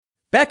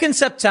Back in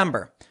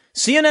September,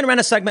 CNN ran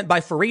a segment by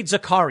Fareed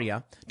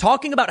Zakaria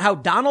talking about how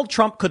Donald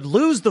Trump could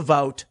lose the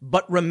vote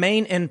but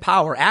remain in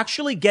power,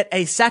 actually get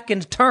a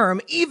second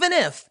term, even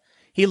if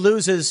he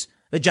loses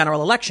the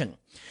general election.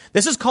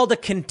 This is called a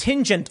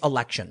contingent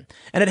election,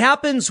 and it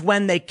happens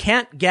when they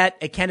can't get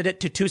a candidate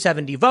to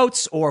 270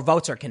 votes or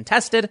votes are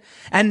contested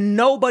and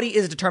nobody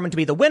is determined to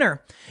be the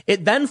winner.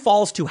 It then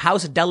falls to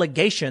House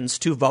delegations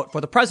to vote for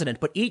the president,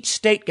 but each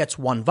state gets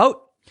one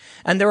vote.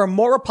 And there are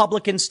more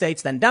Republican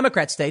states than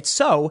Democrat states,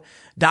 so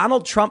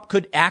Donald Trump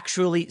could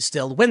actually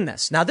still win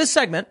this. Now, this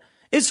segment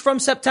is from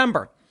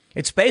September.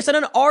 It's based on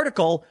an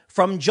article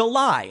from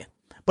July,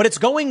 but it's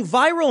going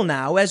viral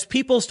now as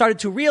people started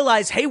to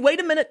realize, hey, wait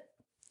a minute.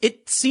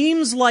 It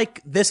seems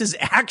like this is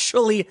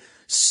actually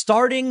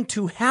starting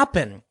to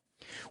happen.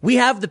 We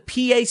have the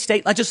PA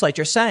state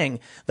legislature saying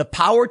the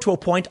power to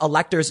appoint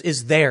electors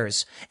is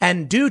theirs.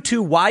 And due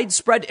to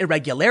widespread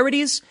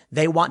irregularities,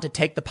 they want to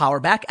take the power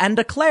back and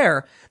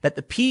declare that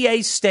the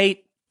PA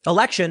state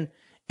election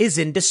is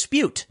in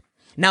dispute.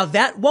 Now,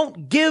 that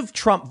won't give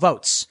Trump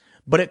votes,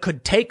 but it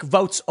could take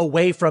votes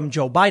away from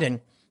Joe Biden,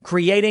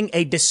 creating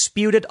a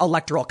disputed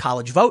electoral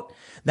college vote.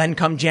 Then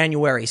come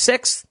January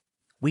 6th,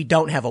 we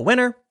don't have a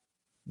winner.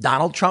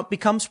 Donald Trump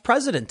becomes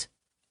president.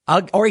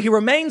 Or he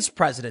remains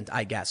president,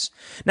 I guess.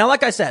 Now,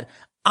 like I said,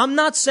 I'm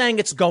not saying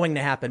it's going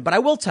to happen, but I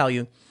will tell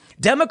you,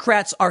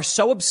 Democrats are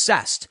so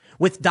obsessed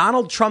with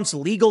Donald Trump's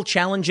legal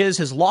challenges,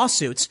 his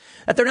lawsuits,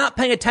 that they're not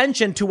paying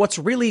attention to what's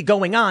really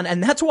going on.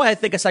 And that's why I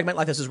think a segment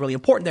like this is really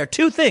important. There are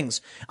two things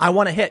I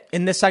want to hit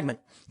in this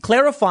segment: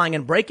 clarifying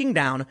and breaking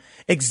down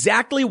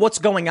exactly what's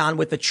going on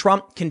with the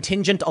Trump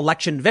contingent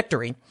election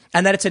victory,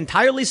 and that it's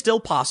entirely still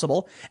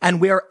possible,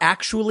 and we are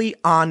actually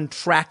on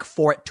track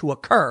for it to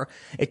occur.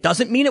 It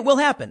doesn't mean it will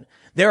happen.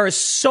 There are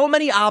so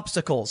many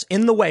obstacles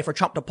in the way for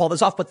Trump to pull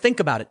this off, but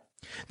think about it.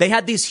 They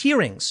had these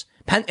hearings.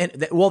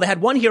 They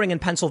had one hearing in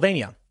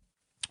Pennsylvania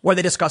where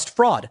they discussed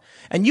fraud.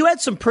 And you had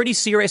some pretty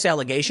serious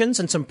allegations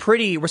and some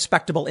pretty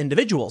respectable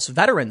individuals,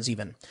 veterans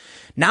even.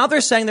 Now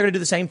they're saying they're going to do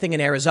the same thing in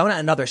Arizona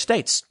and other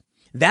states.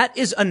 That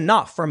is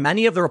enough for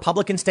many of the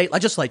Republican state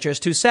legislatures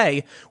to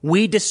say,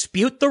 we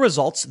dispute the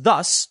results,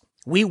 thus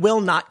we will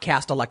not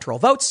cast electoral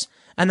votes,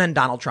 and then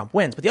Donald Trump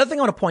wins. But the other thing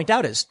I want to point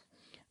out is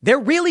there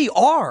really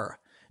are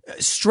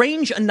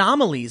strange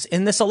anomalies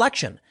in this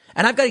election.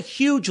 And I've got a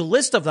huge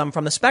list of them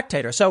from The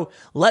Spectator. So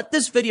let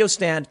this video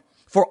stand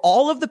for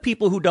all of the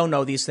people who don't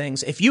know these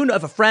things. If you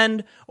have a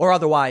friend or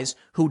otherwise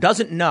who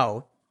doesn't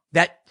know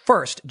that,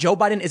 first, Joe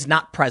Biden is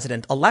not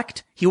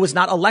president-elect. He was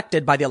not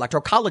elected by the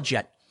Electoral College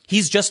yet.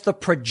 He's just the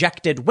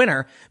projected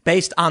winner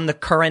based on the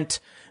current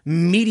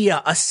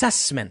media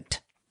assessment.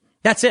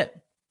 That's it.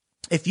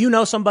 If you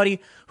know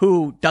somebody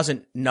who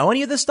doesn't know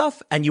any of this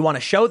stuff and you want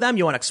to show them,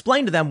 you want to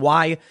explain to them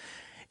why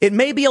it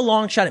may be a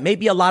long shot, it may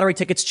be a lottery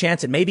ticket's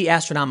chance, it may be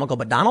astronomical,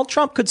 but Donald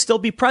Trump could still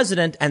be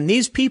president, and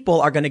these people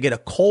are going to get a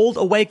cold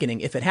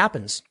awakening if it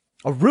happens,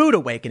 a rude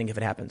awakening if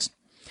it happens.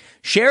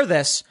 Share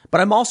this,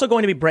 but I'm also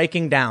going to be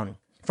breaking down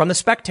from The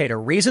Spectator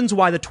reasons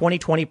why the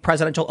 2020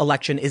 presidential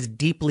election is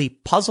deeply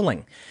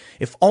puzzling.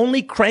 If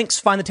only cranks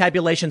find the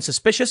tabulation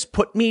suspicious,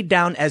 put me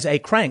down as a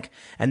crank.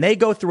 And they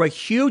go through a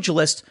huge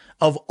list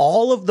of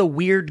all of the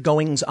weird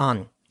goings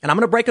on. And I'm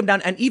going to break them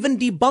down and even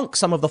debunk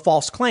some of the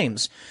false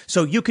claims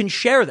so you can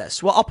share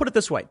this. Well, I'll put it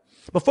this way.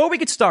 Before we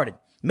get started,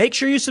 make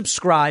sure you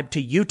subscribe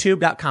to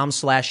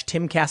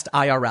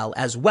youtube.com/TimCastIRL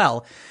as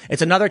well.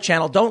 It's another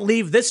channel. Don't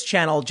leave this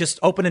channel. Just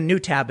open a new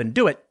tab and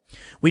do it.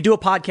 We do a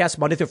podcast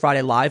Monday through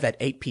Friday live at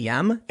 8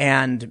 p.m.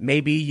 And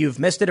maybe you've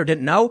missed it or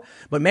didn't know,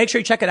 but make sure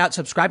you check it out.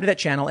 Subscribe to that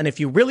channel. And if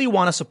you really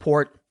want to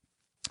support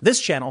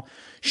this channel,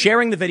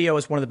 sharing the video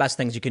is one of the best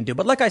things you can do.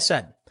 But like I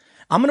said,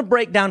 I'm going to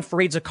break down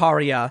Fareed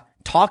Zakaria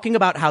talking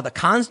about how the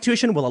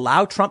Constitution will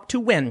allow Trump to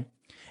win.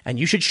 And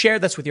you should share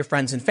this with your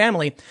friends and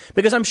family,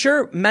 because I'm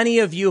sure many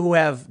of you who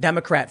have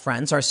Democrat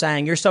friends are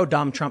saying, you're so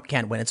dumb, Trump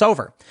can't win, it's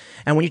over.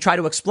 And when you try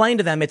to explain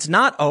to them it's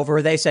not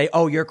over, they say,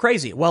 oh, you're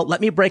crazy. Well,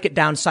 let me break it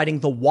down citing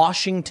the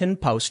Washington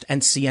Post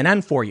and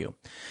CNN for you.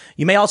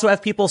 You may also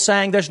have people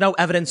saying there's no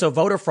evidence of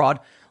voter fraud.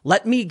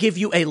 Let me give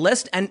you a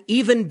list and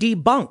even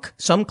debunk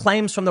some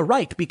claims from the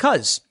right,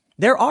 because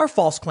there are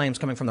false claims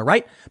coming from the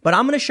right, but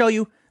I'm going to show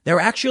you there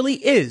actually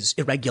is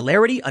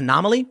irregularity,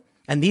 anomaly,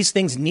 and these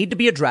things need to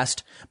be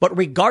addressed. But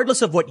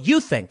regardless of what you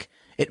think,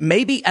 it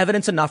may be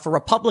evidence enough for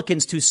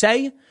Republicans to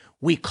say,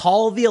 we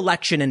call the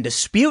election in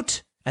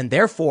dispute, and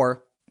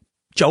therefore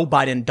Joe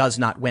Biden does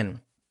not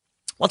win.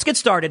 Let's get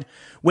started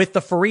with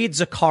the Fareed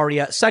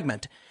Zakaria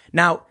segment.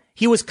 Now,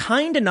 he was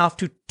kind enough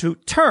to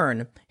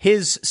turn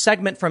his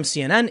segment from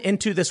CNN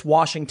into this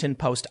Washington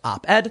Post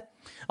op-ed.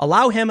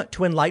 Allow him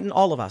to enlighten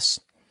all of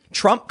us.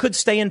 Trump could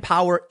stay in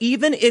power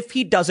even if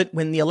he doesn't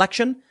win the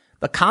election.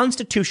 The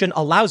Constitution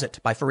allows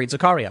it, by Fareed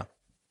Zakaria.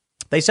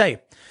 They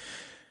say,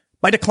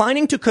 by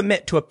declining to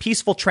commit to a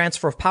peaceful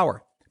transfer of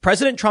power,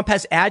 President Trump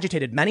has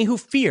agitated many who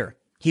fear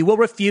he will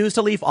refuse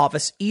to leave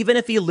office even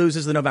if he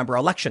loses the November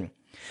election,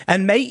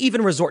 and may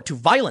even resort to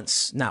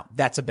violence. Now,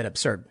 that's a bit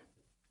absurd.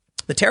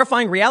 The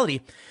terrifying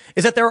reality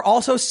is that there are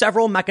also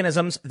several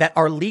mechanisms that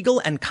are legal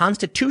and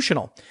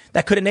constitutional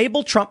that could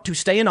enable Trump to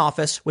stay in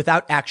office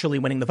without actually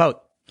winning the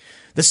vote.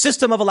 The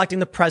system of electing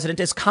the president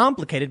is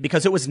complicated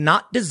because it was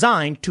not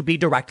designed to be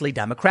directly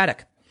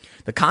democratic.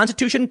 The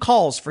Constitution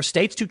calls for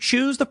states to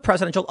choose the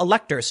presidential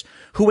electors,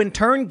 who in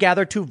turn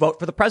gather to vote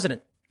for the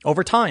president.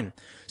 Over time,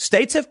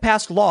 states have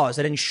passed laws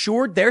that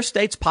ensured their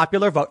state's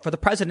popular vote for the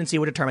presidency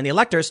would determine the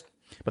electors,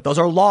 but those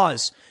are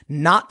laws,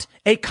 not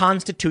a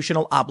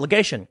constitutional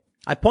obligation.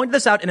 I pointed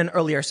this out in an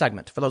earlier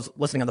segment. For those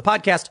listening on the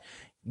podcast,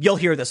 you'll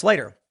hear this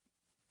later.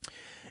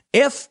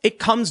 If it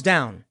comes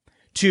down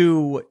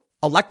to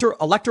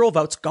electoral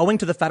votes going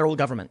to the federal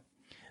government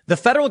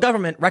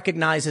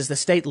recognizes the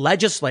state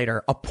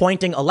legislator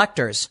appointing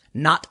electors,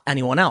 not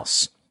anyone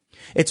else.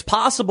 It's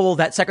possible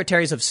that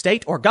secretaries of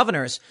state or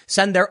governors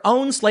send their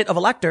own slate of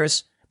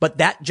electors, but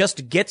that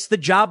just gets the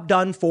job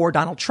done for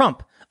Donald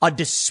Trump, a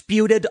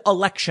disputed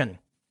election.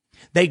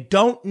 They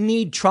don't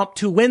need Trump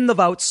to win the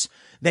votes.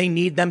 They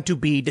need them to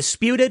be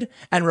disputed,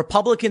 and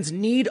Republicans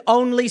need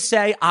only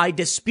say, I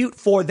dispute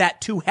for that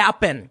to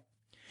happen.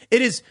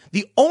 It is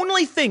the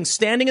only thing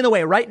standing in the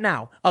way right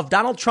now of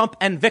Donald Trump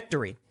and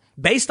victory,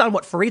 based on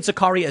what Fareed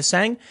Zakaria is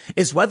saying,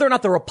 is whether or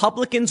not the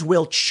Republicans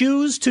will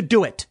choose to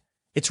do it.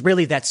 It's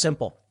really that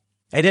simple.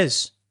 It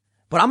is.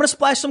 But I'm going to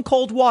splash some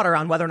cold water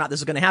on whether or not this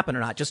is going to happen or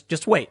not.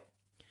 Just wait.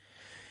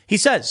 He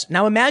says,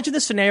 now imagine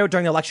the scenario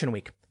during election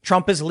week.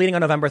 Trump is leading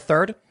on November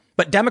 3rd,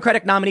 but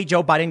Democratic nominee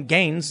Joe Biden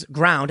gains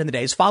ground in the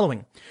days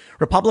following.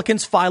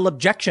 Republicans file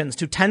objections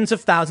to tens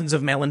of thousands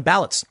of mail-in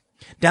ballots.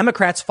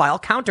 Democrats file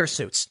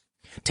countersuits.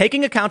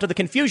 Taking account of the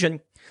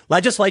confusion,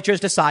 legislatures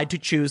decide to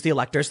choose the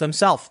electors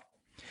themselves.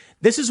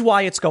 This is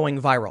why it's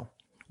going viral.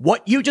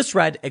 What you just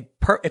read, it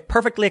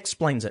perfectly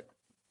explains it.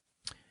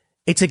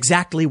 It's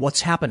exactly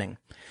what's happening.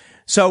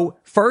 So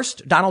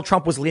first, Donald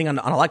Trump was leading on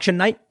election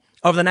night.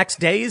 Over the next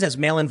days, as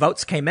mail-in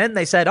votes came in,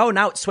 they said, oh,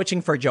 now it's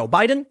switching for Joe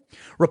Biden.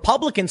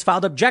 Republicans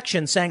filed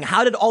objections saying,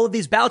 how did all of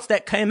these ballots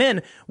that came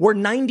in were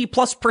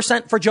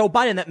 90+% for Joe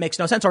Biden? That makes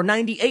no sense. Or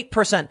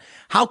 98%.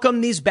 How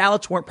come these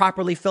ballots weren't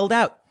properly filled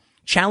out?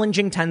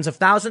 Challenging tens of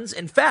thousands.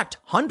 In fact,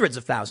 hundreds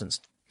of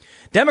thousands.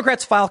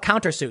 Democrats file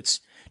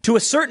countersuits. To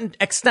a certain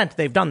extent,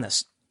 they've done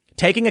this.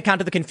 Taking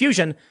account of the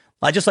confusion,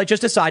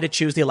 legislatures decide to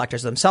choose the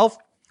electors themselves,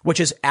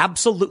 which is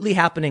absolutely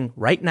happening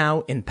right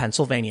now in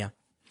Pennsylvania.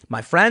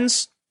 My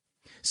friends,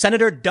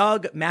 Senator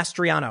Doug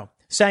Mastriano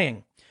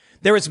saying,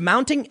 there is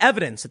mounting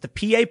evidence that the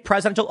PA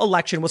presidential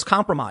election was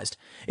compromised.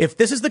 If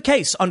this is the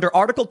case, under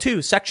Article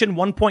 2, Section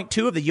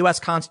 1.2 of the U.S.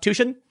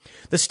 Constitution,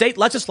 the state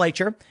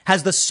legislature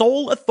has the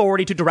sole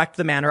authority to direct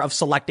the manner of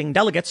selecting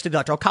delegates to the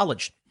Electoral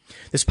College.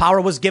 This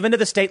power was given to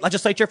the state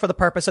legislature for the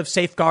purpose of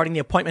safeguarding the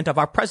appointment of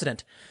our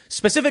president,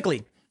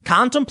 specifically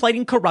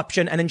contemplating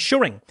corruption and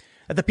ensuring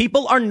that the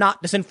people are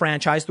not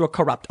disenfranchised through a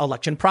corrupt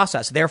election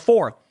process.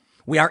 Therefore,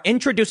 we are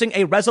introducing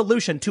a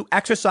resolution to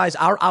exercise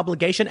our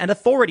obligation and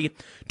authority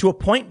to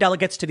appoint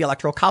delegates to the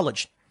Electoral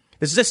College.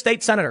 This is a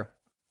state senator.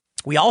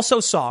 We also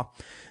saw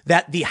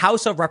that the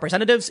House of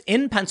Representatives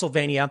in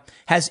Pennsylvania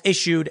has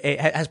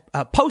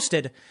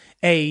posted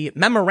a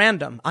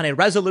memorandum on a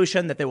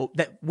resolution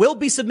that will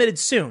be submitted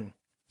soon.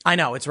 I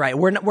know, it's right.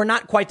 We're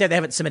not quite there. They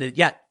haven't submitted it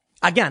yet.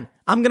 Again,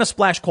 I'm going to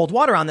splash cold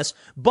water on this,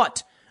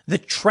 but the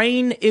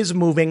train is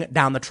moving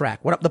down the track.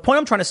 The point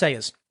I'm trying to say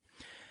is,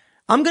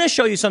 I'm going to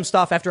show you some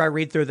stuff after I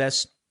read through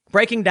this,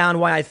 breaking down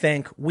why I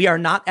think we are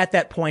not at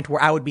that point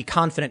where I would be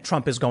confident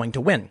Trump is going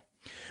to win.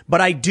 But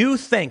I do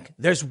think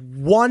there's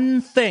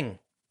one thing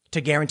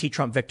to guarantee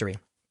Trump victory.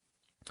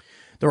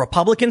 The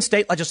Republican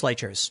state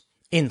legislatures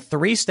in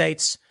 3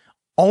 states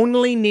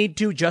only need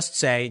to just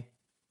say,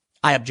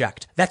 I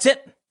object. That's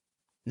it.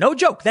 No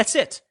joke. That's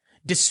it.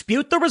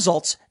 Dispute the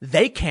results.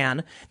 They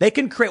can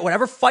create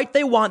whatever fight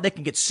they want. They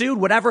can get sued,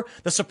 whatever.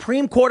 The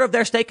Supreme Court of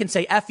their state can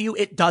say, F you.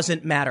 It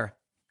doesn't matter.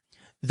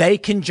 They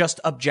can just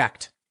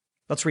object.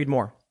 Let's read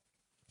more.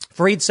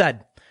 Fareed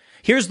said,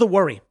 here's the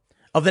worry.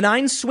 Of the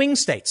 9 swing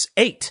states,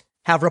 8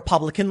 have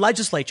Republican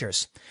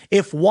legislatures.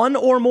 If one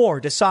or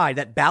more decide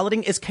that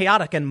balloting is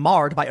chaotic and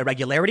marred by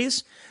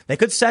irregularities, they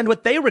could send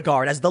what they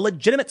regard as the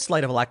legitimate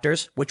slate of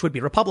electors, which would be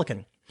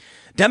Republican.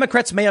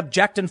 Democrats may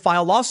object and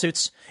file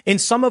lawsuits. In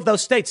some of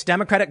those states,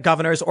 Democratic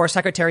governors or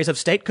secretaries of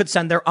state could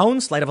send their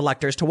own slate of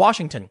electors to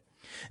Washington.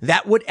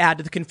 That would add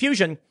to the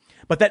confusion,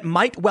 but that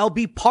might well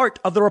be part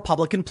of the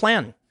Republican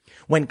plan.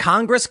 When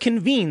Congress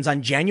convenes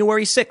on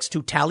January 6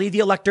 to tally the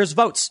electors'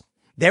 votes,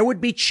 there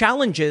would be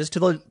challenges to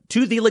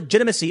the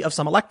legitimacy of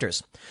some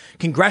electors.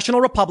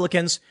 Congressional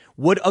Republicans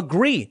would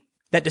agree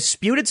that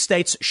disputed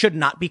states should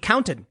not be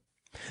counted.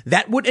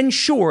 That would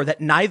ensure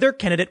that neither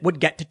candidate would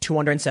get to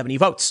 270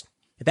 votes.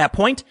 At that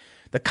point,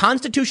 the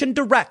Constitution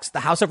directs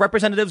the House of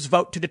Representatives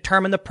vote to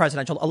determine the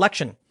presidential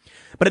election,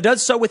 but it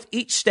does so with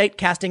each state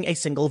casting a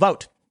single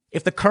vote.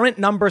 If the current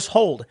numbers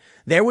hold,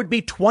 there would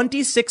be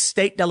 26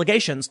 state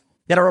delegations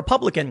that are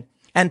Republican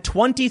and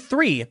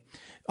 23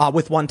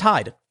 with one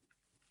tied.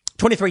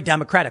 23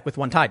 Democratic with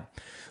one tied.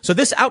 So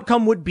this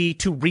outcome would be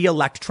to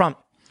re-elect Trump.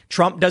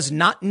 Trump does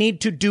not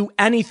need to do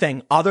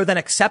anything other than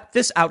accept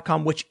this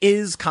outcome, which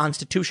is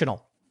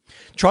constitutional.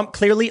 Trump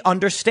clearly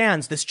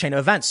understands this chain of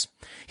events.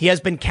 He has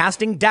been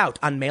casting doubt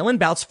on mail-in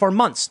ballots for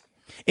months,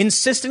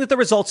 insisting that the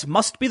results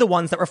must be the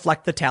ones that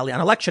reflect the tally on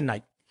election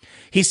night.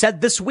 He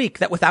said this week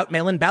that without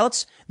mail-in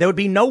ballots, there would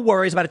be no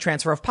worries about a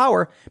transfer of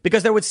power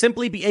because there would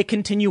simply be a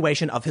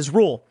continuation of his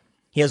rule.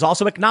 He has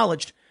also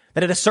acknowledged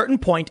that at a certain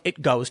point,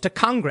 it goes to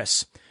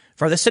Congress.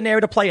 For this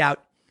scenario to play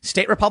out,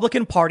 state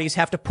Republican parties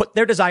have to put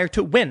their desire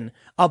to win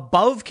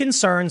above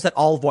concerns that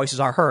all voices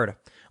are heard.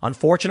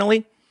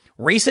 Unfortunately,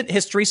 recent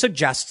history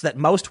suggests that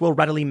most will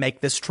readily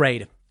make this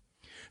trade.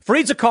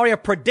 Fareed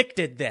Zakaria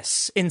predicted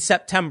this in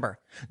September.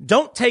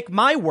 Don't take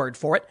my word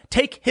for it.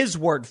 Take his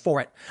word for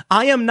it.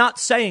 I am not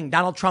saying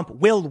Donald Trump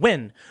will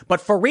win,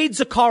 but Fareed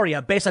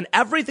Zakaria, based on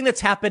everything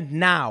that's happened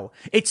now,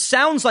 it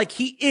sounds like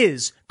he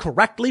is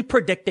correctly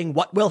predicting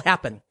what will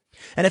happen.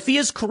 And if he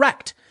is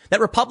correct that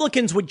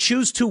Republicans would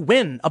choose to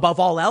win above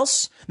all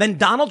else, then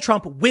Donald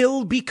Trump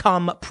will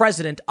become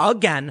president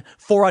again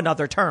for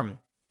another term.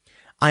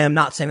 I am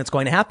not saying it's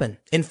going to happen.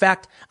 In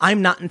fact,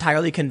 I'm not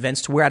entirely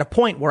convinced we're at a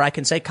point where I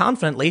can say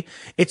confidently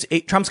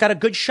Trump's got a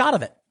good shot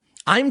of it.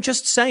 I'm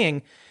just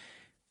saying,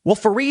 well,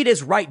 Fareed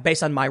is right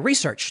based on my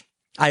research.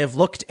 I have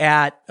looked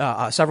at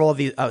several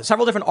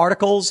different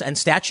articles and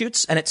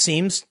statutes, and it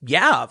seems,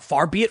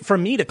 far be it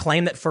from me to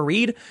claim that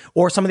Fareed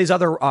or some of these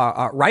other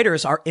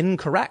writers are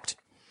incorrect.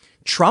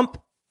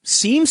 Trump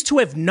seems to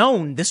have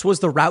known this was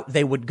the route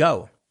they would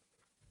go.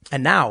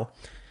 And now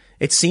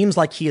it seems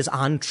like he is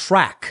on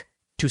track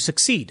to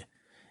succeed.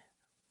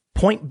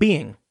 Point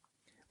being,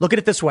 look at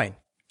it this way.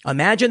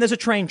 Imagine there's a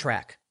train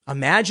track.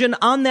 Imagine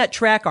on that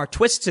track are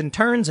twists and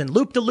turns and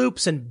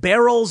loop-de-loops and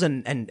barrels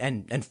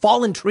and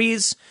fallen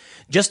trees.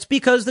 Just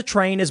because the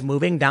train is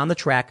moving down the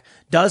track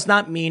does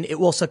not mean it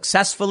will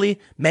successfully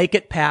make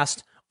it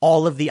past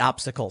all of the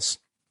obstacles.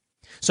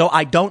 So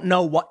I don't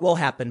know what will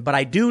happen, but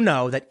I do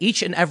know that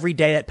each and every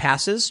day that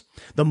passes,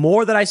 the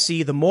more that I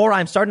see, the more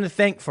I'm starting to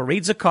think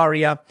Fareed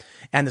Zakaria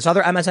and this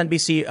other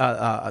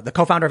MSNBC, the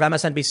co-founder of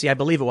MSNBC, I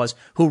believe it was,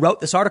 who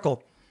wrote this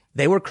article,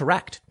 they were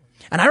correct.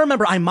 And I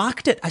remember I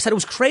mocked it. I said it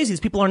was crazy.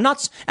 These people are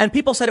nuts. And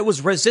people said it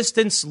was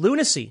resistance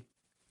lunacy.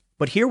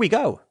 But here we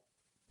go.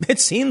 It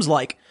seems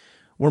like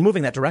we're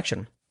moving that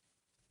direction.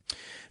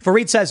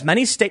 Fareed says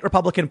many state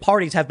Republican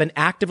parties have been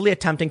actively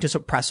attempting to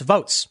suppress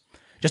votes.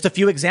 Just a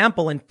few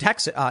examples, in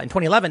Texas, in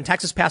 2011,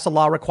 Texas passed a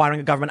law requiring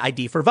a government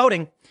ID for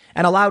voting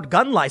and allowed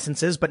gun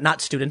licenses, but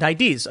not student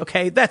IDs.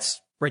 Okay,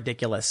 that's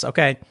ridiculous.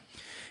 Okay.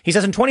 He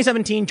says in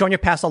 2017, Georgia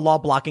passed a law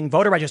blocking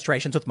voter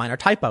registrations with minor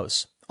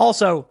typos.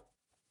 Also,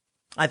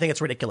 I think it's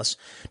ridiculous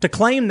to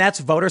claim that's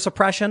voter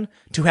suppression,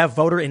 to have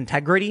voter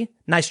integrity.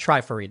 Nice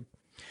try, Fareed.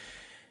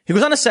 He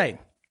goes on to say,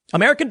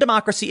 American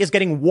democracy is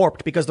getting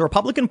warped because the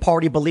Republican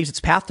Party believes its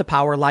path to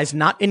power lies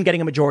not in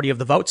getting a majority of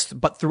the votes,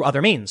 but through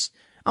other means.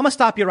 I'm going to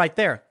stop you right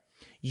there.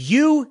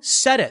 You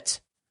said it.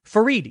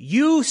 Fareed,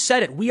 you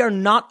said it. We are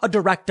not a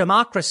direct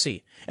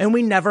democracy, and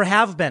we never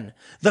have been.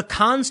 The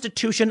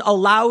Constitution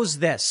allows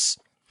this.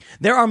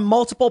 There are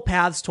multiple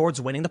paths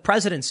towards winning the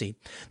presidency.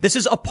 This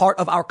is a part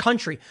of our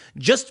country.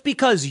 Just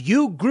because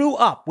you grew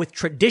up with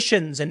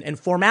traditions and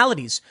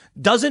formalities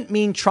doesn't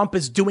mean Trump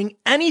is doing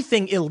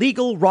anything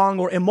illegal, wrong,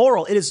 or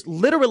immoral. It is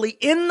literally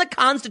in the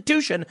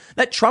Constitution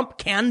that Trump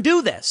can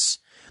do this.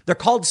 They're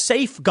called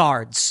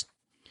safeguards.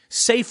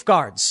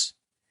 Safeguards.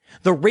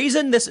 The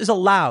reason this is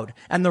allowed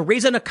and the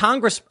reason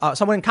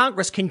someone in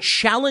Congress can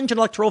challenge an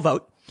electoral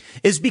vote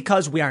is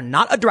because we are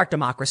not a direct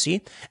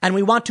democracy and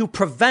we want to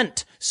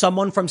prevent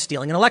someone from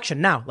stealing an election.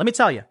 Now, let me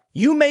tell you,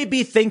 you may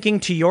be thinking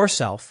to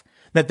yourself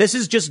that this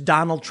is just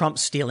Donald Trump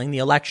stealing the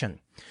election.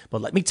 But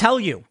let me tell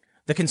you,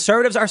 the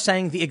conservatives are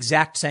saying the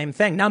exact same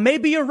thing. Now,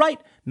 maybe you're right.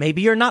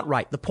 Maybe you're not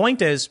right. The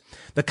point is,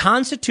 the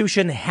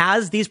Constitution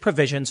has these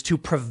provisions to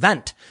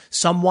prevent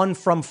someone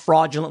from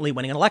fraudulently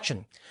winning an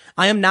election.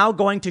 I am now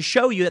going to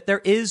show you that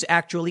there is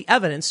actually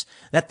evidence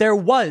that there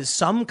was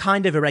some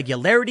kind of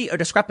irregularity or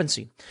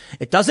discrepancy.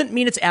 It doesn't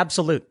mean it's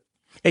absolute.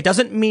 It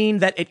doesn't mean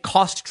that it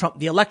cost Trump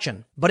the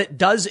election, but it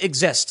does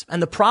exist.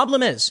 And the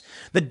problem is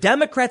the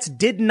Democrats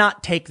did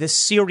not take this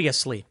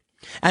seriously.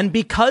 And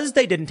because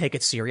they didn't take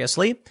it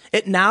seriously,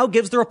 it now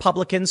gives the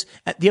Republicans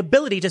the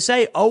ability to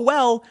say, oh,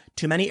 well,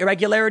 too many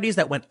irregularities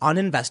that went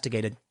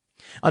uninvestigated.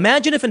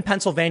 Imagine if in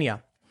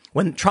Pennsylvania,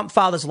 when Trump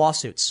filed his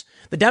lawsuits,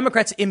 the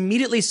Democrats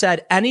immediately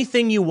said,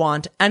 anything you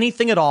want,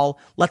 anything at all,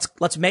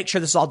 let's make sure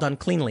this is all done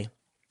cleanly.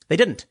 They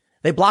didn't.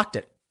 They blocked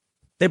it.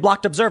 They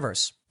blocked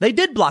observers. They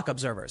did block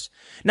observers.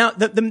 Now,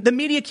 the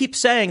media keeps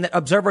saying that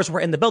observers were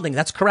in the building.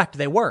 That's correct.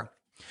 They were.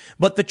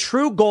 But the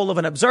true goal of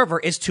an observer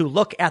is to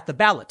look at the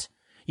ballot.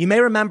 You may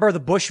remember the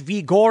Bush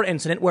v. Gore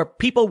incident where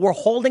people were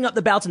holding up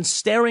the ballots and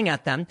staring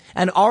at them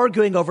and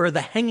arguing over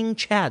the hanging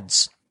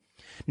chads.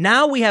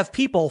 Now we have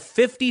people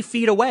 50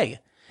 feet away.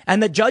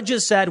 And the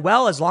judges said,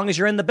 well, as long as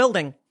you're in the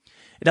building,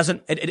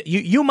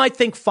 you might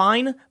think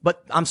fine,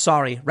 but I'm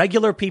sorry.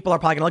 Regular people are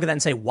probably going to look at that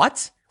and say,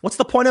 what? What's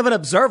the point of an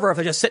observer if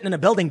they're just sitting in a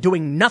building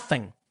doing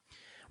nothing,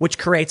 which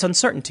creates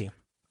uncertainty?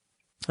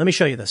 Let me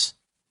show you this.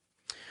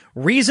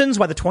 Reasons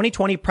why the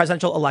 2020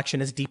 presidential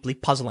election is deeply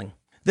puzzling.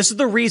 This is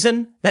the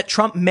reason that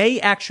Trump may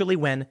actually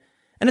win,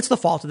 and it's the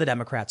fault of the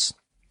Democrats.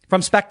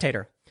 From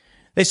Spectator,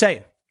 they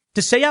say,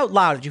 to say out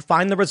loud that you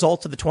find the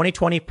results of the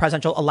 2020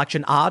 presidential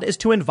election odd is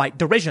to invite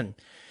derision.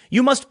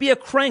 You must be a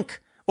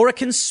crank or a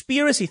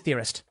conspiracy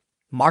theorist.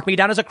 Mark me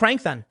down as a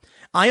crank then.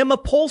 I am a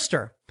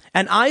pollster,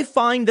 and I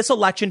find this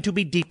election to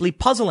be deeply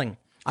puzzling.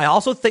 I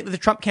also think that the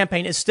Trump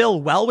campaign is still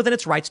well within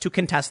its rights to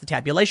contest the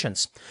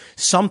tabulations.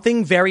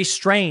 Something very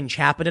strange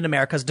happened in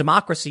America's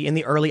democracy in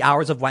the early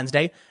hours of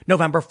Wednesday,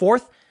 November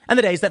 4th, and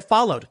the days that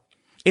followed.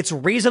 It's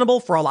reasonable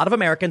for a lot of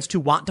Americans to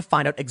want to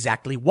find out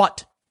exactly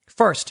what.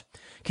 First,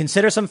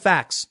 consider some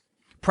facts.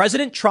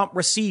 President Trump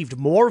received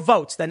more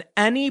votes than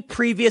any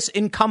previous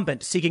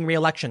incumbent seeking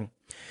re-election.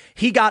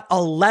 He got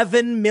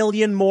 11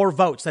 million more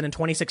votes than in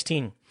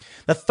 2016,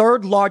 the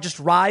third largest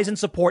rise in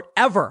support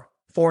ever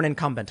for an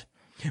incumbent.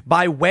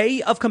 By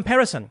way of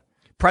comparison,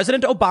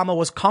 President Obama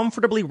was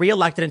comfortably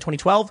reelected in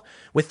 2012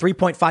 with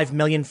 3.5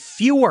 million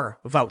fewer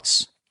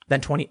votes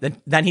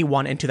than he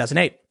won in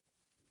 2008.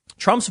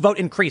 Trump's vote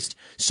increased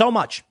so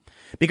much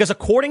because,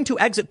 according to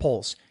exit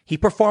polls, he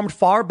performed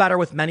far better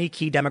with many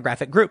key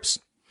demographic groups.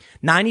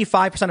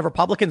 95% of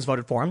Republicans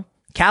voted for him.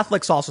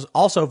 Catholics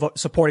also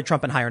supported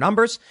Trump in higher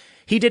numbers.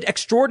 He did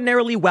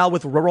extraordinarily well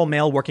with rural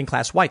male working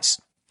class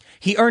whites.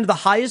 He earned the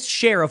highest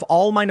share of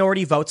all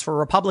minority votes for a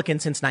Republican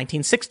since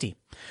 1960.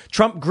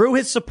 Trump grew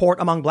his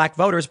support among black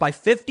voters by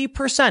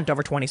 50%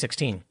 over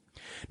 2016.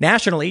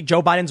 Nationally,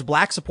 Joe Biden's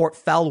black support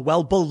fell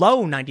well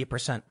below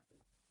 90%,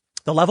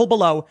 the level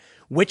below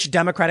which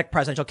Democratic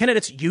presidential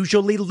candidates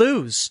usually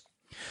lose.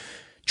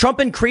 Trump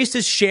increased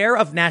his share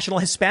of national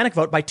Hispanic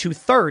vote by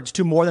 2/3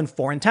 to more than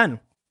 4 in 10,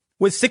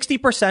 with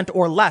 60%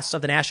 or less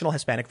of the national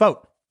Hispanic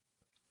vote.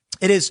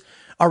 It is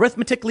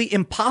arithmetically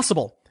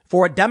impossible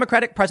for a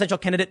Democratic presidential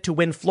candidate to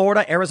win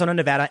Florida, Arizona,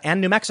 Nevada,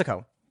 and New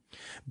Mexico.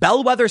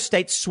 Bellwether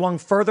states swung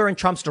further in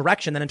Trump's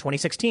direction than in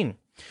 2016.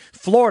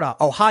 Florida,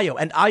 Ohio,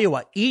 and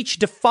Iowa each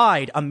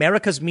defied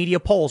America's media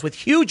polls with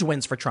huge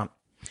wins for Trump.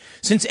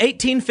 Since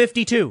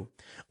 1852,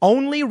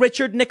 only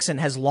Richard Nixon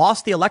has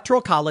lost the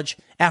Electoral College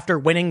after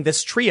winning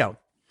this trio.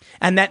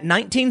 And that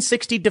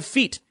 1960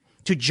 defeat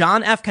to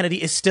John F.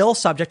 Kennedy is still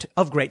subject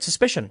of great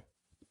suspicion.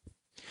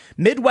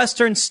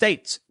 Midwestern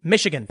states,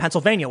 Michigan,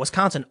 Pennsylvania,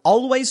 Wisconsin,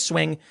 always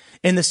swing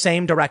in the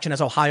same direction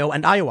as Ohio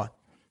and Iowa,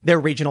 their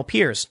regional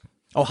peers.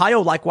 Ohio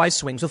likewise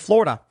swings with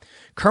Florida.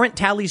 Current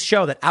tallies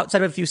show that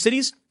outside of a few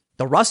cities,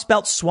 the Rust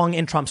Belt swung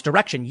in Trump's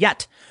direction.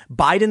 Yet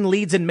Biden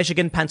leads in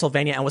Michigan,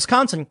 Pennsylvania, and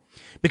Wisconsin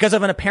because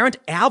of an apparent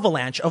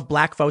avalanche of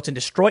black votes in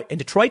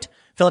Detroit,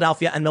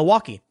 Philadelphia, and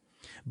Milwaukee.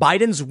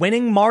 Biden's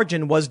winning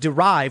margin was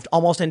derived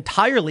almost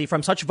entirely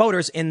from such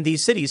voters in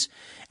these cities,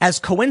 as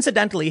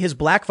coincidentally his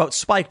black vote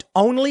spiked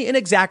only in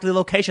exactly the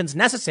locations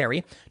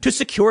necessary to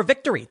secure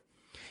victory.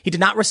 He did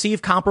not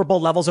receive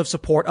comparable levels of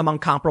support among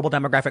comparable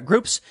demographic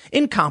groups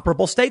in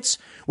comparable states,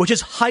 which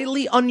is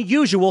highly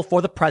unusual for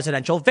the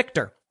presidential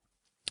victor.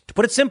 To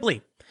put it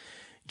simply,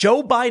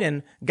 Joe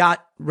Biden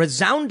got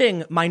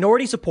resounding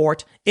minority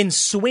support in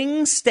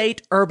swing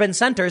state urban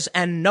centers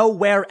and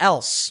nowhere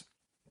else.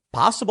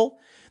 Possible.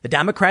 The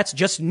Democrats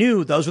just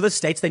knew those were the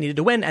states they needed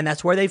to win, and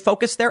that's where they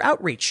focused their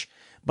outreach.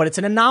 But it's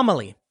an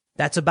anomaly.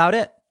 That's about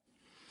it.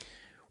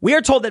 We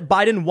are told that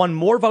Biden won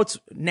more votes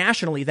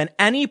nationally than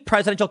any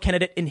presidential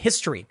candidate in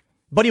history,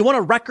 but he won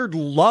a record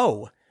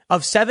low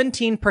of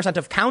 17%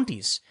 of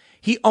counties.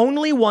 He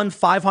only won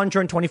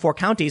 524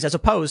 counties as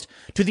opposed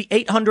to the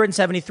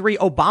 873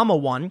 Obama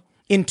won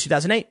in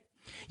 2008.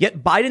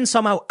 Yet Biden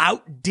somehow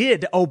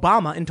outdid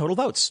Obama in total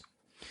votes.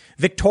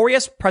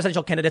 Victorious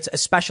presidential candidates,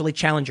 especially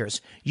challengers,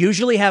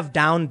 usually have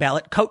down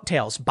ballot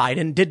coattails.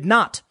 Biden did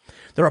not.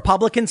 The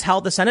Republicans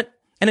held the Senate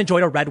and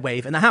enjoyed a red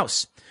wave in the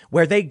House,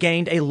 where they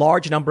gained a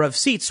large number of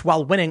seats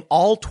while winning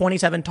all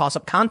 27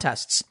 toss-up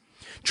contests.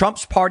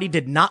 Trump's party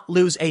did not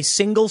lose a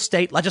single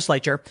state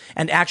legislature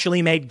and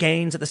actually made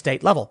gains at the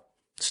state level.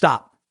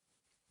 Stop.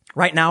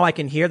 Right now, I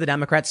can hear the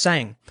Democrats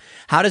saying,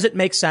 how does it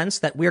make sense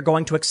that we're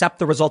going to accept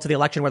the results of the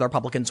election where the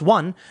Republicans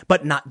won,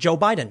 but not Joe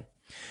Biden?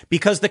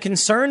 Because the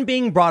concern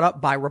being brought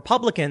up by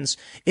Republicans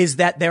is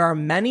that there are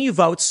many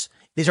votes,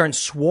 these are in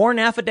sworn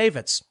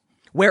affidavits,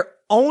 where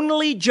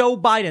only Joe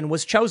Biden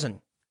was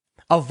chosen.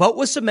 A vote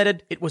was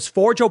submitted, it was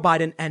for Joe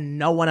Biden and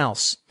no one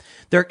else.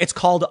 It's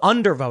called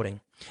undervoting.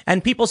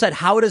 And people said,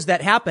 how does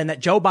that happen that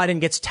Joe Biden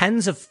gets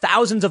tens of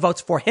thousands of votes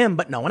for him,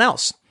 but no one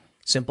else?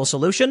 Simple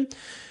solution.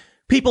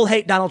 People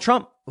hate Donald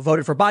Trump,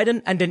 voted for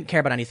Biden, and didn't care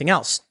about anything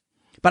else.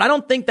 But I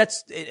don't think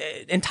that's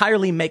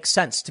entirely makes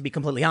sense, to be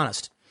completely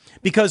honest.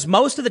 Because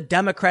most of the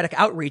Democratic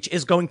outreach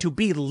is going to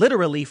be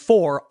literally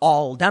for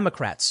all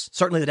Democrats.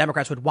 Certainly the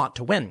Democrats would want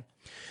to win.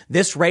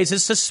 This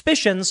raises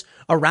suspicions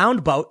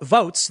around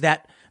votes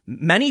that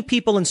many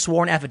people in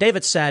sworn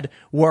affidavits said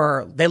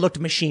they looked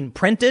machine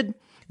printed.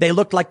 They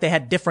looked like they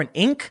had different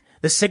ink.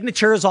 The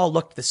signatures all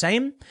looked the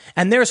same.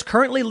 And there's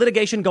currently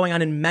litigation going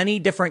on in many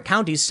different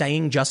counties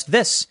saying just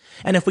this.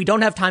 And if we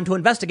don't have time to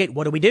investigate,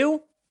 what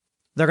do?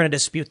 They're going to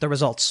dispute the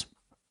results.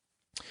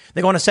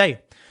 They're going to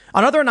say,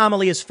 Another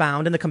anomaly is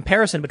found in the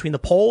comparison between the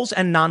polls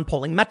and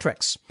non-polling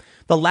metrics.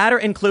 The latter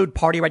include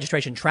party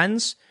registration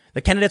trends,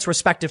 the candidates'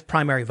 respective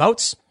primary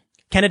votes,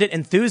 candidate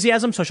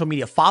enthusiasm, social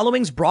media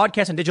followings,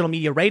 broadcast and digital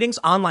media ratings,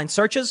 online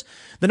searches,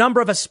 the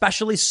number of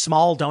especially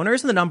small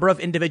donors, and the number of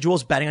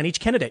individuals betting on each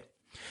candidate.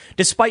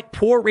 Despite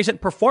poor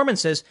recent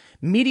performances,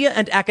 media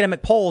and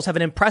academic polls have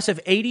an impressive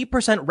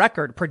 80%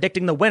 record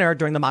predicting the winner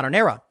during the modern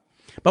era.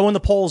 But when the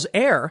polls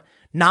air,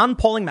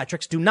 non-polling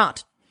metrics do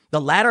not. The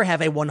latter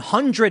have a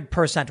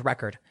 100%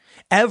 record.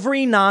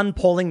 Every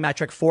non-polling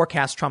metric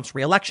forecasts Trump's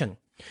re-election.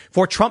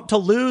 For Trump to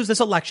lose this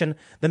election,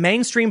 the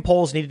mainstream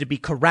polls needed to be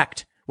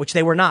correct, which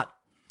they were not.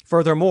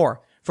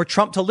 Furthermore, for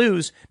Trump to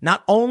lose,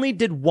 not only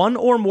did one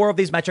or more of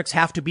these metrics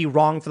have to be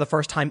wrong for the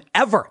first time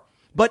ever,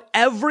 but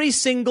every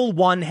single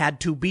one had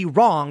to be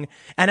wrong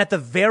and at the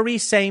very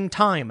same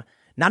time.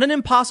 Not an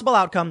impossible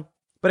outcome,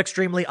 but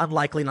extremely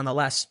unlikely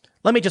nonetheless.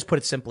 Let me just put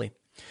it simply.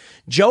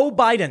 Joe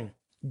Biden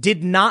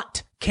did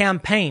not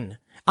campaign.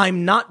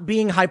 I'm not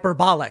being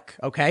hyperbolic,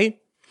 okay?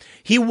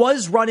 He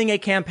was running a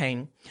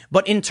campaign,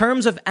 but in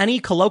terms of any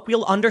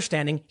colloquial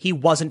understanding, he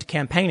wasn't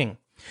campaigning.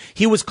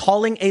 He was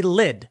calling a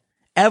lid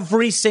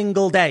every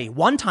single day,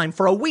 one time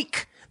for a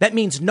week. That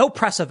means no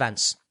press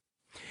events.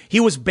 He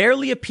was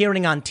barely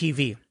appearing on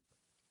TV.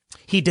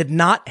 He did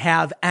not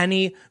have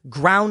any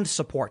ground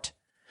support.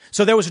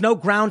 So there was no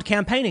ground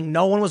campaigning.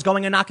 No one was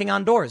going and knocking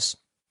on doors.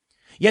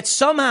 Yet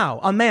somehow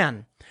a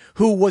man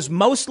who was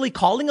mostly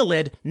calling a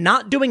lid,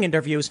 not doing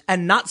interviews,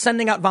 and not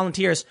sending out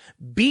volunteers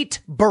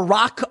beat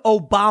Barack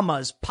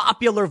Obama's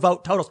popular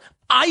vote totals.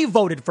 I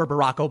voted for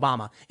Barack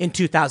Obama in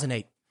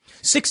 2008.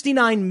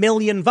 69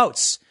 million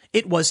votes.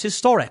 It was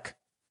historic.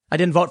 I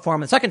didn't vote for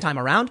him the second time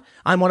around.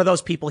 I'm one of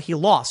those people he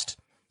lost.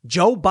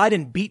 Joe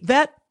Biden beat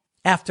that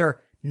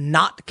after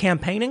not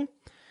campaigning?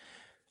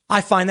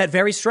 I find that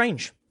very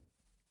strange.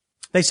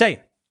 They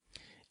say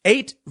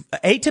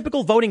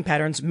atypical voting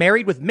patterns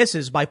married with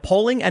misses by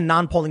polling and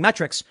non-polling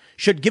metrics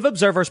should give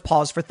observers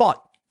pause for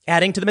thought.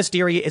 Adding to the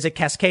mystery is a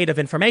cascade of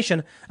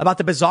information about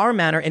the bizarre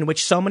manner in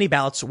which so many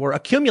ballots were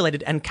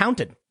accumulated and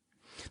counted.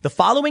 The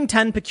following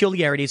 10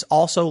 peculiarities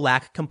also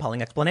lack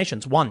compelling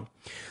explanations. 1.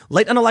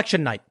 Late on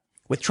election night,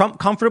 with Trump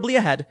comfortably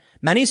ahead,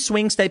 many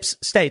swing states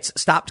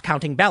stopped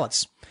counting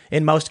ballots.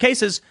 In most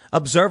cases,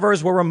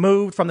 observers were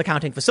removed from the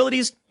counting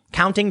facilities.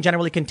 Counting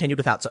generally continued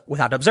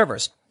without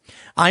observers.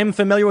 I am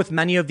familiar with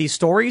many of these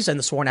stories and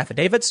the sworn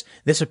affidavits.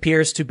 This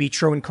appears to be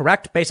true and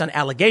correct based on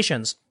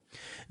allegations.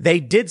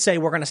 They did say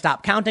we're going to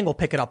stop counting. We'll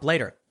pick it up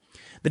later.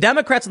 The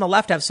Democrats on the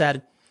left have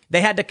said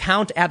they had to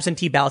count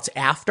absentee ballots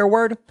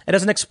afterward. It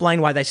doesn't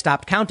explain why they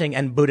stopped counting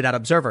and booted out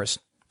observers.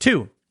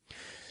 2.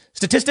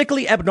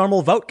 Statistically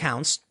abnormal vote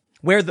counts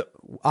were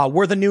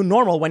the new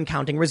normal when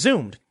counting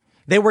resumed.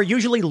 They were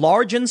usually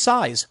large in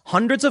size,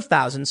 hundreds of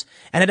thousands,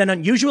 and at an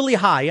unusually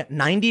high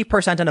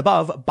 90% and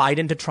above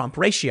Biden to Trump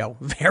ratio.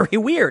 Very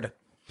weird.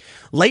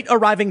 Late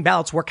arriving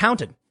ballots were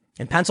counted.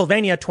 In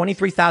Pennsylvania,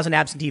 23,000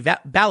 absentee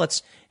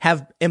ballots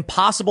have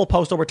impossible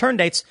postal return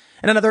dates,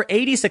 and another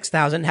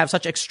 86,000 have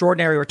such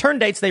extraordinary return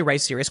dates they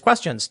raise serious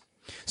questions.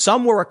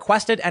 Some were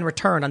requested and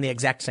returned on the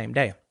exact same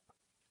day.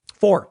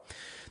 4.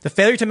 The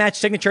failure to match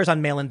signatures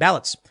on mail-in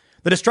ballots.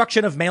 The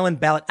destruction of mail-in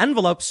ballot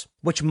envelopes,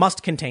 which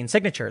must contain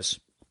signatures.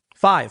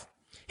 5.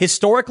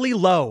 Historically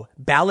low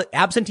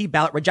absentee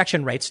ballot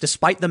rejection rates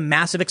despite the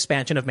massive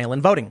expansion of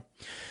mail-in voting,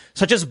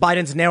 such as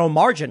Biden's narrow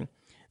margin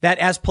that,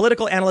 as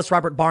political analyst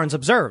Robert Barnes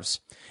observes,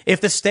 if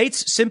the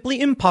states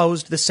simply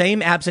imposed the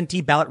same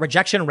absentee ballot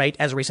rejection rate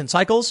as recent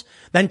cycles,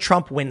 then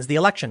Trump wins the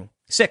election.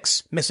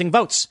 6. Missing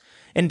votes.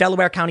 In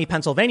Delaware County,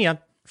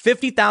 Pennsylvania,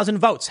 50,000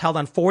 votes held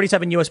on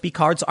 47 USB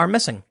cards are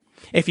missing.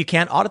 If you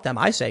can't audit them,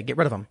 I say get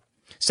rid of them.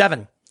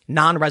 7.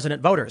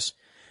 Non-resident voters.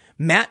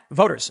 Matt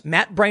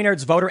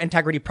Brainard's Voter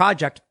Integrity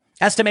Project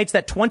estimates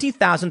that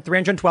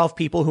 20,312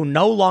 people who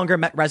no longer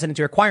met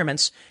residency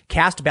requirements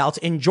cast ballots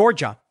in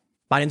Georgia.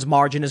 Biden's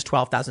margin is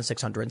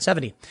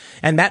 12,670.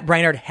 And Matt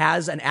Brainard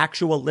has an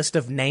actual list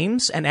of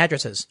names and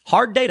addresses.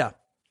 Hard data.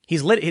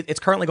 It's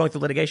currently going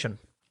through litigation.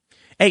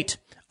 8.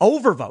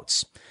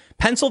 Overvotes.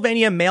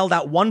 Pennsylvania mailed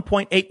out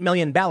 1.8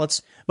 million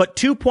ballots, but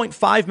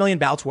 2.5 million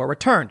ballots were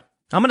returned.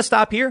 I'm going to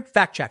stop here.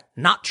 Fact check.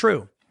 Not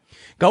true.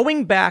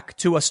 Going back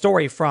to a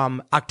story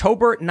from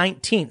October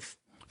 19th,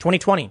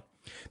 2020,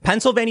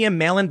 Pennsylvania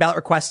mail-in ballot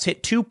requests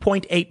hit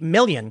 2.8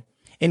 million,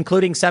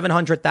 including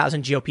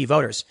 700,000 GOP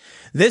voters.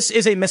 This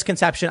is a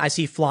misconception I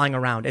see flying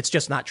around. It's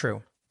just not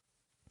true.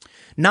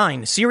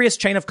 9. Serious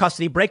chain of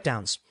custody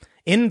breakdowns.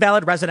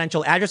 Invalid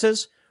residential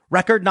addresses,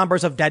 record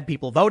numbers of dead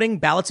people voting,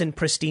 ballots in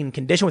pristine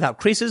condition without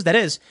creases. That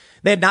is,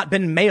 they had not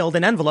been mailed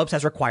in envelopes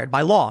as required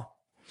by law.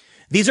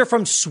 These are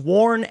from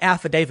sworn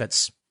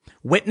affidavits.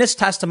 Witness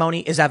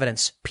testimony is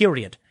evidence,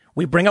 period.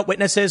 We bring up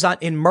witnesses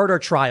in murder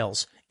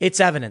trials. It's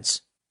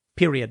evidence,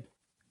 period.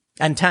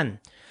 And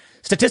 10,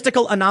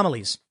 statistical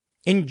anomalies.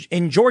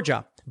 In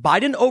Georgia,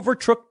 Biden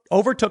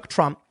overtook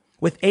Trump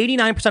with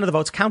 89% of the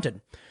votes counted.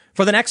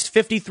 For the next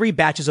 53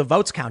 batches of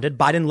votes counted,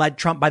 Biden led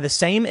Trump by the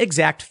same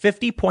exact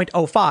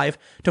 50.05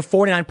 to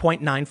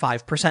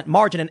 49.95%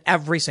 margin in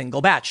every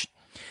single batch.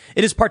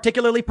 It is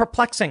particularly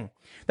perplexing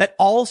that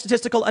all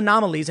statistical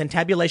anomalies and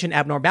tabulation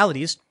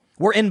abnormalities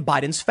were in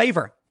Biden's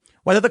favor,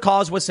 whether the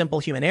cause was simple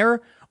human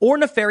error or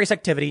nefarious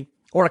activity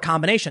or a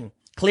combination.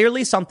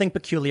 Clearly something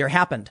peculiar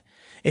happened.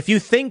 If you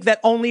think that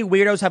only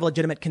weirdos have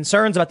legitimate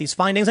concerns about these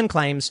findings and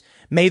claims,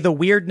 may the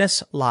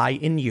weirdness lie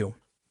in you.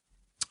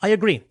 I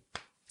agree.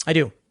 I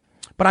do.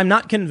 But I'm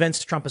not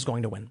convinced Trump is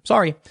going to win.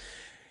 Sorry.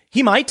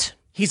 He might.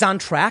 He's on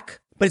track,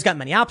 but he's got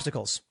many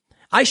obstacles.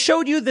 I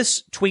showed you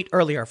this tweet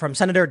earlier from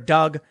Senator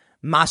Doug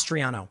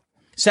Mastriano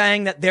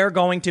saying that they're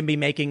going to be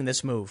making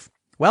this move.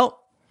 Well,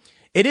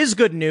 it is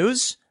good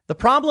news. The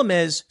problem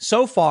is,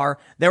 so far,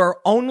 there are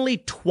only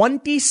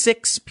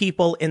 26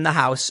 people in the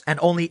House and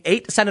only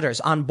 8 senators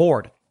on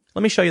board.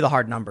 Let me show you the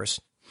hard numbers.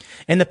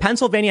 In the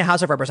Pennsylvania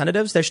House of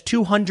Representatives, there's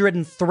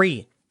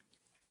 203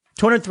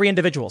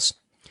 individuals.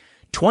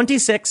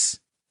 26,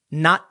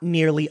 not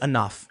nearly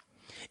enough.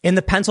 In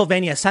the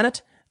Pennsylvania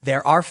Senate,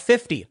 there are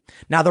 50.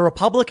 Now, the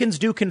Republicans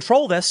do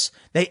control this.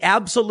 They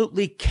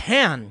absolutely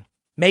can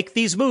make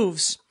these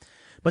moves,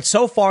 but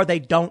so far they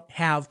don't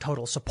have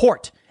total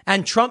support.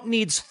 And Trump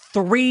needs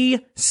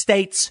 3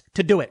 states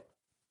to do it.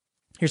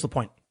 Here's the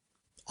point.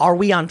 Are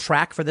we on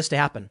track for this to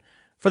happen?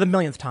 For the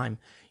millionth time?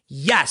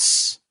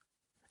 Yes.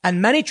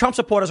 And many Trump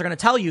supporters are going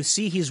to tell you,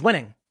 see, he's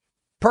winning.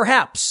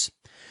 Perhaps.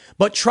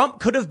 But Trump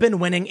could have been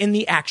winning in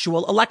the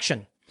actual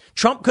election.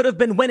 Trump could have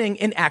been winning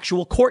in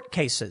actual court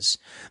cases.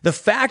 The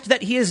fact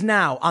that he is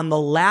now on the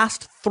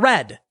last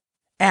thread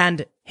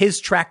and his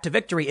track to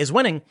victory is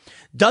winning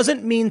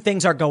doesn't mean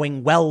things are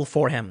going well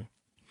for him.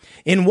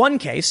 In one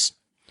case,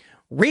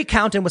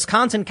 recount in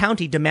Wisconsin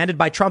County demanded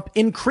by Trump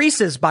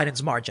increases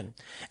Biden's margin,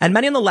 and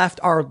many on the left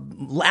are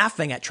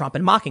laughing at Trump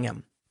and mocking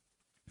him.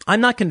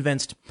 I'm not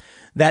convinced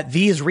that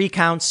these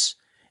recounts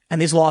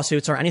and these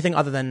lawsuits are anything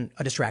other than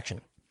a distraction.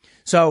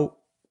 So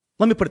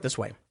let me put it this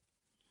way.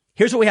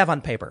 Here's what we have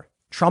on paper.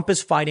 Trump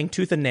is fighting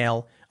tooth and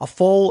nail, a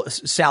full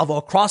salvo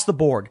across the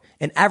board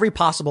in every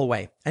possible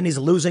way, and he's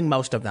losing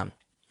most of them.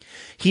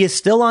 He is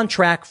still on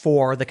track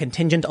for the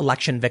contingent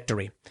election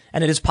victory,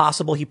 and it is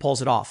possible he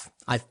pulls it off.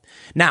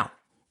 Now,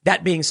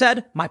 that being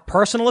said, my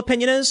personal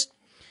opinion is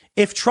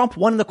if Trump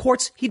won in the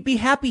courts, he'd be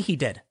happy he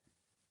did.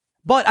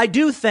 But I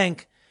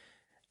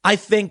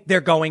think they're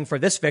going for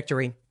this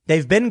victory.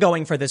 They've been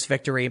going for this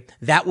victory.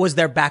 That was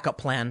their backup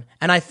plan.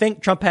 And I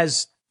think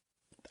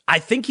I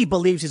think he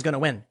believes he's going to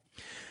win.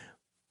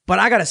 But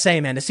I got to say,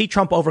 man, to see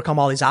Trump overcome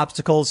all these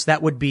obstacles,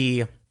 that would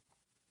be,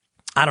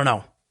 I don't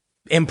know,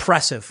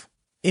 impressive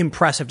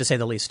to say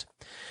the least.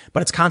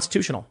 But it's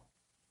constitutional.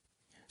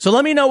 So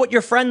let me know what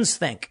your friends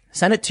think.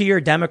 Send it to your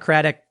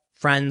Democratic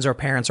friends or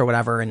parents or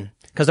whatever, and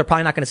because they're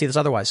probably not going to see this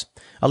otherwise.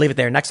 I'll leave it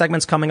there. Next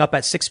segment's coming up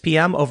at 6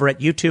 p.m. over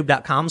at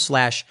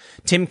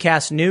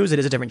youtube.com/TimCastNews. It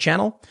is a different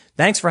channel.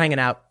 Thanks for hanging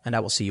out, and I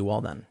will see you all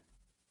then.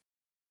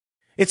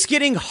 It's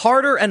getting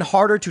harder and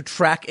harder to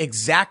track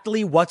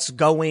exactly what's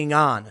going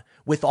on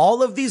with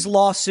all of these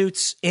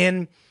lawsuits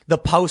in the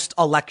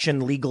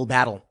post-election legal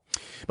battle.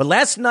 But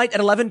last night at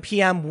 11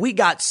 p.m., we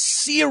got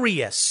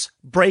serious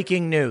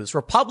breaking news.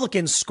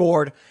 Republicans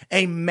scored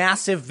a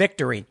massive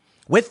victory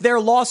with their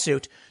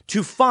lawsuit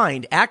to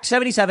find Act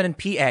 77 and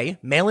PA,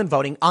 mail-in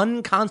voting,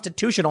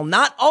 unconstitutional.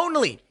 Not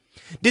only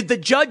did the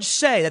judge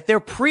say that their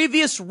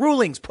previous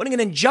rulings putting an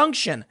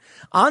injunction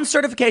on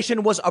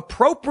certification was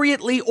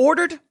appropriately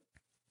ordered,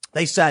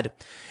 they said,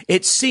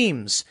 it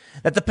seems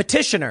that the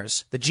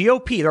petitioners, the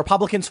GOP, the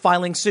Republicans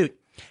filing suit,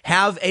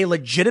 have a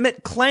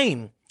legitimate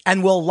claim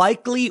and will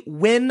likely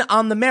win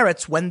on the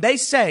merits when they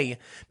say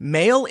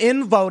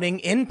mail-in voting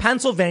in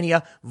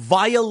Pennsylvania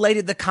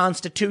violated the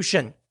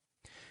Constitution.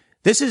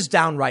 This is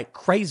downright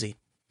crazy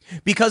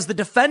because the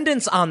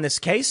defendants on this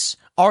case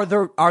are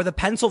the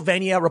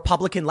Pennsylvania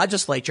Republican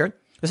legislature,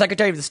 the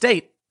Secretary of the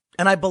State,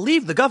 and I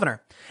believe the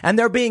governor, and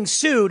they're being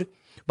sued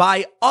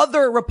by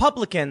other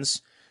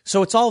Republicans.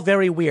 So it's all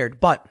very weird,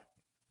 but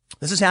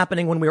this is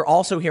happening when we were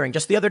also hearing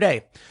just the other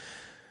day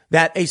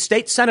that a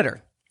state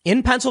senator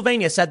in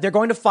Pennsylvania said they're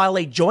going to file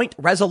a joint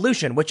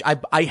resolution, which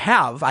I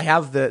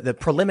have the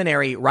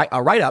preliminary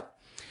write-up,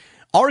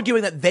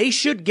 arguing that they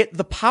should get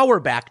the power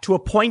back to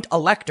appoint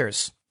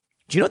electors.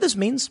 Do you know what this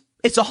means?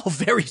 It's all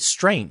very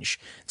strange.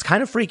 It's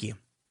kind of freaky.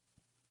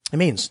 It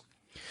means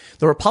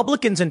the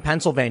Republicans in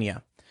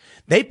Pennsylvania,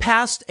 they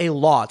passed a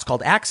law. It's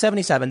called Act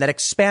 77 that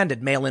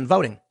expanded mail-in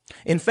voting.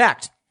 In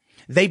fact,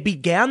 they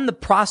began the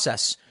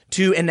process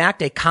to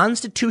enact a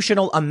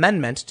constitutional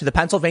amendment to the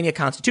Pennsylvania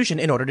Constitution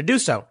in order to do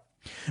so,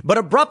 but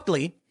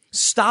abruptly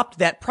stopped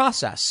that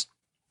process.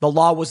 The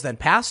law was then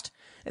passed,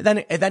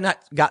 and then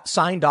got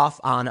signed off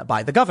on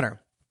by the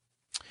governor.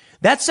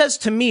 That says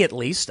to me, at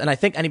least, and I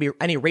think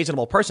any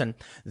reasonable person,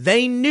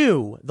 they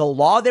knew the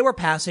law they were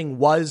passing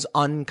was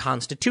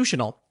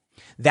unconstitutional.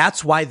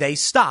 That's why they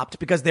stopped,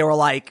 because they were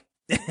like,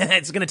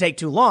 it's going to take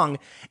too long.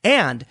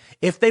 And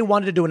if they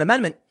wanted to do an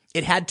amendment,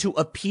 it had to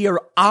appear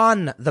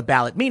on the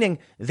ballot, meaning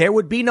there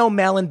would be no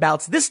mail-in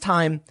ballots this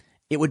time.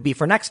 It would be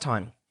for next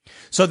time.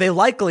 So they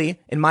likely,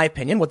 in my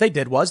opinion, what they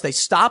did was they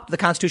stopped the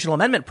constitutional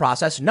amendment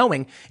process,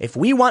 knowing if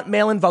we want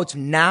mail-in votes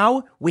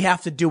now, we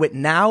have to do it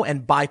now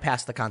and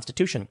bypass the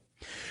Constitution.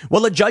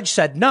 Well, a judge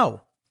said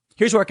no.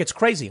 Here's where it gets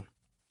crazy.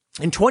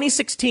 In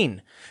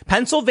 2016,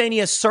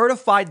 Pennsylvania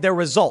certified their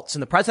results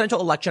in the presidential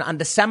election on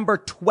December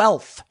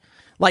 12th,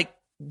 like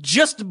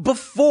just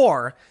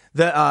before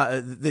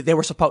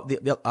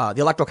the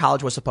Electoral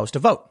College was supposed to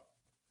vote.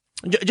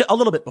 A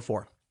little bit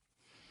before.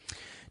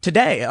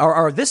 Today,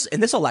 in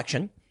this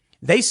election,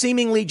 they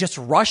seemingly just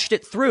rushed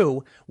it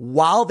through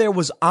while there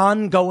was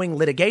ongoing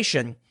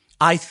litigation.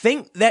 I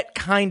think that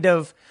kind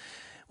of,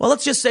 well,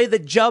 let's just say the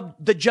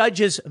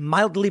judge is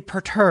mildly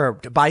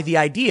perturbed by the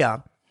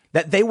idea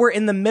that they were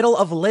in the middle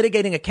of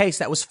litigating a case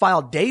that was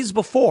filed days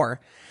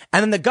before,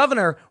 and then the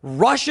governor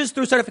rushes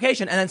through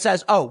certification and then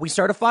says, oh, we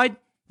certified?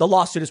 The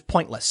lawsuit is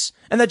pointless.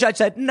 And the judge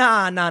said,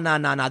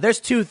 nah.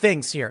 There's two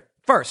things here.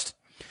 First,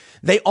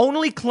 they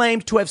only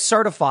claimed to have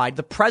certified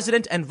the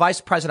president and vice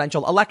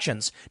presidential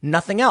elections,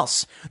 nothing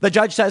else. The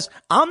judge says,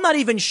 I'm not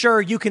even sure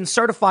you can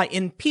certify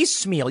in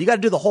piecemeal. You got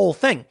to do the whole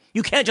thing.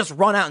 You can't just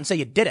run out and say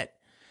you did it.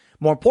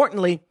 More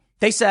importantly,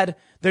 they said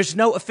there's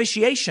no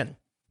officiation.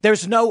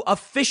 There's no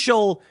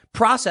official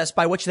process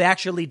by which they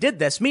actually did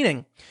this,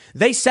 meaning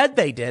they said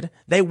they did.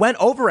 They went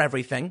over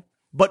everything,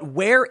 but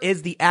where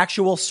is the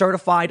actual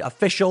certified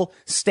official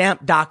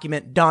stamped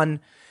document done?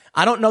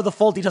 I don't know the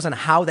full details on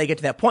how they get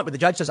to that point, but the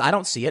judge says, I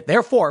don't see it.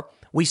 Therefore,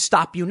 we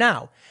stop you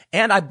now.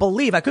 And I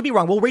believe, I could be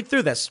wrong. We'll read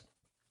through this.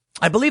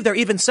 I believe they're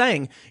even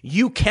saying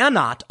you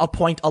cannot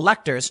appoint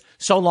electors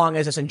so long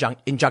as this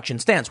injunction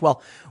stands.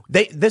 Well,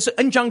 this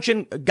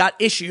injunction got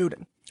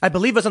issued, I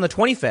believe it was on the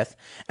 25th.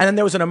 And then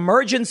there was an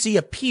emergency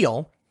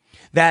appeal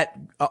that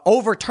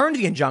overturned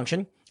the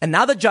injunction. And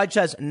now the judge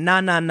says,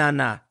 nah.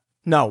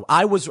 No,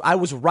 I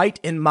was right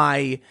in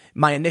my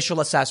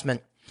initial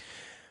assessment.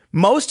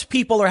 Most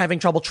people are having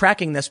trouble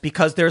tracking this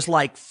because there's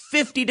like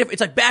 50 different,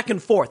 it's like back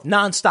and forth,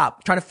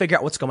 nonstop, trying to figure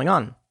out what's going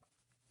on.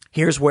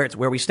 Here's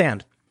where we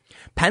stand.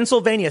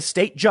 Pennsylvania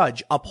state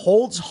judge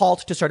upholds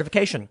halt to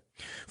certification,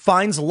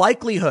 finds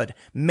likelihood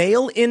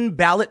mail-in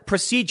ballot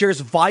procedures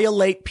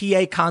violate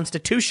PA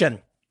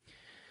Constitution.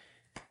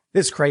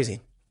 This is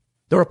crazy.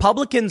 The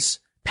Republicans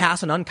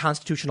pass an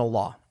unconstitutional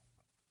law.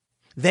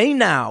 They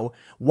now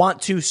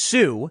want to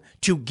sue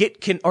to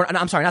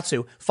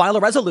file a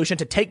resolution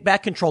to take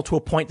back control to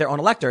appoint their own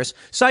electors,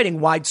 citing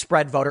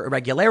widespread voter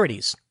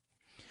irregularities.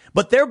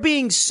 But they're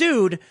being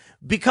sued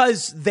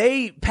because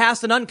they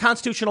passed an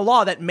unconstitutional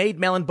law that made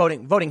mail-in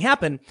voting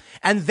happen.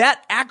 And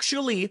that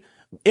actually,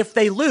 if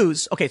they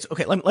lose, let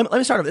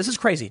me start over. This is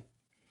crazy.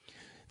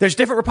 There's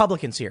different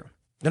Republicans here.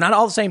 They're not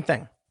all the same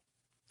thing.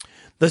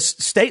 The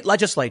state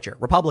legislature,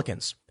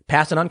 Republicans,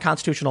 passed an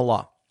unconstitutional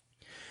law.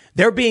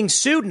 They're being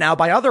sued now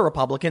by other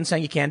Republicans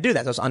saying you can't do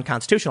that. That's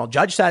unconstitutional.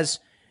 Judge says,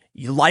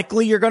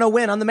 likely you're going to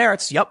win on the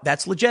merits. Yep,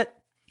 that's legit.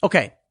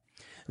 Okay.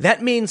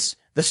 That means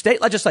the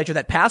state legislature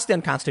that passed the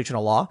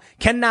unconstitutional law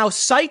can now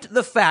cite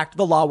the fact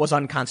the law was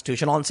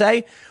unconstitutional and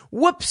say,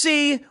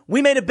 whoopsie,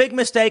 we made a big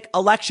mistake.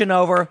 Election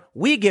over.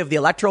 We give the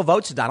electoral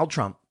votes to Donald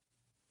Trump.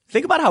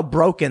 Think about how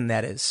broken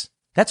that is.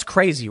 That's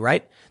crazy,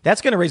 right?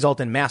 That's going to result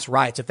in mass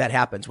riots if that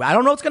happens. I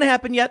don't know what's going to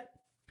happen yet.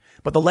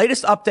 But the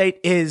latest update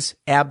is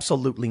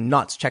absolutely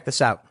nuts. Check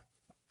this out.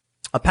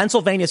 A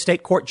Pennsylvania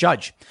state court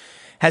judge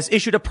has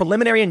issued a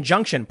preliminary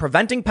injunction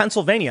preventing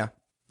Pennsylvania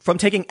from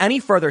taking any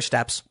further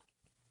steps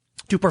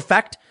to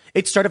perfect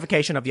its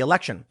certification of the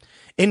election,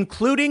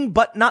 including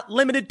but not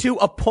limited to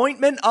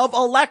appointment of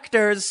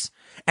electors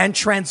and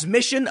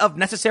transmission of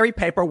necessary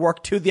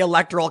paperwork to the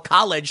Electoral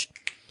College,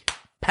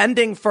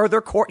 pending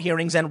further court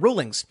hearings and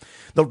rulings.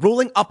 The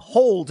ruling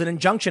upholds an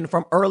injunction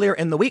from earlier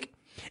in the week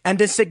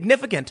and is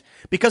significant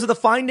because of the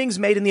findings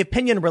made in the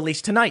opinion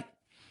released tonight.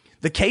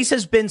 The case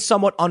has been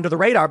somewhat under the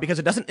radar because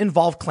it doesn't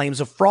involve claims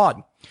of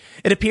fraud.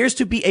 It appears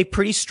to be a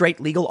pretty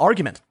straight legal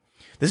argument.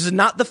 This is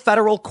not the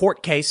federal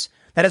court case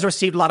that has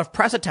received a lot of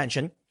press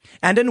attention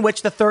and in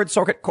which the Third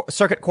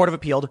Circuit Court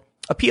of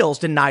Appeals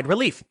denied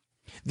relief.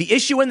 The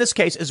issue in this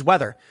case is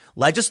whether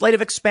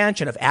legislative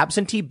expansion of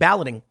absentee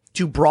balloting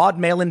to broad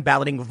mail-in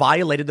balloting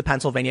violated the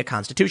Pennsylvania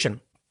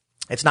Constitution.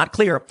 It's not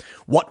clear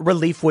what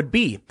relief would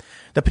be.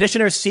 The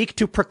petitioners seek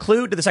to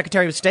preclude the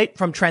Secretary of State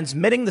from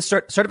transmitting the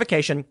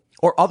certification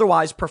or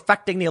otherwise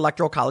perfecting the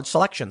Electoral College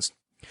selections.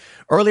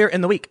 Earlier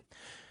in the week,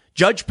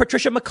 Judge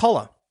Patricia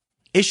McCullough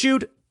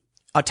issued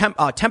a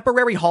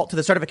temporary halt to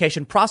the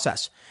certification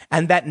process,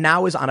 and that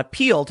now is on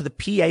appeal to the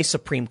PA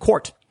Supreme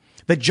Court.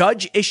 The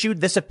judge issued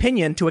this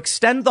opinion to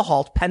extend the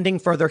halt pending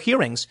further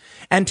hearings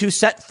and to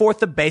set forth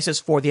the basis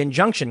for the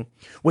injunction,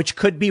 which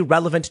could be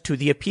relevant to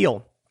the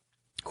appeal.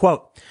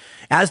 Quote,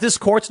 as this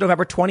court's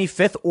November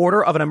 25th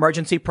order of an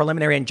emergency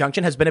preliminary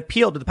injunction has been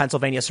appealed to the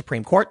Pennsylvania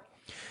Supreme Court,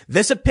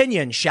 this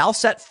opinion shall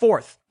set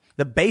forth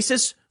the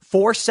basis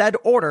for said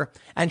order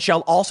and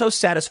shall also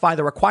satisfy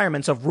the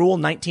requirements of Rule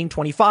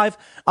 1925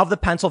 of the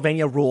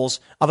Pennsylvania Rules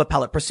of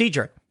Appellate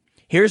Procedure.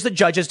 Here's the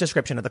judge's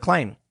description of the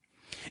claim.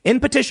 In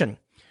petition,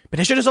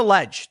 petitioners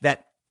allege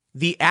that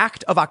the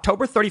act of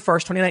October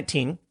 31st,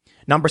 2019,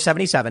 number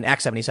 77,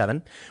 Act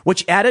 77,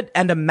 which added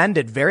and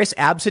amended various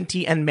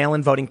absentee and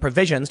mail-in voting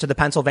provisions to the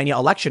Pennsylvania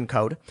Election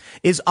Code,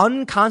 is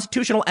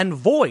unconstitutional and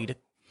void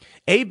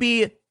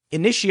ab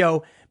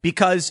initio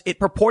because it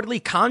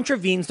purportedly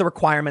contravenes the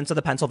requirements of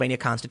the Pennsylvania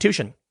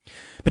Constitution.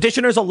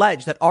 Petitioners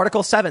allege that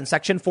Article 7,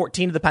 Section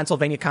 14 of the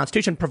Pennsylvania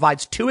Constitution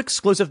provides two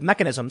exclusive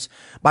mechanisms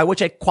by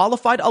which a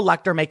qualified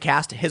elector may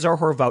cast his or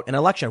her vote in an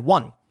election.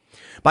 One,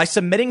 by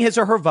submitting his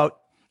or her vote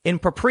in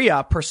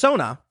propria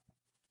persona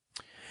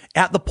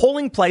at the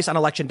polling place on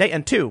election day,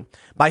 and two,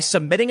 by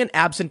submitting an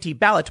absentee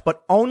ballot,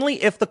 but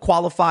only if the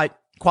qualified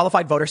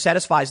voter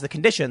satisfies the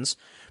conditions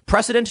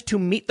precedent to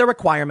meet the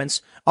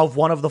requirements of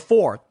one of the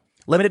four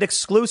limited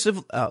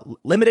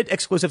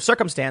exclusive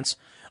circumstance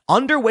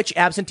under which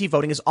absentee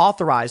voting is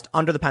authorized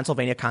under the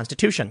Pennsylvania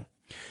Constitution.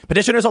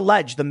 Petitioners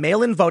allege the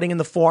mail-in voting in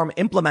the form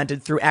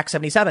implemented through Act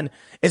 77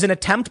 is an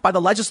attempt by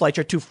the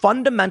legislature to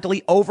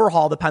fundamentally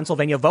overhaul the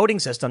Pennsylvania voting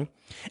system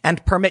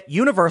and permit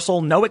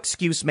universal,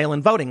 no-excuse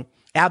mail-in voting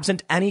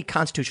absent any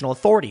constitutional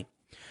authority.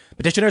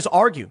 Petitioners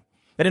argue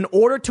that in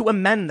order to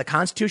amend the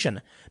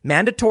Constitution,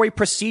 mandatory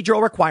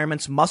procedural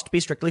requirements must be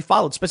strictly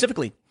followed.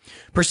 Specifically,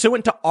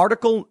 pursuant to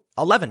Article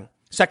 11,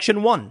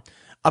 Section 1,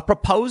 a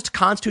proposed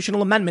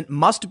constitutional amendment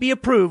must be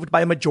approved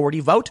by a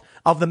majority vote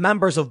of the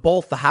members of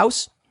both the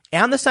House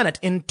and the Senate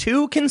in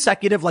 2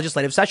 consecutive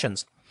legislative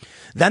sessions.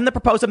 Then the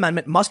proposed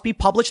amendment must be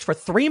published for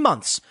 3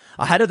 months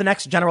ahead of the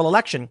next general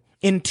election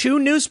in 2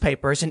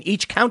 newspapers in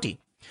each county.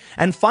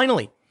 And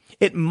finally,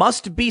 it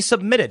must be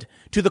submitted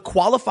to the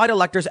qualified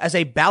electors as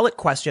a ballot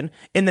question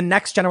in the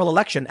next general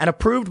election and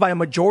approved by a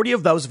majority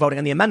of those voting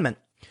on the amendment.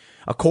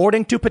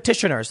 According to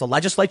petitioners, the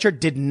legislature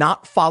did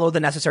not follow the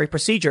necessary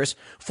procedures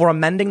for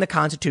amending the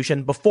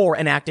Constitution before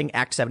enacting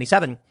Act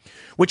 77,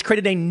 which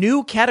created a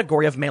new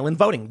category of mail-in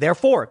voting.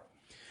 Therefore,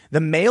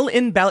 the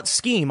mail-in ballot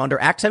scheme under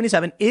Act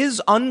 77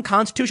 is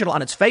unconstitutional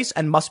on its face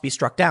and must be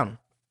struck down.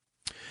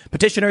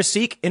 Petitioners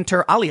seek,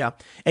 inter alia,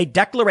 a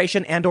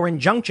declaration and or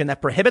injunction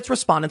that prohibits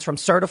respondents from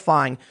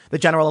certifying the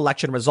general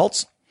election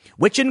results,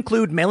 which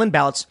include mail-in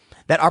ballots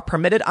that are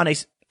permitted on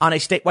a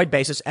statewide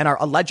basis and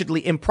are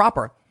allegedly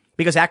improper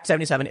because Act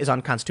 77 is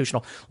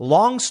unconstitutional.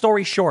 Long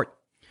story short,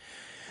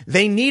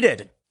 they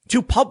needed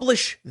to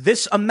publish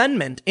this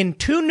amendment in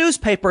 2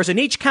 newspapers in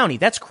each county.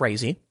 That's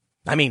crazy.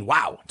 I mean,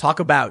 wow. Talk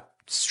about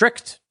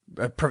strict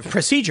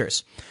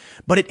procedures.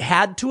 But it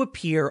had to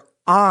appear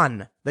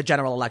on the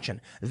general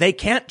election. They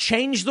can't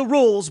change the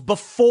rules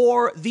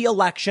before the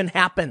election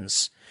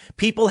happens.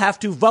 People have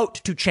to vote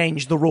to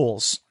change the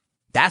rules.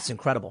 That's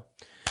incredible.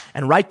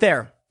 And right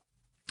there,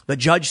 the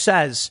judge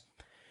says,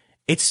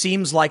 it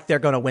seems like they're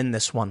going to win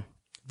this one.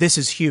 This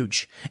is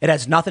huge. It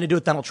has nothing to do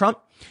with Donald Trump.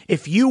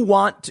 If you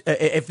want,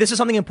 if this is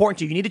something important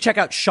to you, you need to check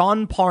out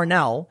Sean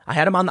Parnell. I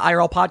had him on the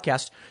IRL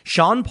podcast.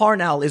 Sean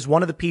Parnell is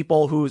one of the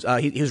people who's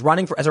he's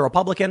running as a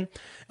Republican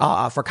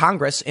for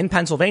Congress in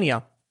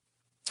Pennsylvania,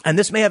 and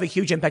this may have a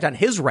huge impact on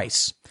his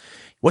race.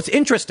 What's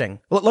interesting?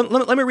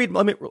 Let me read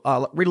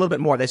a little bit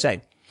more. They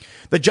say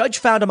the judge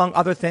found, among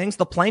other things,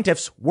 the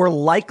plaintiffs were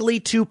likely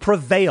to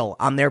prevail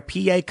on their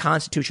PA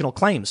constitutional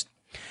claims,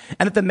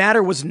 and that the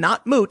matter was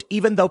not moot,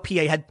 even though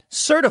PA had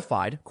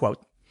certified,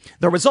 quote,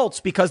 the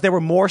results because there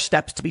were more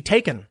steps to be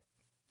taken.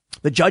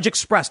 The judge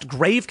expressed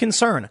grave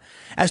concern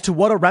as to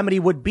what a remedy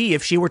would be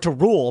if she were to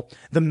rule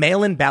the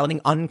mail-in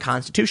balloting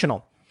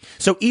unconstitutional.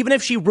 So even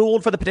if she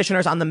ruled for the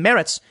petitioners on the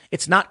merits,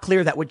 it's not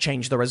clear that would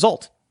change the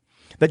result.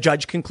 The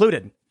judge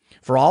concluded,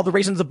 for all the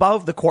reasons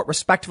above, the court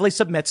respectfully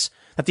submits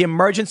that the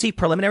emergency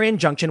preliminary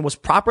injunction was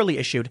properly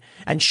issued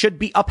and should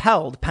be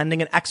upheld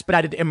pending an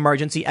expedited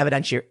emergency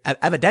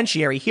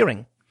evidentiary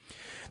hearing.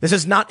 This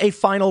is not a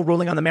final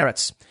ruling on the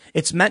merits.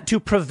 It's meant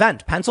to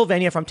prevent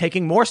Pennsylvania from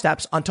taking more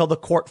steps until the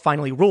court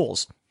finally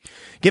rules.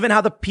 Given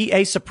how the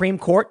PA Supreme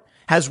Court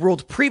has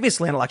ruled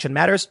previously on election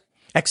matters,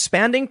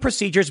 expanding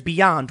procedures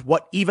beyond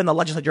what even the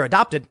legislature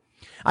adopted,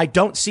 I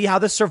don't see how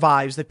this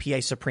survives the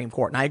PA Supreme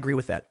Court. And I agree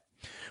with that.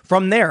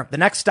 From there, the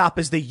next stop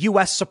is the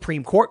U.S.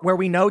 Supreme Court, where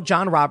we know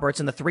John Roberts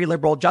and the 3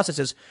 liberal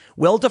justices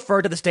will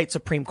defer to the state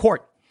Supreme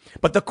Court.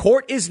 But the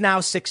court is now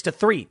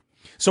 6-3.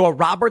 So a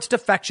Roberts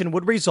defection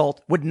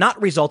would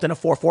not result in a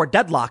 4-4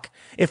 deadlock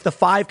if the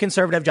 5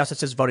 conservative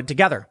justices voted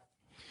together.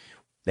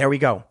 There we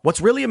go.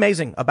 What's really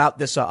amazing about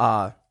this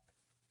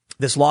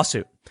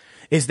lawsuit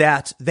is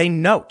that they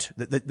note,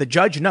 the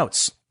judge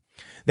notes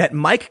that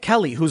Mike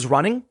Kelly, who's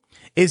running,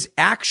 is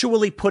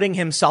actually putting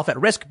himself at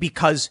risk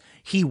because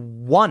he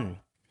won.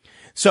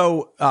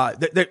 So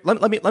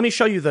let me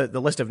show you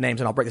the list of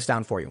names, and I'll break this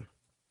down for you.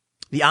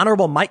 The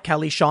Honorable Mike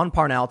Kelly, Sean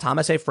Parnell,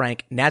 Thomas A.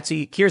 Frank,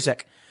 Nancy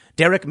Kierzek,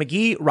 Derek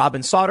McGee,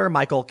 Robin Sauter,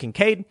 Michael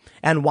Kincaid,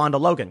 and Wanda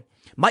Logan.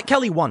 Mike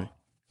Kelly won.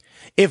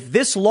 If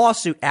this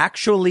lawsuit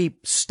actually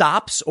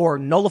stops or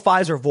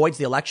nullifies or voids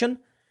the election,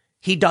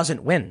 he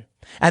doesn't win.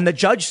 And the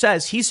judge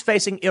says he's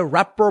facing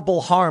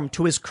irreparable harm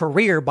to his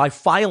career by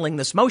filing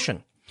this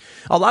motion.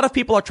 A lot of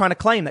people are trying to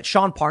claim that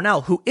Sean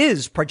Parnell, who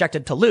is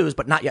projected to lose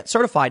but not yet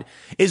certified,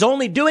 is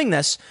only doing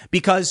this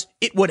because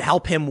it would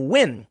help him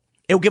win.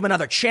 It will give him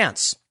another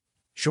chance.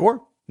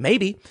 Sure,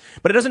 Maybe.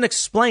 But it doesn't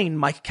explain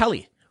Mike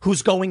Kelly,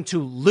 who's going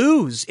to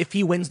lose if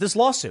he wins this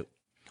lawsuit.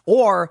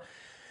 Or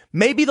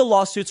maybe the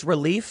lawsuit's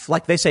relief,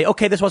 like they say,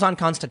 okay, this was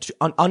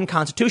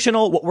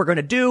unconstitutional. What we're going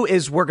to do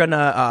is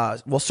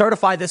we'll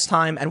certify this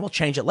time and we'll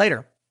change it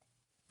later.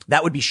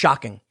 That would be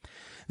shocking.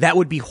 That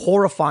would be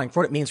horrifying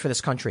for what it means for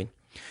this country.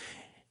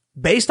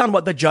 Based on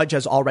what the judge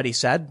has already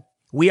said,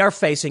 we are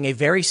facing a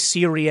very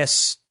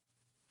serious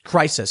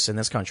crisis in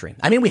this country.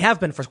 I mean, we have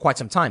been for quite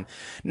some time.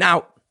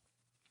 Now,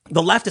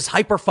 the left is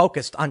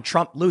hyper-focused on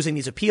Trump losing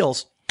these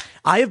appeals.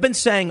 I have been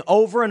saying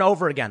over and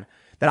over again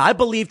that I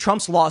believe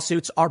Trump's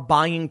lawsuits are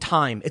buying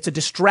time. It's a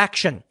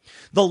distraction.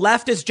 The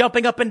left is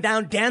jumping up and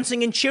down,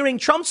 dancing and cheering.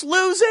 Trump's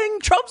losing.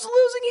 Trump's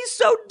losing. He's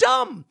so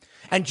dumb.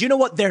 And you know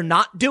what they're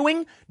not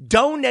doing?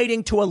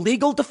 Donating to a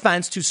legal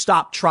defense to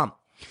stop Trump.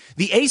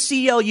 The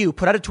ACLU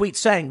put out a tweet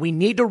saying we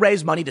need to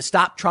raise money to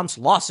stop Trump's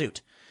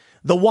lawsuit,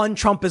 the one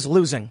Trump is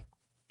losing.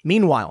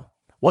 Meanwhile,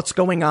 what's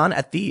going on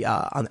at the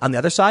on the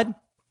other side?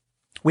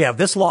 We have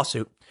this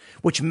lawsuit,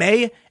 which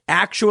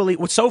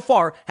so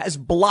far has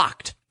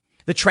blocked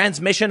the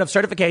transmission of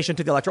certification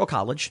to the Electoral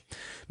College,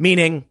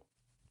 meaning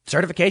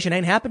certification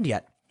ain't happened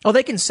yet. Oh,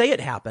 they can say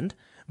it happened,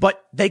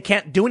 but they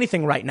can't do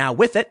anything right now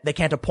with it. They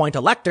can't appoint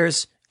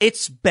electors.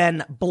 It's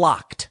been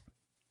blocked.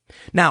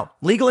 Now,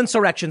 Legal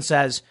Insurrection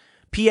says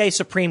PA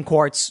Supreme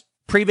Court's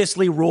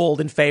previously ruled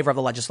in favor of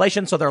the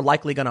legislation, so they're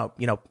likely going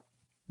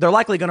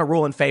to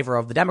rule in favor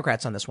of the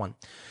Democrats on this one.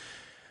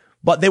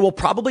 But they will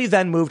probably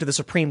then move to the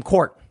Supreme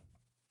Court.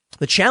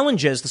 The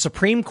challenge is the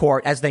Supreme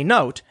Court, as they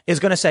note,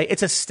 is going to say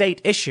it's a state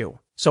issue.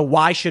 So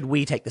why should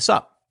we take this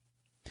up?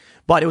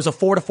 But it was a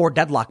 4-4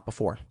 deadlock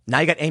before. Now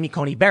you got Amy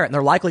Coney Barrett, and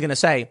they're likely going to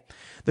say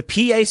the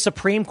PA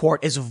Supreme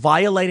Court is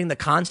violating the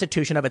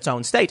Constitution of its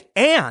own state.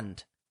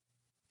 And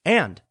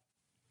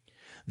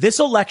this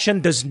election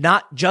does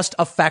not just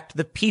affect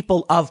the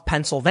people of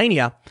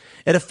Pennsylvania.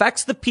 It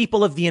affects the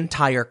people of the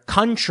entire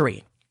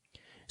country.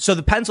 So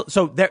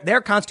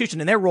their constitution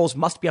and their rules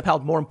must be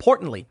upheld. More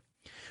importantly,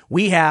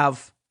 we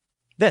have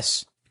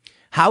this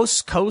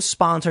House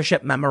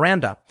co-sponsorship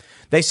memoranda.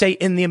 They say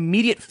in the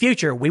immediate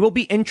future, we will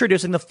be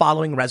introducing the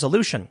following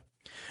resolution.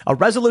 A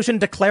resolution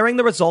declaring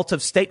the results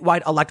of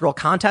statewide electoral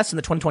contests in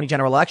the 2020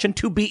 general election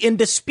to be in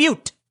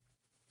dispute.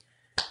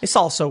 It's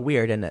all so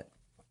weird, isn't it?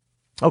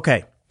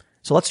 Okay.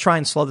 So let's try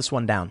and slow this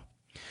one down.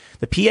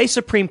 The PA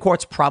Supreme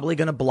Court's probably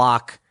going to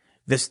block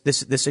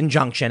this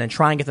injunction and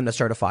try and get them to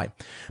certify.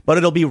 But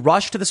it'll be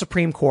rushed to the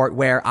Supreme Court,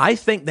 where I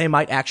think they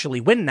might actually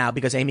win now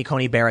because Amy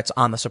Coney Barrett's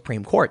on the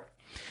Supreme Court.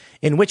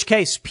 In which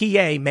case,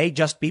 PA may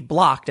just be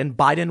blocked and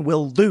Biden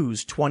will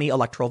lose 20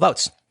 electoral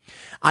votes.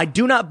 I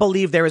do not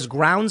believe there is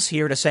grounds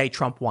here to say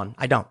Trump won.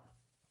 I don't.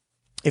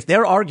 If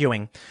they're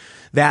arguing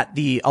that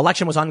the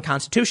election was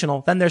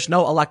unconstitutional, then there's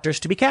no electors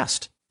to be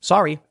cast.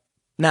 Sorry.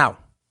 Now,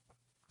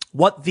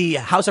 what the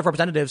House of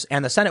Representatives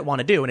and the Senate want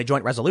to do in a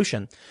joint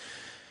resolution,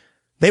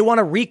 they want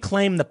to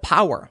reclaim the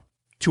power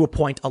to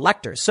appoint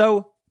electors.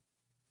 So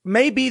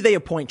maybe they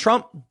appoint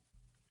Trump.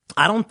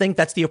 I don't think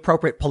that's the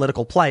appropriate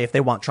political play if they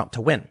want Trump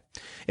to win.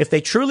 If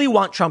they truly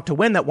want Trump to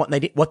win,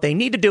 what they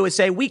need to do is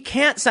say, we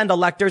can't send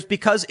electors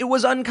because it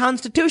was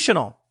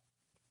unconstitutional.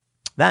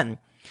 Then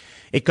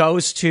it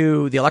goes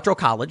to the Electoral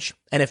College.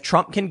 And if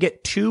Trump can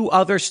get 2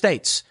 other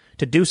states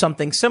to do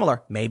something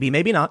similar,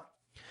 maybe not,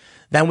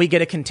 then we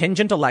get a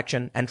contingent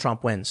election and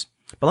Trump wins.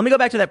 But let me go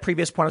back to that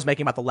previous point I was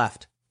making about the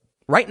left.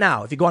 Right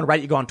now, if you go on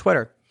Reddit, you go on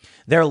Twitter,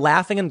 they're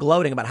laughing and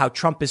gloating about how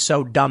Trump is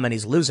so dumb and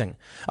he's losing,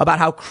 about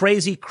how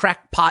crazy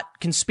crackpot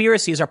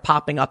conspiracies are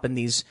popping up in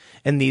these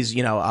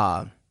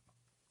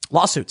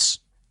lawsuits.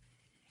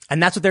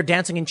 And that's what they're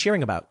dancing and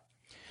cheering about.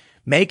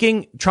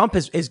 Trump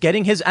is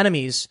getting his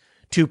enemies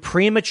to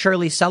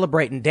prematurely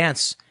celebrate and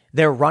dance.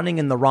 They're running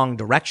in the wrong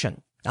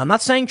direction. Now, I'm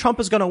not saying Trump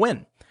is going to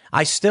win.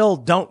 I still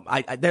don't,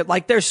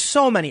 there's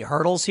so many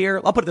hurdles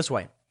here. I'll put it this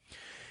way.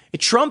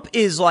 Trump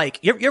is like,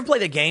 you ever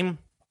played a game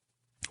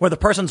where the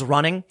person's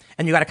running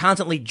and you got to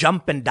constantly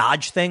jump and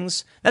dodge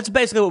things? That's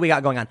basically what we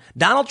got going on.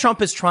 Donald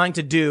Trump is trying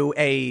to do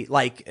a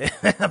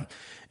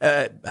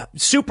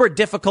super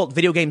difficult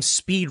video game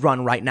speed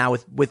run right now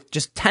with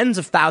just tens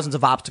of thousands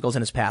of obstacles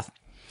in his path.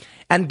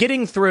 And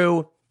getting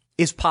through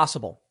is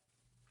possible.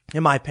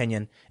 In my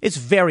opinion, it's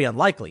very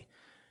unlikely.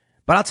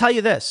 But I'll tell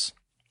you this.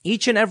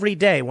 Each and every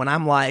day when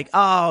I'm like,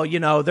 oh,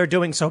 they're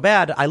doing so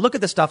bad, I look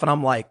at this stuff and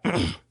I'm like,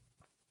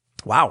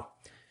 wow,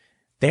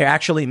 they're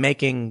actually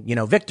making,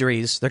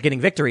 victories. They're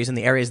getting victories in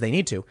the areas they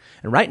need to.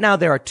 And right now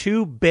there are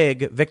 2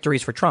 big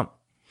victories for Trump.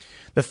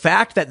 The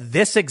fact that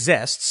this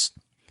exists,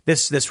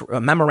 this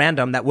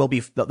memorandum that will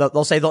be,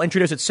 they'll say they'll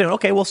introduce it soon.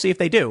 Okay, we'll see if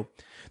they do.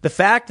 The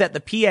fact that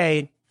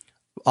the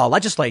PA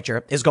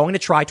legislature is going to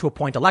try to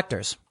appoint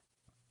electors,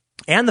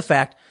 and the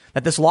fact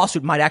that this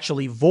lawsuit might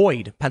actually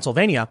void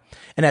Pennsylvania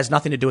and has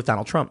nothing to do with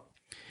Donald Trump.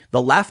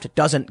 The left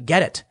doesn't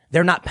get it.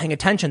 They're not paying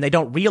attention. They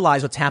don't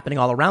realize what's happening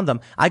all around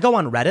them. I go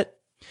on Reddit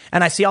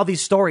And I see all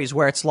these stories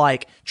where it's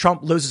like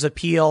Trump loses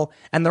appeal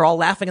and they're all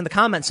laughing in the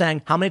comments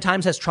saying, how many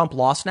times has Trump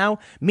lost now?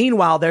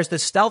 Meanwhile, there's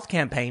this stealth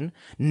campaign,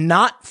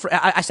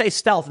 I say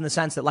stealth in the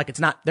sense that like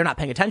they're not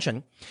paying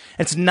attention.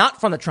 It's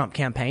not from the Trump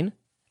campaign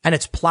and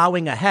it's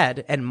plowing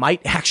ahead and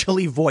might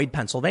actually void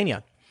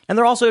Pennsylvania. And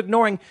they're also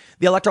ignoring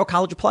the Electoral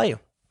College play.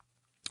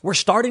 We're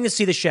starting to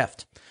see the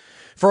shift.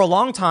 For a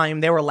long time,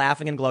 they were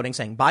laughing and gloating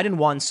saying Biden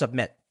won,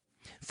 submit.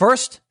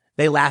 First,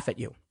 they laugh at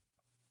you.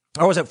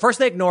 Or was it first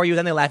they ignore you,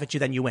 then they laugh at you,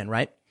 then you win,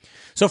 right?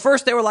 So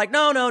first they were like,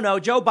 no,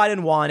 Joe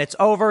Biden won. It's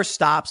over.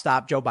 Stop.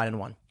 Joe Biden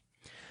won.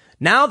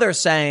 Now they're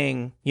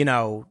saying,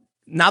 now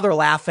they're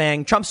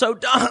laughing. Trump's so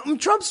dumb.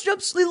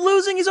 Trump's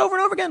losing. He's over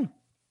and over again.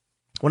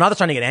 Well, now they're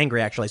starting to get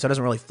angry, actually. So it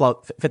doesn't really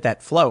fit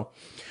that flow.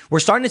 We're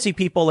starting to see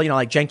people, like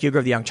Cenk Uygur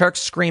of the Young Turks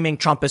screaming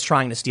Trump is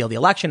trying to steal the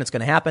election. It's going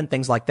to happen.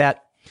 Things like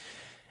that.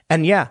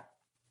 And yeah,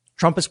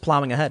 Trump is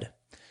plowing ahead.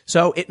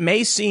 So it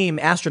may seem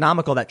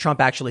astronomical that Trump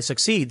actually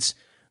succeeds,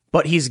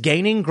 but he's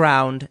gaining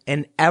ground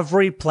in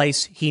every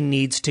place he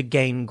needs to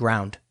gain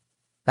ground.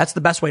 That's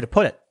the best way to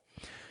put it.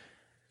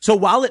 So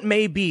while it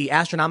may be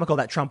astronomical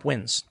that Trump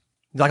wins,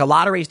 like a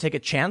lottery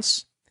ticket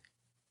chance,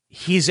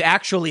 he's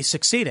actually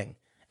succeeding.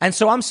 And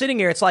so I'm sitting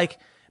here. It's like,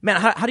 man,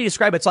 how do you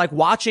describe it? It's like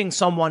watching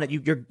someone that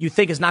you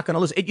think is not going to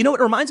lose. You know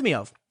what it reminds me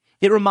of?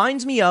 It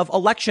reminds me of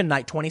election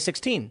night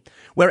 2016,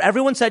 where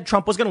everyone said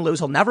Trump was going to lose.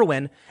 He'll never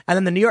win. And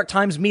then the New York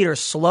Times meter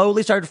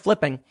slowly started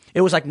flipping.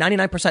 It was like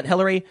 99%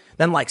 Hillary,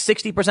 then like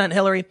 60%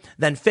 Hillary,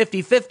 then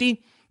 50-50,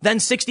 then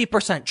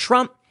 60%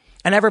 Trump.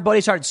 And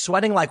everybody started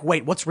sweating like,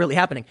 wait, what's really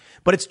happening?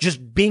 But it's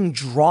just being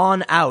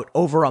drawn out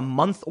over a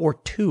month or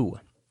two.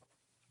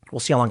 We'll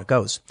see how long it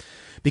goes.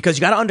 Because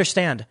you got to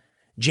understand,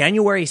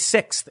 January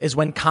 6th is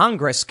when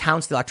Congress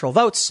counts the electoral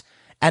votes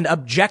and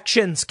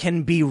objections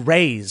can be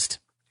raised.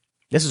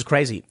 This is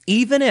crazy.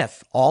 Even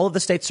if all of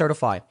the states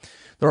certify,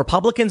 the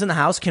Republicans in the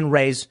House can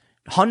raise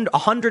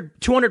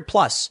 100, 200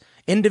 plus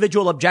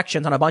individual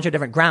objections on a bunch of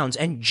different grounds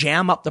and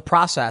jam up the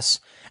process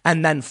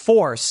and then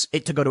force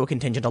it to go to a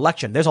contingent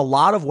election. There's a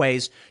lot of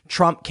ways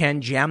Trump can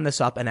jam this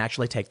up and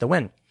actually take the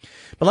win.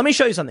 But let me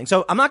show you something.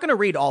 So I'm not going to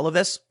read all of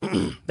this.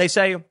 They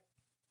say,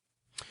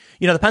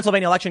 the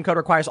Pennsylvania election code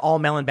requires all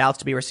mail-in ballots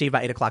to be received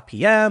by 8:00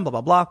 p.m., blah,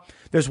 blah, blah.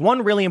 There's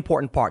one really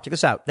important part. Check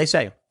this out. They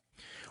say,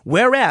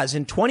 whereas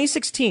in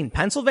 2016,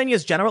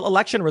 Pennsylvania's general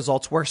election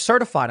results were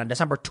certified on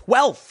December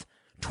 12th,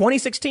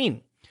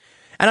 2016.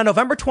 And on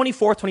November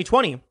 24th,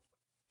 2020,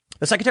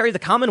 the Secretary of the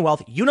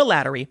Commonwealth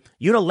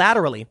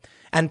unilaterally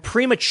and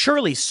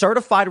prematurely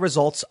certified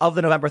results of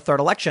the November 3rd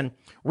election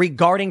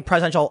regarding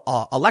presidential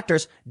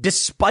electors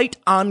despite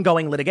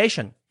ongoing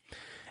litigation.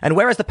 And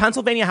whereas the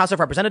Pennsylvania House of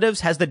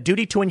Representatives has the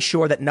duty to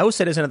ensure that no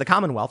citizen of the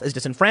Commonwealth is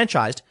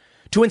disenfranchised,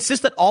 to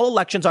insist that all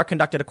elections are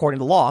conducted according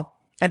to law,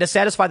 and to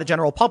satisfy the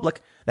general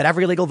public that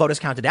every legal vote is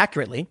counted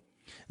accurately.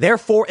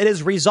 Therefore, it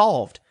is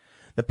resolved.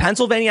 The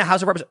Pennsylvania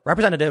House of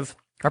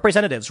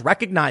Representatives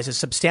recognizes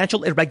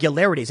substantial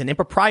irregularities and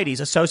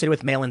improprieties associated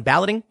with mail-in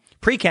balloting,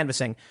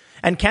 pre-canvassing,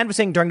 and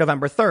canvassing during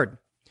November 3rd.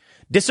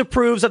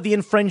 Disapproves of the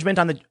infringement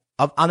on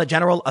the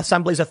General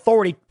Assembly's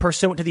authority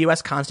pursuant to the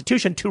U.S.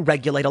 Constitution to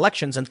regulate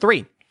elections. And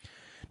 3,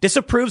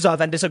 disapproves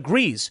of and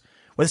disagrees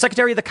with the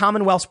Secretary of the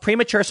Commonwealth's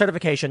premature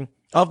certification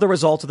of the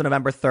results of the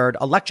November 3rd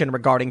election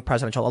regarding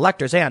presidential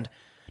electors, and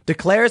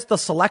declares the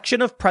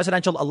selection of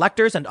presidential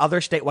electors and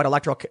other statewide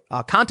electoral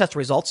contest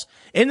results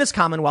in this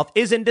Commonwealth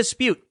is in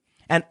dispute,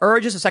 and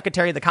urges the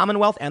Secretary of the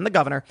Commonwealth and the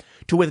governor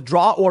to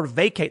withdraw or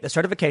vacate the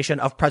certification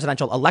of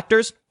presidential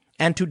electors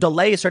and to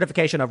delay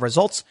certification of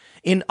results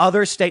in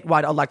other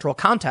statewide electoral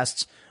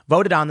contests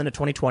voted on at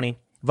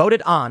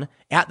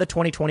the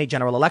 2020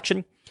 general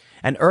election,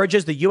 and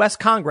urges the U.S.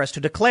 Congress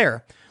to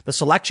declare the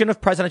selection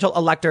of presidential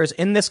electors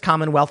in this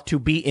Commonwealth to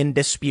be in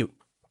dispute.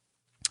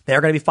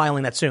 They're going to be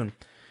filing that soon.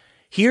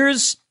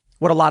 Here's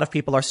what a lot of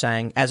people are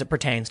saying as it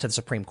pertains to the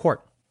Supreme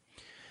Court.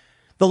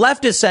 The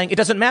left is saying it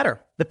doesn't matter.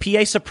 The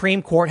PA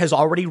Supreme Court has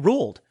already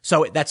ruled.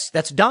 So that's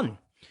done.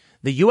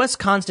 The U.S.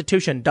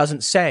 Constitution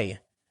doesn't say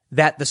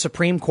that the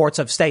Supreme Courts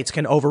of states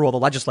can overrule the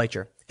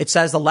legislature. It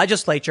says the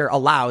legislature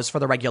allows for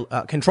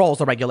controls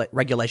the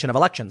regulation of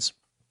elections.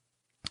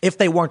 If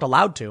they weren't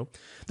allowed to,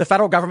 the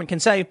federal government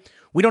can say,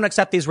 we don't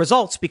accept these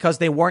results because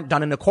they weren't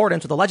done in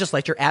accordance with the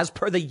legislature as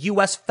per the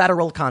U.S.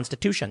 federal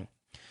Constitution.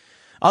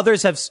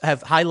 Others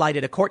have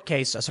highlighted a court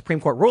case, a Supreme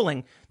Court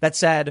ruling that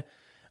said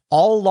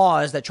all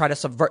laws that try to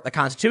subvert the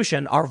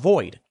Constitution are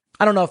void.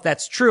 I don't know if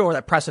that's true or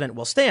that precedent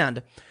will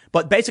stand,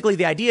 but basically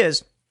the idea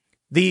is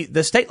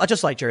the state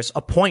legislatures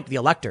appoint the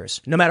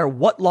electors no matter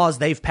what laws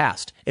they've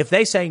passed. If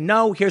they say,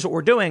 no, here's what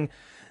we're doing,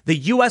 the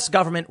U.S.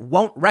 government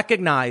won't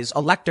recognize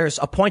electors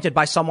appointed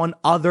by someone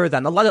other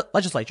than the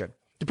legislature.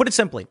 To put it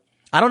simply,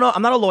 I don't know.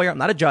 I'm not a lawyer. I'm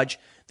not a judge.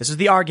 This is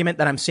the argument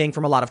that I'm seeing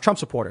from a lot of Trump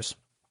supporters.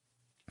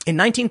 In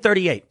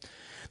 1938,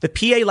 the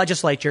PA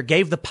legislature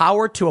gave the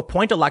power to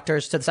appoint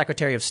electors to the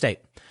Secretary of State.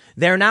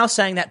 They're now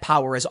saying that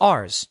power is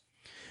ours.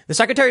 The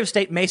Secretary of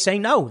State may say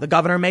no. The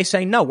governor may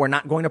say no. We're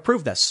not going to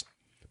approve this.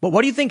 But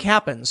what do you think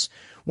happens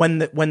when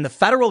the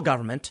federal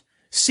government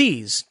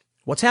sees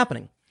what's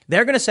happening?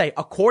 They're going to say,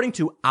 according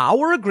to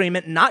our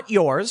agreement, not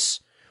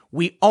yours,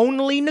 we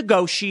only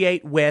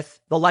negotiate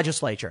with the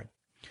legislature.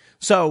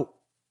 So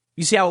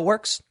you see how it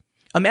works?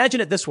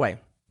 Imagine it this way.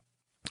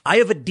 I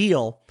have a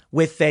deal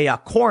with a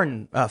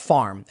corn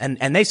farm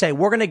and they say,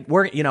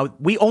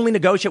 we only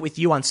negotiate with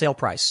you on sale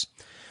price.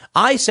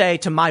 I say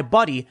to my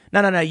buddy,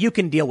 no, you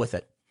can deal with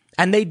it.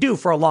 And they do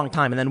for a long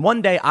time. And then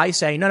one day I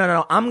say,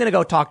 no, I'm going to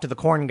go talk to the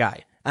corn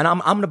guy and I'm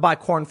going to buy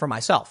corn for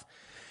myself.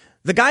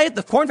 The guy at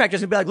the corn factory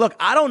is going to be like, look,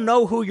 I don't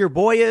know who your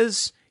boy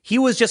is. He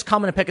was just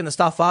coming and picking the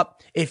stuff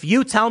up. If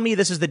you tell me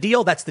this is the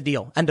deal, that's the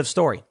deal. End of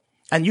story.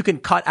 And you can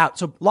cut out.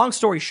 So long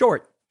story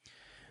short,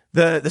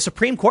 the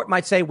Supreme Court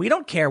might say, we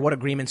don't care what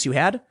agreements you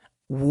had.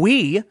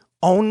 We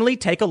only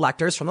take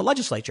electors from the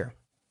legislature,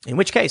 in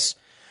which case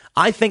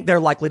I think they're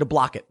likely to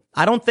block it.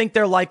 I don't think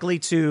they're likely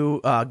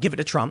to give it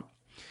to Trump.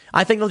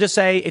 I think they'll just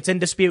say it's in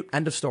dispute.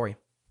 End of story.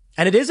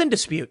 And it is in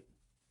dispute.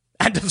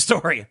 End of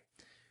story.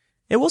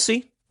 And we'll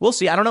see. We'll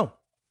see. I don't know.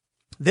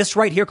 This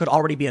right here could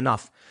already be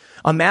enough.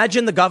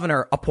 Imagine the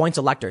governor appoints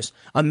electors.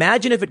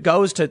 Imagine if it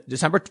goes to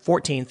December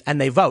 14th and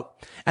they vote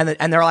and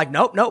they're like,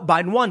 nope,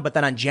 Biden won. But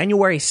then on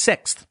January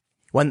 6th,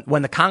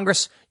 when the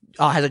Congress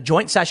has a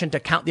joint session to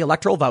count the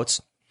electoral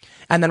votes,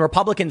 and then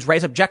Republicans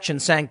raise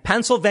objections saying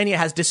Pennsylvania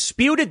has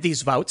disputed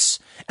these votes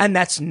and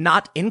that's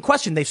not in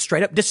question. They've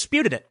straight up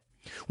disputed it.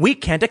 We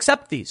can't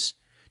accept these.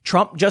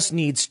 Trump just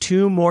needs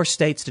 2 more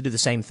states to do the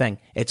same thing.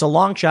 It's a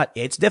long shot.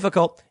 It's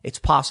difficult. It's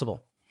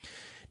possible.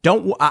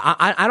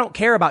 I don't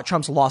care about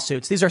Trump's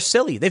lawsuits. These are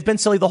silly. They've been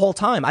silly the whole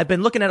time. I've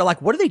been looking at it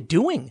like, what are they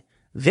doing?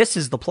 This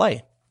is the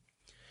play.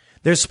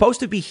 There's supposed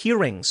to be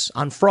hearings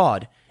on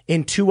fraud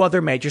in 2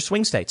 other major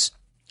swing states.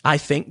 I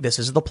think this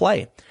is the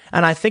play.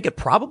 And I think it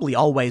probably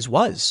always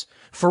was.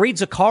 Fareed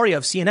Zakaria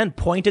of CNN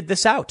pointed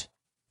this out.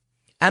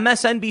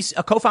 MSNBC,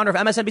 a co-founder of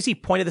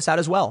MSNBC, pointed this out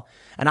as well.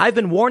 And I've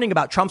been warning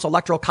about Trump's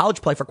electoral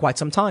college play for quite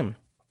some time.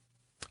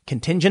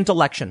 Contingent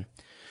election.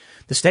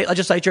 The state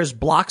legislatures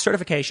block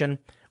certification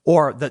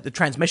or the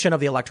transmission of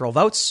the electoral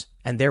votes.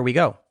 And there we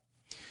go.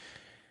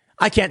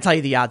 I can't tell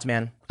you the odds,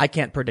 man. I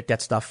can't predict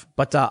that stuff.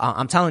 But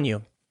I'm telling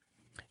you,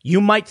 you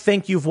might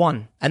think you've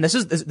won. And this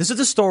is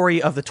the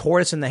story of the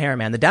tortoise and the hare,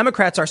 man. The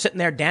Democrats are sitting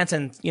there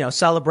dancing,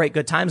 celebrate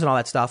good times and all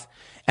that stuff.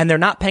 And they're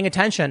not paying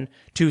attention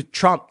to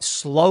Trump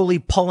slowly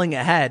pulling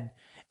ahead.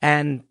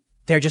 And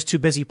they're just too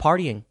busy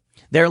partying.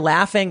 They're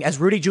laughing as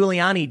Rudy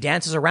Giuliani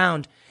dances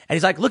around. And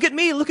he's like, look at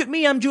me,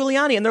 I'm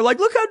Giuliani. And they're like,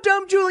 look how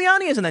dumb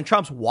Giuliani is. And then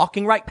Trump's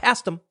walking right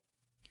past him.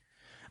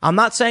 I'm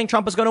not saying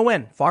Trump is going to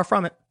win. Far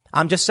from it.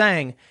 I'm just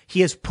saying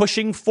he is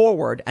pushing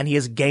forward and he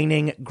is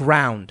gaining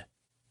ground.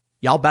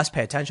 Y'all best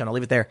pay attention. I'll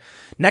leave it there.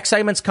 Next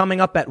segment's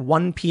coming up at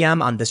 1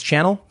 p.m. on this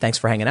channel. Thanks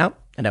for hanging out,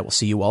 and I will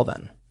see you all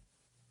then.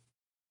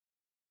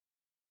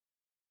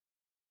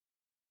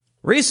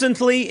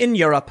 Recently in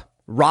Europe,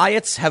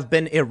 riots have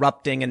been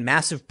erupting and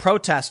massive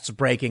protests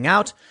breaking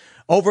out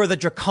over the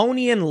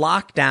draconian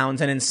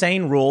lockdowns and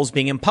insane rules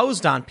being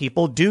imposed on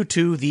people due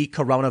to the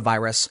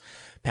coronavirus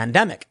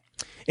pandemic.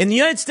 In the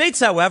United States,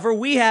 however,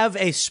 we have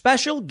a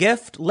special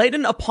gift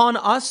laden upon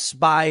us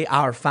by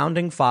our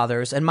founding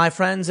fathers. And my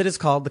friends, it is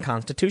called the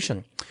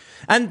Constitution.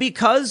 And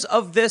because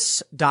of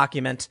this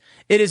document,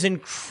 it is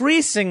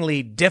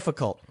increasingly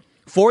difficult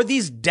for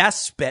these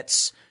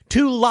despots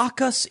to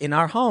lock us in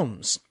our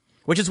homes,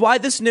 which is why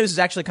this news is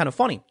actually kind of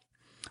funny.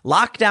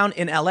 Lockdown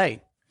in LA.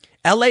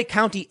 LA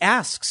County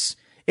asks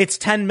its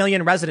 10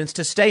 million residents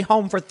to stay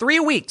home for 3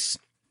 weeks,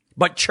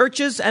 but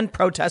churches and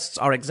protests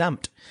are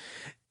exempt.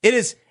 It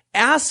is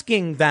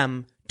asking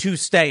them to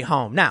stay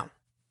home. Now,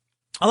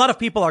 a lot of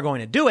people are going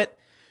to do it.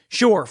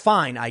 Sure,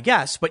 fine, I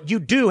guess, but you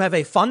do have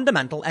a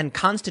fundamental and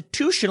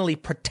constitutionally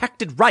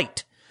protected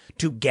right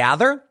to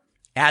gather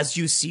as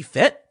you see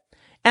fit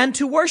and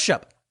to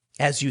worship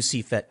as you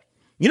see fit.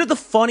 You know, the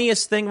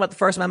funniest thing about the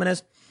First Amendment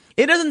is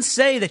it doesn't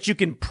say that you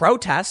can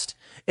protest.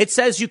 It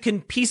says you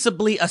can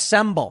peaceably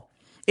assemble.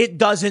 It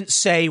doesn't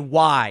say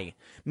why.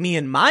 Me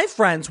and my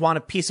friends want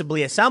to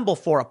peaceably assemble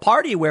for a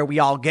party where we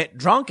all get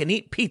drunk and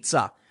eat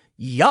pizza.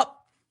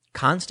 Yup.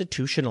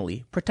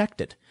 Constitutionally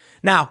protected.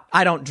 Now,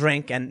 I don't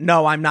drink, and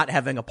no, I'm not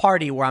having a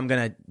party where I'm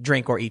going to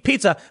drink or eat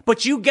pizza,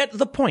 but you get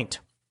the point.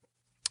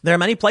 There are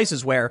many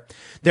places where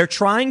they're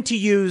trying to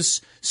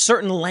use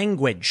certain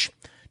language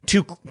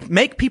to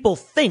make people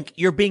think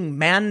you're being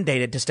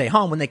mandated to stay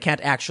home when they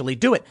can't actually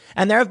do it.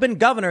 And there have been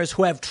governors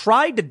who have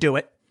tried to do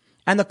it,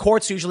 and the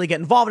courts usually get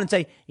involved and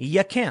say,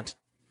 you can't.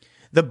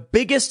 The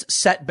biggest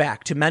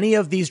setback to many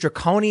of these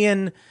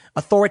draconian,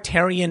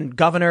 authoritarian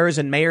governors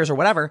and mayors or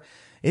whatever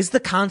is the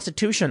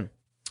Constitution.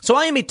 So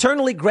I am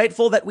eternally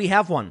grateful that we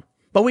have one.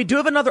 But we do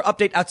have another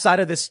update outside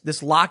of this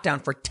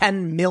lockdown for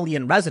 10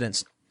 million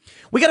residents.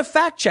 We got a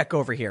fact check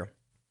over here.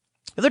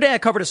 The other day I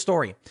covered a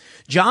story.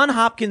 Johns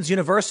Hopkins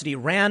University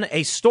ran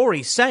a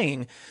story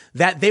saying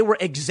that they were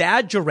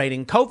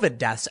exaggerating COVID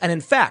deaths and,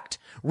 in fact,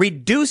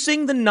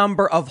 reducing the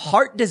number of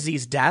heart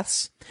disease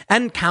deaths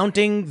and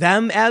counting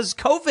them as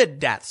COVID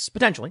deaths,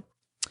 potentially.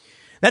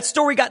 That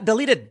story got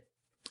deleted.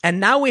 And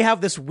now we have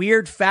this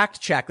weird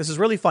fact check. This is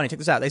really funny. Check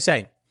this out. They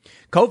say,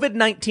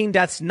 COVID-19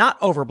 deaths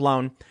not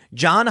overblown.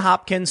 John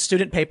Hopkins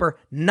student paper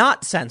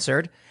not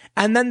censored.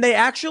 And then they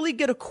actually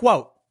get a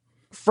quote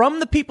from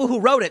the people who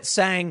wrote it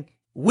saying,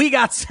 we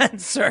got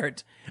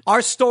censored.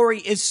 Our story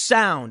is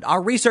sound.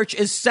 Our research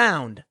is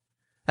sound.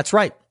 That's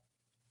right.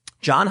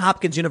 John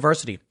Hopkins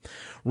University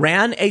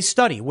ran a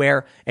study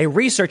where a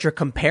researcher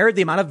compared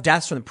the amount of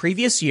deaths from the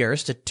previous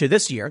years to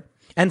this year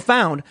and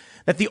found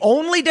that the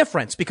only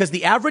difference, because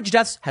the average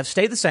deaths have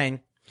stayed the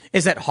same,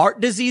 is that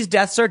heart disease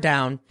deaths are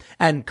down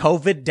and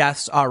COVID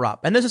deaths are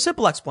up. And there's a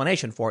simple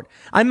explanation for it.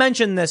 I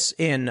mentioned this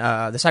in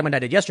the segment I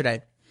did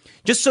yesterday,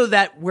 just so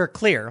that we're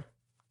clear.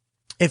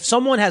 If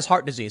someone has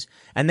heart disease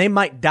and they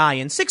might die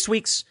in 6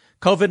 weeks,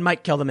 COVID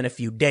might kill them in a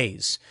few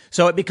days.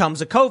 So it becomes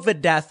a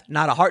COVID death,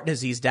 not a heart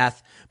disease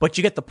death. But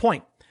you get the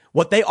point.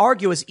 What they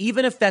argue is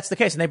even if that's the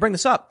case, and they bring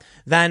this up,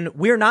 then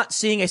we're not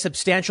seeing a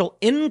substantial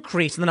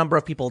increase in the number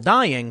of people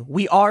dying.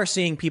 We are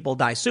seeing people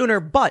die sooner,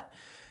 but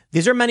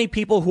these are many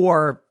people who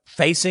are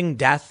facing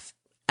death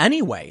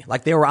anyway,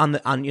 like they were on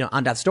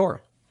death's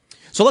door.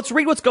 So let's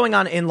read what's going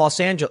on in Los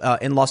Angeles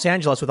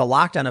with a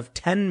lockdown of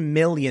 10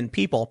 million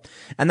people.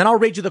 And then I'll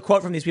read you the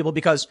quote from these people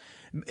because,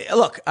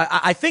 look,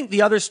 I think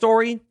the other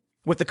story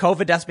with the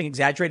COVID deaths being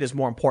exaggerated is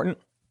more important.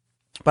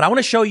 But I want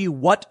to show you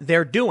what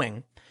they're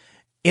doing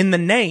in the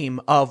name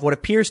of what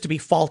appears to be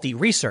faulty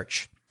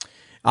research.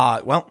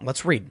 Well,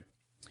 let's read.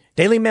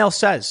 Daily Mail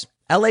says,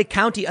 LA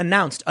County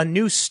announced a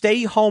new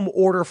stay-home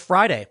order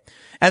Friday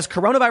as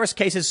coronavirus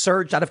cases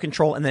surged out of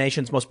control in the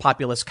nation's most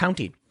populous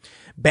county,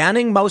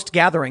 banning most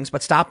gatherings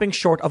but stopping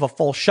short of a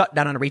full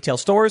shutdown on retail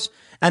stores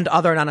and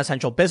other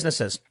non-essential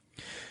businesses.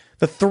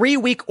 The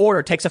 3-week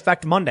order takes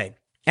effect Monday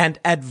and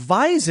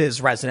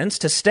advises residents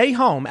to stay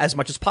home as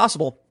much as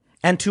possible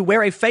and to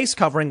wear a face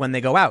covering when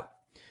they go out.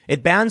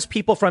 It bans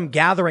people from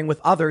gathering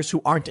with others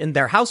who aren't in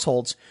their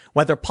households,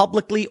 whether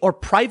publicly or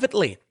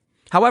privately.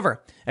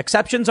 However,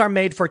 exceptions are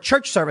made for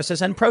church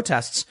services and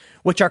protests,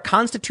 which are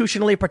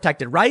constitutionally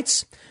protected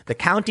rights, the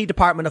County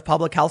Department of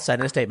Public Health said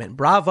in a statement.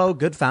 Bravo,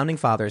 good founding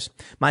fathers.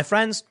 My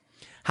friends,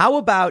 how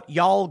about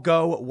y'all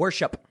go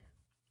worship?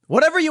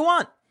 Whatever you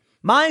want.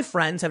 My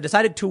friends have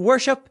decided to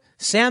worship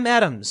Sam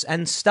Adams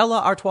and Stella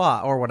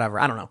Artois or whatever.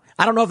 I don't know.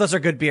 I don't know if those are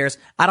good beers.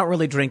 I don't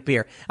really drink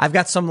beer. I've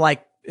got some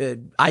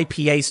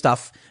IPA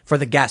stuff for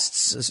the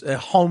guests,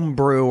 home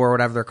brew or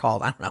whatever they're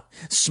called. I don't know.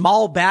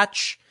 Small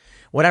batch.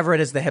 Whatever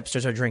it is the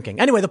hipsters are drinking.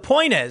 Anyway, the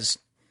point is,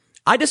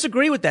 I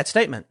disagree with that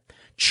statement.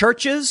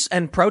 Churches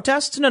and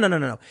protests?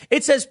 No.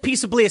 It says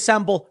peaceably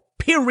assemble,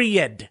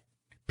 period.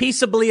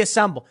 Peaceably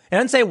assemble. It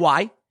doesn't say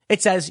why.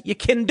 It says you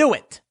can do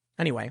it.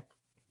 Anyway,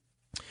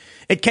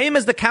 it came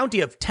as the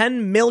county of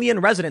 10 million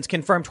residents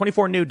confirmed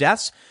 24 new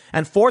deaths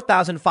and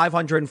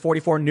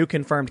 4,544 new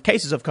confirmed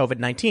cases of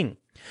COVID-19.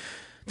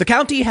 The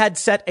county had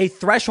set a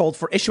threshold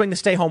for issuing the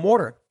stay-home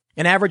order,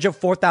 an average of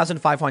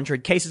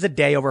 4,500 cases a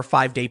day over a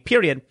 5-day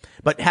period,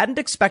 but hadn't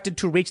expected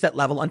to reach that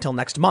level until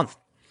next month.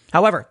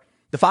 However,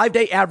 the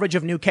 5-day average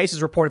of new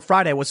cases reported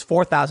Friday was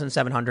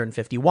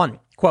 4,751.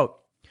 Quote,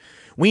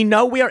 we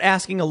know we are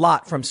asking a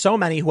lot from so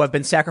many who have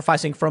been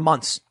sacrificing for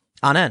months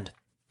on end.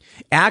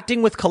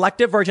 Acting with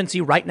collective urgency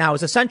right now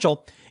is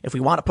essential if we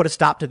want to put a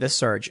stop to this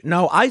surge.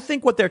 No, I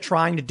think what they're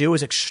trying to do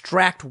is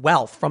extract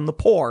wealth from the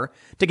poor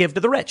to give to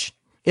the rich.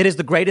 It is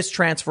the greatest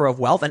transfer of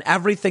wealth, and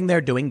everything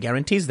they're doing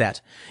guarantees that.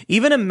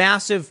 Even a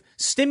massive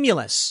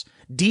stimulus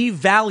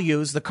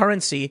devalues the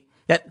currency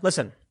that,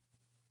 listen,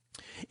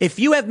 if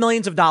you have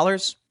millions of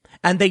dollars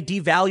and they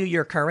devalue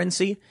your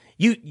currency,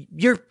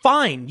 you're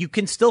fine. You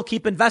can still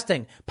keep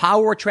investing.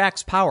 Power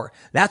attracts power.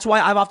 That's why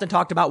I've often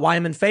talked about why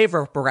I'm in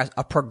favor of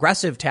a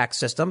progressive tax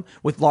system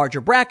with larger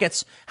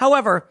brackets.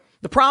 However,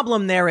 the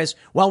problem there is,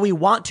 while we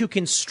want to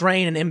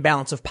constrain an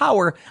imbalance of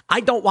power, I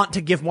don't want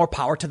to give more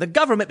power to the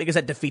government because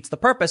that defeats the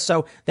purpose.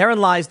 So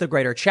therein lies the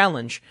greater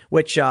challenge,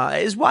 which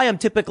is why I'm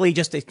typically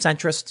just a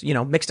centrist,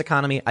 mixed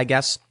economy, I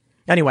guess.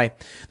 Anyway,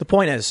 the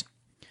point is,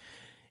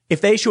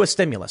 if they issue a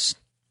stimulus,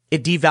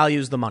 it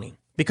devalues the money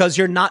because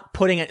you're not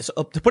putting it,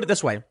 so to put it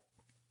this way,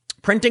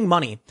 printing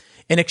money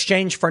in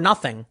exchange for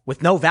nothing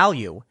with no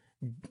value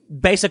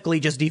basically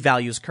just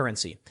devalues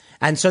currency.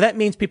 And so that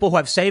means people who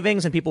have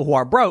savings and people who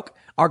are broke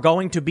are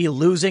going to be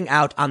losing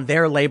out on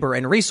their labor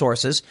and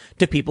resources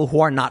to people who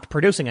are not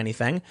producing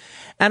anything.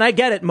 And I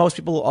get it. Most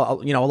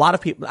people, a lot of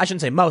people, I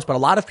shouldn't say most, but a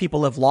lot of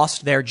people have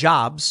lost their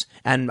jobs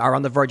and are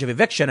on the verge of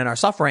eviction and are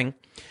suffering.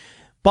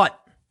 But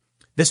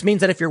this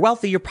means that if you're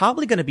wealthy, you're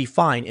probably going to be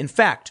fine. In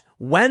fact,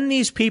 when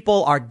these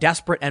people are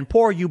desperate and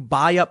poor, you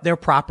buy up their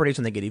properties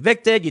when they get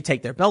evicted, you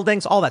take their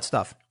buildings, all that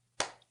stuff.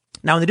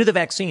 Now, when they do the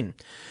vaccine,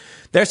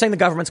 they're saying the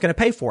government's going to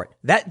pay for it.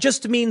 That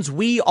just means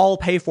we all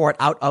pay for it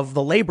out of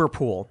the labor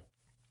pool.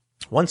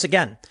 Once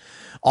again,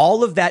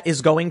 all of that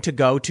is going to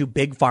go to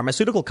big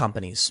pharmaceutical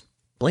companies.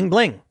 Bling,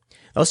 bling.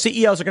 Those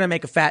CEOs are going to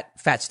make a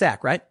fat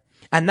stack, right?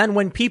 And then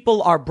when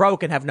people are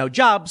broke and have no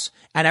jobs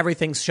and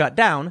everything's shut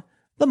down,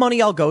 the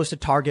money all goes to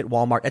Target,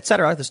 Walmart,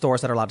 etc., the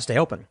stores that are allowed to stay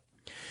open.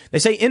 They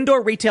say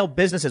indoor retail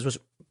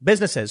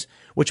businesses,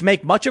 which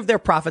make much of their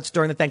profits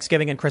during the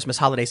Thanksgiving and Christmas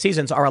holiday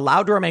seasons, are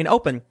allowed to remain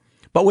open,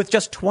 but with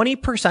just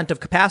 20% of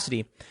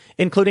capacity,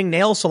 including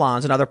nail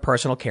salons and other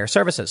personal care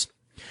services.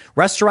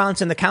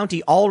 Restaurants in the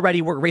county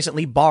already were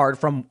recently barred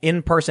from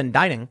in-person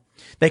dining.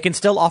 They can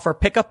still offer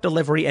pickup,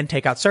 delivery, and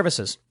takeout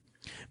services.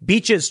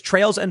 Beaches,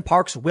 trails, and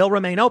parks will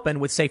remain open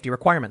with safety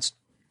requirements.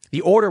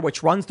 The order,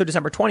 which runs through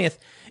December 20th,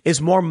 is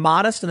more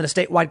modest than a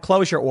statewide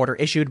closure order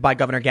issued by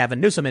Governor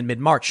Gavin Newsom in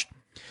mid-March.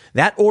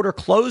 That order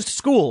closed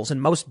schools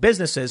and most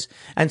businesses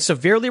and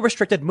severely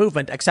restricted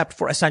movement except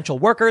for essential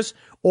workers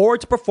or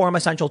to perform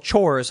essential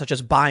chores such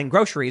as buying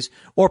groceries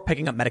or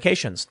picking up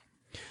medications.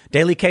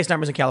 Daily case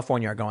numbers in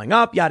California are going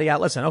up, yada,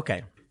 yada. Listen,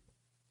 okay.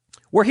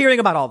 We're hearing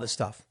about all this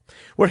stuff.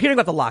 We're hearing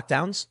about the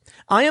lockdowns.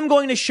 I am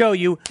going to show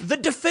you the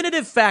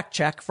definitive fact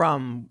check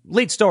from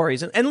Lead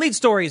Stories. And Lead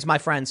Stories, my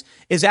friends,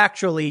 is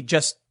actually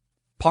just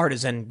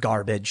partisan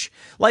garbage.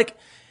 Like,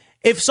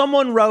 if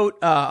someone wrote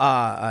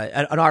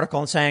an article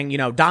and saying, you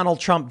know,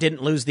 Donald Trump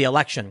didn't lose the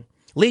election,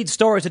 Lead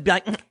Stories would be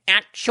like,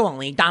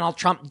 actually, Donald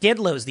Trump did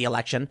lose the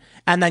election.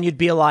 And then you'd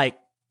be like,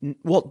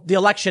 well, the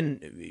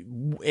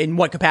election in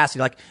what capacity?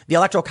 Like, the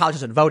Electoral College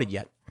hasn't voted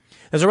yet.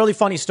 There's a really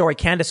funny story.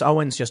 Candace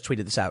Owens just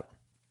tweeted this out.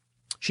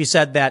 She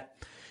said that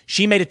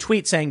she made a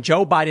tweet saying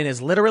Joe Biden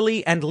is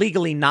literally and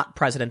legally not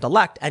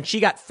president-elect. And she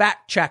got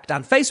fact-checked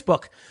on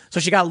Facebook. So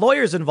she got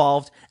lawyers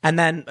involved. And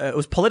then it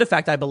was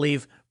PolitiFact, I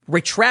believe,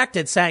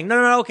 retracted saying,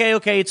 no,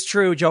 okay, it's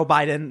true. Joe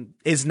Biden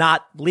is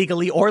not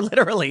legally or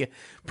literally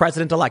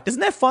president-elect.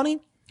 Isn't that funny? You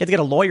had to get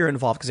a lawyer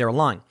involved because they were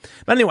lying.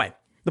 But anyway,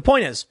 the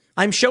point is,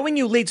 I'm showing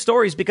you Lead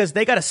Stories because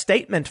they got a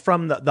statement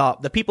from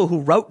the people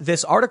who wrote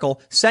this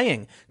article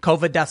saying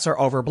COVID deaths are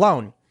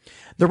overblown.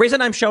 The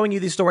reason I'm showing you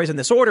these stories in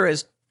this order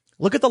is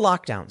look at the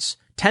lockdowns.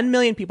 10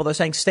 million people, they're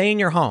saying stay in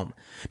your home.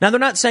 Now, they're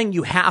not saying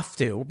you have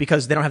to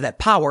because they don't have that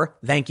power.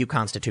 Thank you,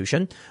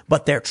 Constitution.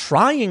 But they're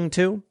trying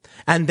to,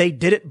 and they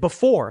did it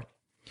before.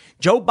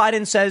 Joe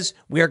Biden says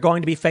we are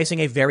going to be facing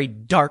a very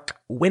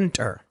dark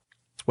winter,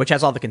 which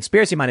has all the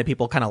conspiracy-minded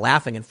people kind of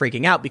laughing and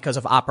freaking out because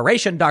of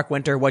Operation Dark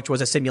Winter, which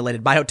was a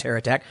simulated bioterror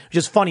attack, which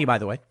is funny, by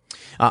the way.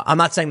 I'm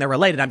not saying they're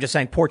related. I'm just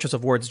saying poor choice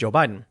of words, Joe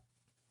Biden.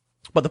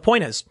 But the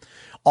point is,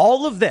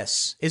 all of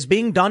this is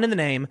being done in the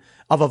name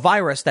of a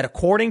virus that,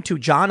 according to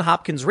Johns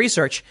Hopkins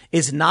research,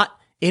 is not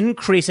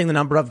increasing the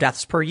number of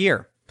deaths per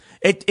year.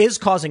 It is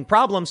causing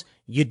problems.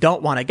 You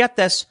don't want to get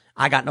this.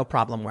 I got no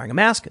problem wearing a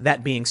mask.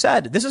 That being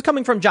said, this is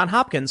coming from Johns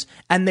Hopkins,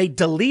 and they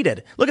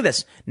deleted. Look at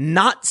this.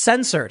 Not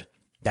censored.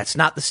 That's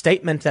not the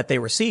statement that they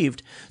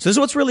received. So this is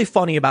what's really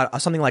funny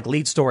about something like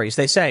Lead Stories.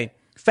 They say,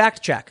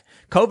 fact check,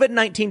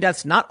 COVID-19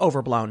 deaths not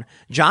overblown.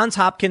 Johns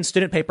Hopkins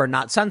student paper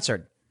not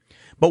censored.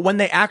 But when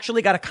they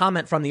actually got a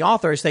comment from the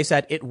authors, they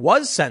said it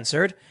was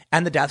censored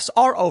and the deaths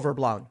are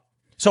overblown.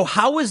 So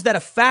how is that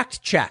a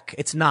fact check?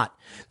 It's not.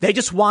 They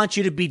just want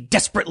you to be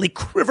desperately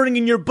quivering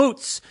in your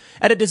boots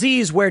at a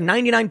disease where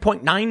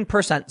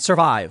 99.9%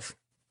 survive.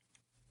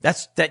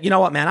 You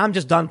know what, man? I'm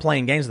just done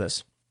playing games with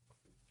this.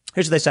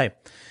 Here's what they say.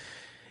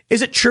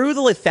 Is it true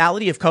the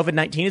lethality of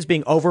COVID-19 is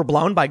being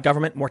overblown by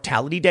government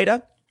mortality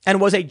data?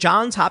 And was a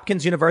Johns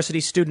Hopkins University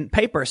student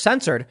paper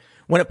censored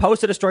when it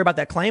posted a story about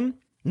that claim?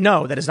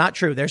 No, that is not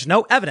true. There's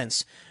no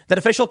evidence that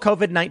official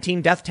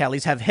COVID-19 death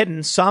tallies have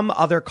hidden some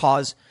other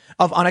cause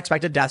of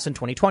unexpected deaths in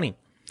 2020.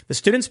 The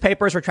student's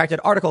paper's retracted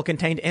article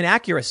contained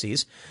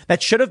inaccuracies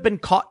that should have been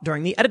caught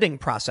during the editing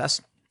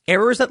process,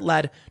 errors that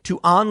led to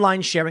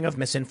online sharing of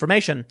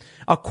misinformation,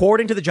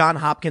 according to the Johns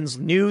Hopkins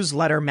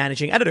newsletter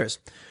managing editors.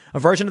 A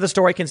version of the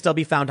story can still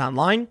be found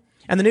online,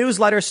 and the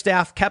newsletter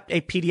staff kept a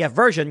PDF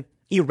version,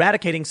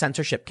 eradicating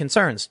censorship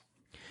concerns.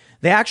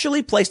 They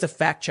actually placed a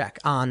fact check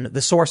on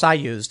the source I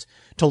used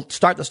to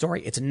start the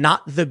story. It's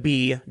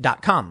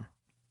notthebee.com.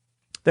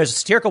 There's a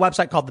satirical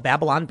website called the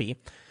Babylon Bee.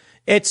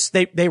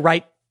 They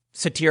write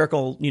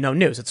satirical,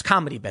 news. It's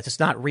comedy bits. It's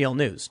not real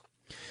news.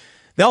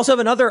 They also have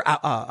another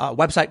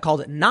website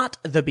called Not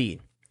the Bee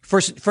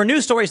for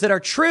news stories that are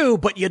true,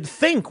 but you'd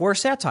think were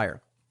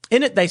satire.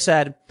 In it, they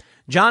said,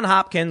 Johns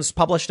Hopkins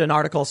published an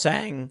article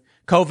saying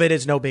COVID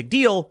is no big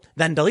deal,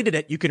 then deleted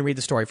it. You can read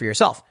the story for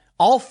yourself.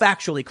 All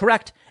factually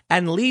correct.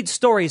 And Lead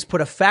Stories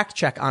put a fact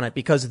check on it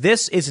because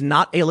this is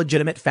not a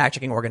legitimate fact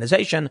checking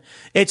organization.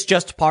 It's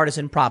just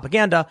partisan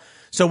propaganda.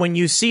 So when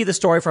you see the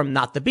story from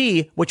Not the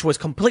Bee, which was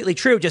completely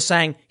true, just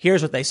saying,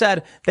 here's what they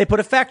said, they put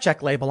a fact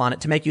check label on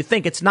it to make you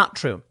think it's not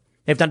true.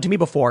 They've done it to me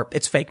before.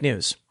 It's fake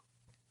news.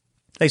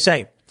 They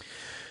say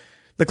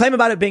the claim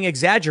about it being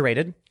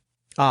exaggerated,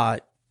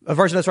 a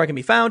version of the story can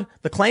be found.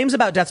 The claims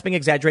about deaths being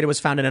exaggerated was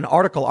found in an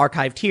article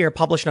archived here,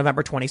 published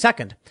November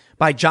 22nd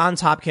by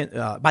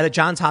the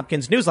Johns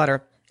Hopkins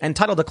newsletter,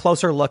 entitled A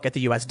Closer Look at the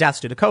U.S. Deaths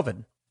Due to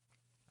COVID.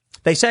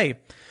 They say,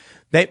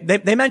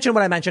 they mentioned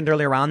what I mentioned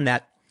earlier on,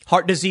 that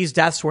heart disease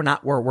deaths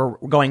were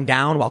going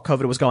down while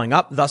COVID was going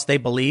up. Thus, they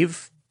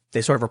believe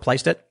they sort of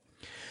replaced it.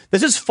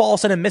 This is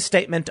false and a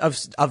misstatement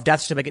of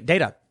death certificate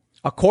data.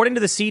 According to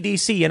the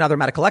CDC and other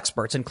medical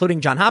experts,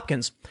 including Johns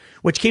Hopkins,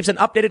 which keeps an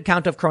updated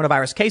count of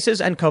coronavirus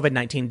cases and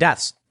COVID-19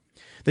 deaths.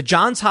 The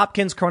Johns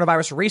Hopkins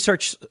Coronavirus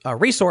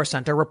Resource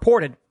Center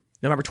reported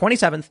November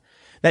 27th,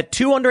 that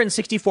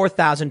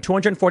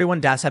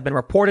 264,241 deaths have been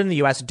reported in the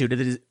U.S. due to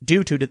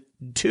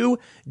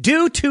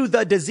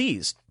the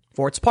disease.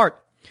 For its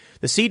part,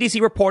 the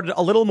CDC reported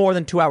a little more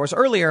than 2 hours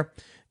earlier,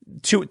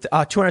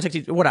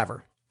 260,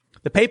 whatever.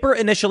 The paper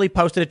initially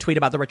posted a tweet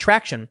about the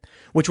retraction,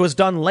 which was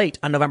done late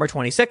on November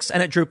 26th,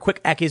 and it drew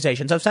quick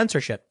accusations of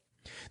censorship.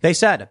 They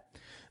said,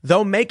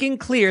 though making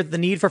clear the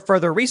need for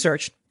further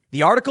research,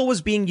 the article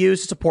was being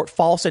used to support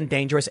false and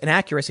dangerous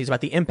inaccuracies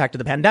about the impact of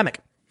the pandemic.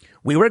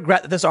 We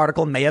regret that this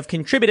article may have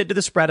contributed to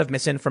the spread of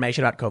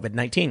misinformation about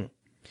COVID-19.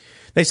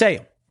 They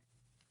say,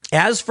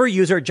 as for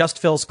user Just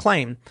Phil's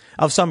claim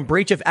of some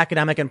breach of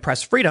academic and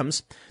press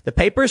freedoms, the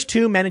paper's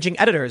two managing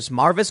editors,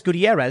 Marvis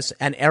Gutierrez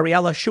and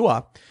Ariella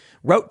Shua,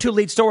 wrote to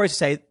Lead Stories to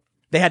say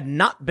they had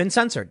not been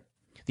censored.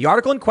 The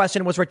article in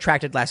question was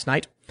retracted last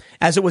night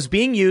as it was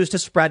being used to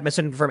spread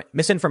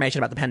misinformation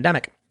about the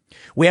pandemic.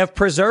 We have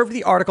preserved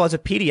the article as a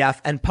PDF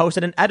and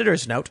posted an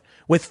editor's note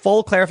with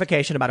full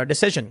clarification about our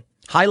decision,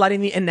 highlighting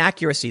the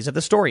inaccuracies of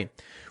the story.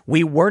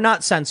 We were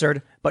not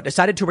censored, but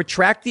decided to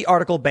retract the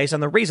article based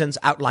on the reasons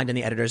outlined in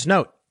the editor's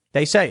note.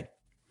 They say,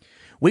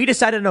 we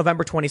decided on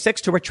November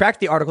 26 to retract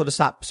the article to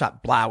stop,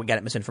 we get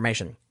it,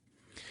 misinformation.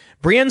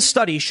 Briand's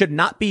study should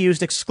not be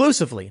used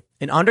exclusively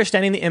in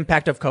understanding the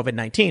impact of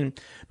COVID-19,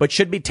 but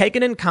should be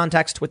taken in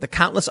context with the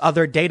countless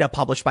other data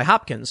published by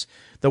Hopkins,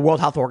 the World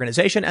Health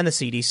Organization, and the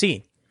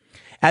CDC.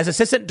 As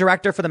assistant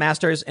director for the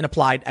Masters in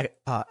Applied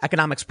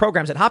Economics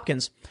programs at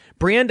Hopkins,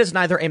 Briand is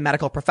neither a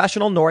medical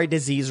professional nor a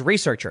disease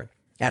researcher.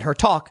 At her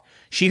talk,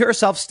 she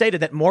herself stated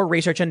that more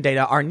research and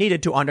data are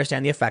needed to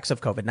understand the effects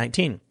of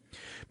COVID-19.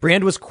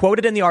 Briand was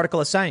quoted in the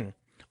article as saying,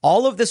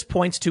 all of this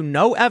points to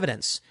no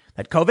evidence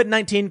that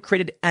COVID-19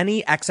 created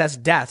any excess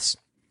deaths.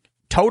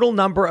 Total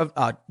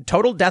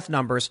death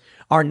numbers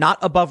are not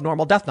above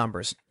normal death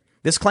numbers.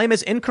 This claim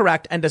is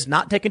incorrect and does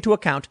not take into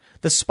account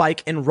the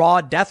spike in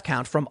raw death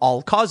count from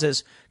all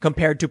causes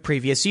compared to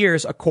previous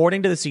years.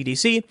 According to the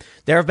CDC,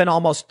 there have been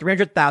almost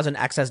 300,000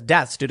 excess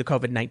deaths due to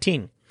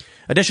COVID-19.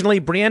 Additionally,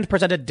 Briand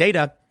presented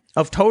data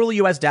of total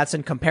U.S. deaths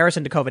in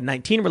comparison to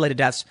COVID-19 related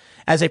deaths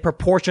as a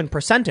proportion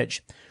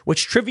percentage,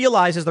 which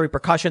trivializes the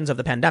repercussions of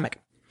the pandemic.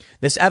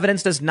 This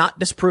evidence does not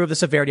disprove the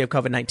severity of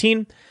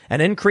COVID-19.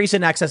 An increase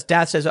in excess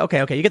deaths is okay,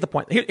 you get the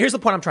point. Here's the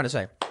point I'm trying to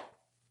say.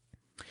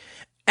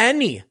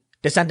 Any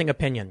dissenting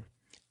opinion,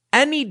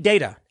 any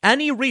data,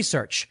 any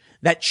research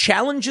that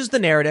challenges the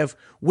narrative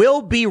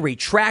will be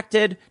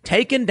retracted,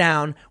 taken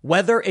down.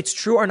 Whether it's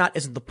true or not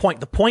isn't the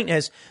point. The point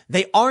is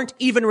they aren't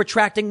even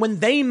retracting when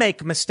they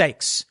make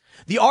mistakes.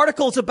 The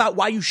articles about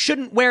why you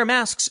shouldn't wear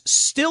masks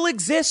still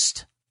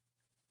exist.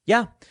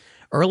 Yeah.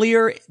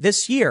 Earlier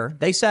this year,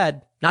 they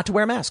said not to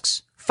wear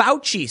masks.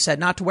 Fauci said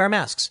not to wear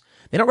masks.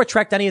 They don't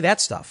retract any of that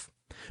stuff.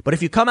 But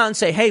if you come out and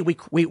say, hey,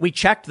 we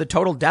checked the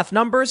total death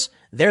numbers,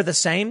 they're the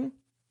same.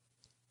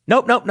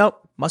 Nope.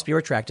 Must be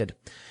retracted.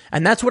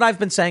 And that's what I've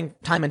been saying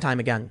time and time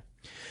again.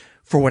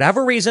 For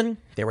whatever reason,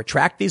 they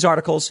retract these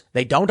articles.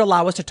 They don't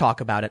allow us to talk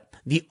about it.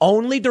 The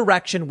only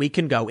direction we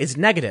can go is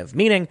negative,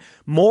 meaning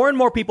more and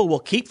more people will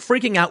keep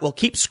freaking out, will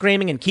keep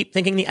screaming and keep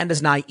thinking the end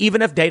is nigh,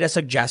 even if data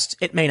suggests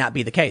it may not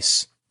be the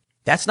case.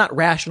 That's not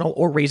rational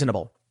or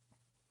reasonable.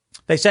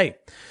 They say,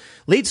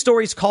 Lead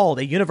Stories called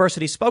a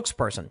university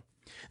spokesperson.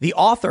 The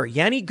author,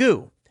 Yanni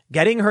Gu,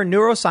 getting her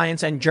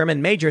neuroscience and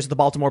German majors at the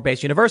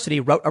Baltimore-based university,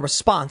 wrote a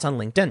response on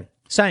LinkedIn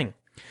saying,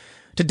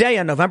 today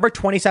on November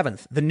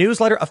 27th, the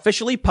newsletter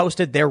officially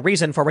posted their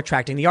reason for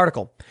retracting the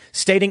article,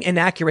 stating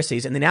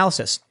inaccuracies in the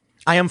analysis.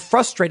 I am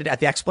frustrated at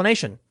the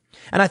explanation,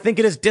 and I think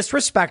it is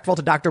disrespectful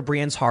to Dr.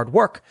 Briand's hard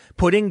work,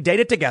 putting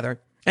data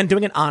together and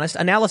doing an honest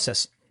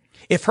analysis.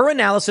 If her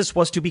analysis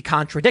was to be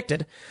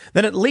contradicted,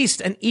 then at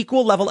least an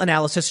equal level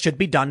analysis should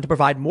be done to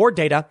provide more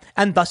data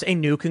and thus a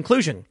new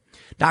conclusion.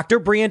 Dr.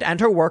 Briand and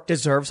her work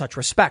deserve such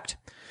respect.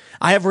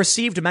 I have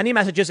received many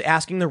messages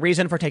asking the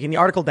reason for taking the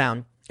article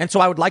down, and so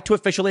I would like to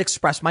officially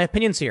express my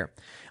opinions here.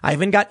 I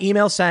even got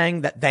emails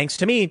saying that thanks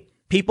to me,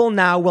 people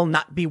now will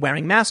not be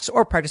wearing masks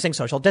or practicing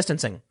social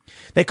distancing.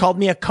 They called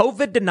me a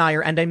COVID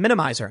denier and a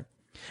minimizer.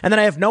 And then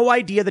I have no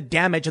idea the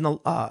damage and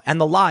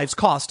the lives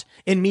cost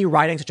in me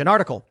writing such an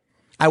article.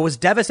 I was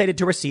devastated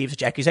to receive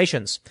such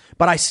accusations,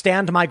 but I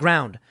stand my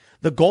ground.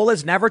 The goal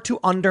is never to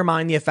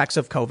undermine the effects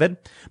of COVID,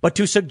 but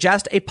to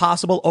suggest a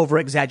possible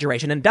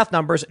over-exaggeration in death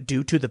numbers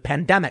due to the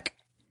pandemic.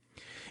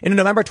 In a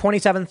November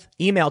 27th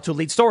email to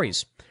Lead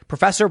Stories,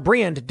 Professor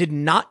Briand did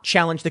not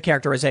challenge the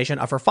characterization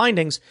of her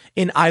findings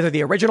in either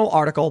the original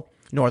article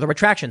nor the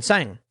retraction,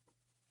 saying,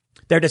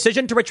 their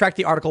decision to retract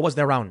the article was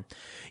their own.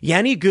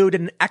 Yanni Gu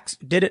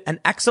did an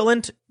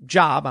excellent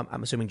job,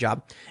 I'm assuming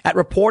job, at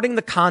reporting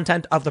the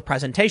content of the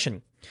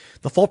presentation.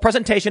 The full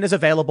presentation is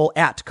available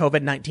at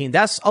COVID-19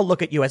 Deaths, a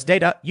look at U.S.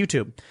 data,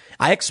 YouTube.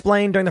 I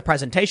explained during the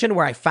presentation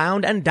where I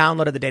found and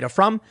downloaded the data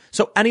from,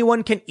 so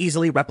anyone can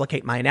easily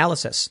replicate my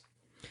analysis.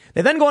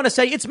 They then go on to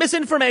say, it's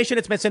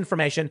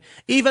misinformation,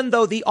 even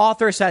though the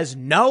author says,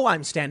 no,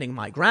 I'm standing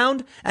my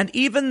ground. And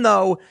even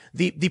though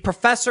the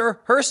professor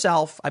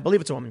herself, I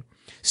believe it's a woman,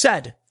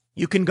 said,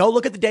 you can go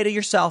look at the data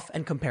yourself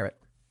and compare it.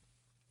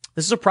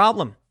 This is a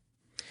problem.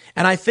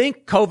 And I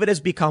think COVID has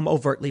become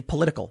overtly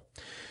political.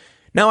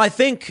 Now, I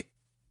think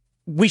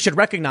we should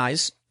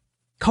recognize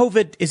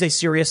COVID is a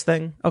serious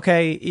thing.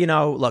 Okay.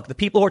 Look, the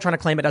people who are trying to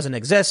claim it doesn't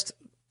exist,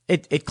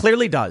 it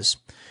clearly does.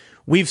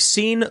 We've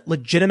seen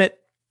legitimate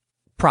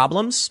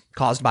problems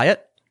caused by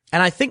it.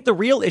 And I think the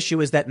real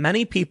issue is that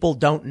many people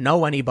don't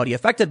know anybody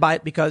affected by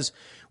it because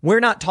we're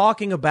not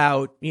talking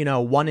about,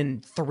 1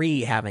 in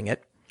 3 having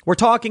it. We're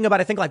talking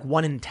about, I think, like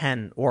 1 in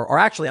 10 or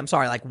actually, I'm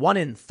sorry, like 1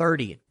 in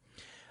 30.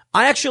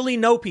 I actually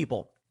know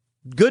people,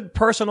 good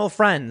personal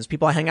friends,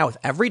 people I hang out with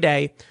every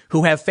day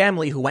who have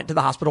family who went to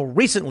the hospital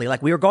recently.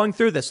 Like we were going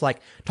through this,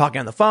 like talking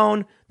on the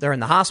phone. They're in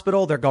the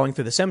hospital. They're going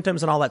through the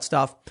symptoms and all that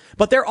stuff.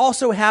 But there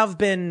also have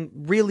been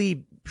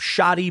really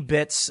shoddy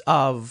bits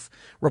of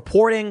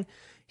reporting.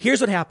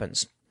 Here's what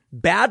happens.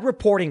 Bad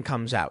reporting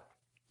comes out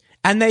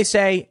and they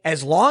say,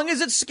 as long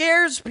as it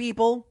scares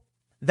people,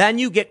 then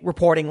you get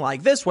reporting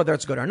like this, whether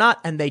it's good or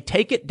not, and they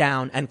take it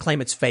down and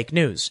claim it's fake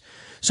news.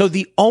 So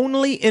the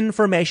only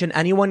information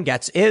anyone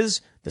gets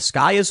is the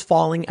sky is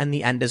falling and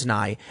the end is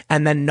nigh.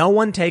 And then no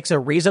one takes a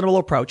reasonable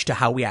approach to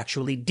how we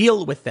actually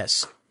deal with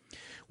this.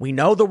 We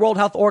know the World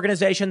Health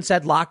Organization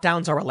said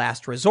lockdowns are a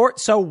last resort.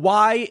 So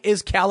why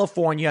is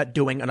California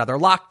doing another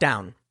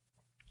lockdown?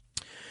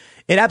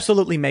 It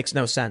absolutely makes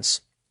no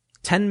sense.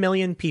 10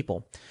 million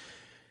people.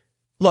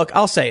 Look,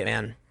 I'll say it,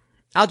 man.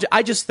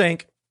 I just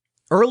think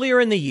earlier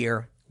in the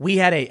year, we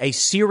had a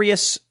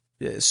serious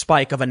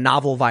spike of a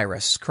novel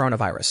virus,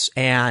 coronavirus,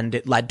 and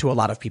it led to a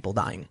lot of people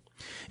dying.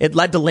 It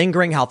led to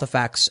lingering health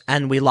effects,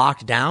 and we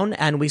locked down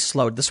and we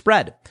slowed the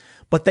spread.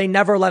 But they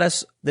never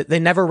released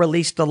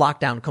the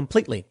lockdown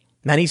completely.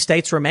 Many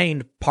states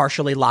remained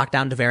partially locked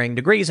down to varying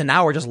degrees, and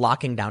now we're just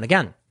locking down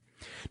again.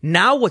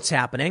 Now what's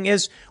happening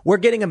is we're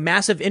getting a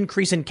massive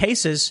increase in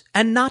cases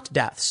and not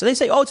deaths. So they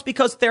say, it's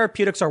because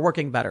therapeutics are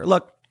working better.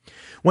 Look,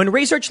 when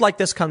research like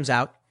this comes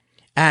out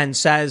and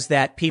says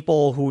that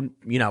people who,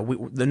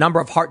 the number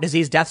of heart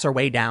disease deaths are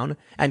way down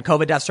and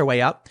COVID deaths are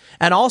way up.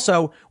 And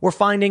also we're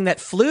finding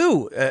that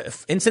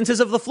instances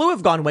of the flu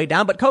have gone way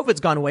down, but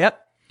COVID's gone way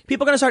up.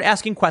 People are going to start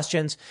asking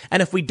questions.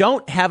 And if we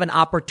don't have an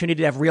opportunity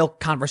to have real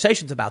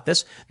conversations about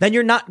this, then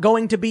you're not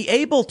going to be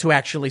able to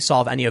actually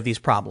solve any of these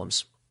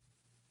problems.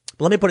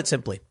 But let me put it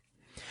simply.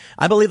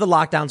 I believe the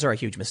lockdowns are a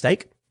huge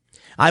mistake.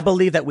 I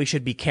believe that we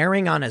should be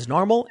carrying on as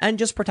normal and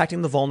just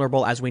protecting the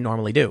vulnerable as we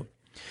normally do.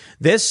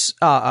 This,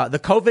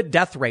 the COVID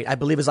death rate, I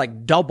believe, is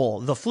like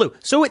double the flu.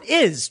 So it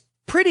is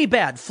pretty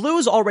bad. Flu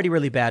is already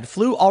really bad.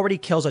 Flu already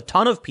kills a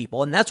ton of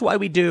people. And that's why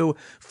we do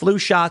flu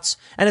shots.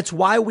 And it's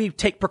why we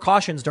take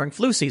precautions during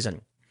flu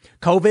season.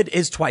 COVID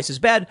is twice as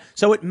bad.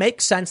 So it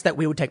makes sense that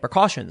we would take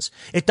precautions.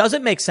 It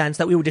doesn't make sense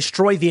that we would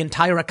destroy the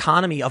entire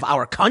economy of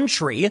our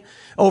country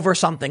over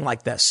something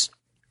like this.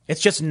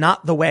 It's just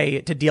not the way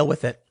to deal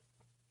with it.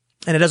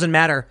 And it doesn't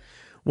matter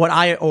what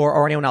I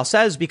or anyone else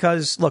says,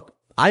 because look,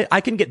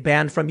 I can get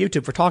banned from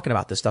YouTube for talking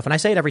about this stuff. And I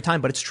say it every time,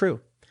 but it's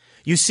true.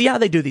 You see how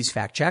they do these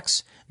fact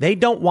checks? They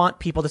don't want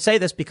people to say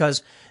this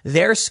because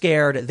they're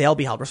scared they'll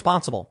be held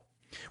responsible.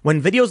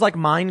 When videos like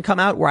mine come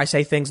out where I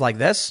say things like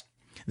this,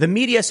 the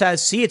media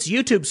says, see, it's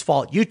YouTube's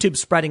fault.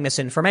 YouTube's spreading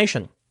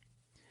misinformation.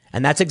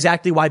 And that's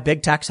exactly why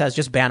big tech says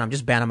just ban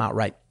them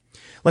outright.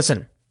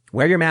 Listen,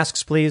 wear your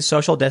masks, please.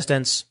 Social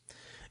distance.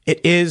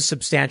 It is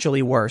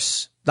substantially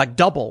worse, like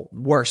double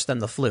worse than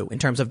the flu in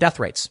terms of death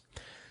rates.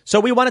 So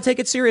we want to take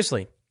it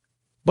seriously.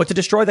 But to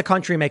destroy the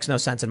country makes no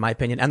sense, in my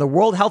opinion. And the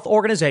World Health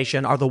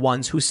Organization are the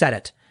ones who said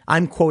it.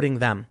 I'm quoting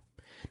them.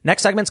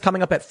 Next segment's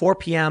coming up at 4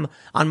 p.m.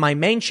 on my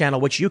main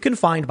channel, which you can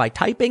find by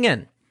typing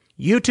in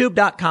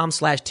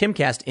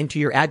youtube.com/Timcast into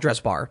your address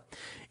bar.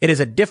 It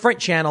is a different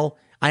channel.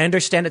 I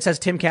understand it says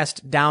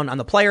Timcast down on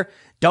the player.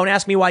 Don't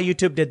ask me why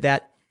YouTube did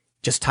that.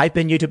 Just type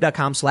in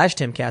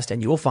youtube.com/Timcast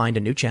and you will find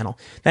a new channel.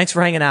 Thanks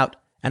for hanging out,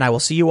 and I will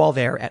see you all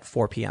there at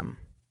 4 p.m.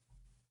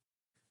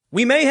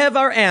 We may have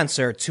our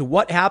answer to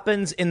what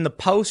happens in the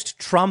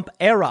post-Trump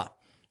era.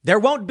 There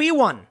won't be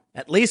one,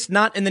 at least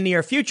not in the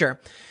near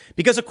future,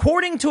 because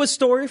according to a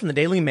story from the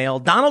Daily Mail,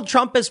 Donald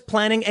Trump is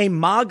planning a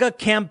MAGA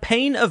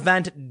campaign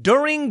event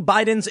during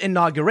Biden's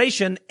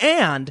inauguration,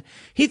 and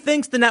he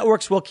thinks the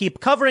networks will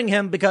keep covering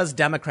him because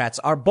Democrats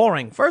are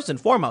boring. First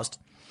and foremost,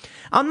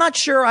 I'm not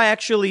sure I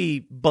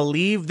actually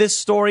believe this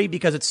story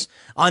because it's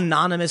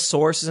anonymous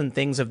sources and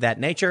things of that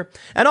nature.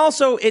 And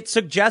also it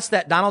suggests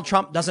that Donald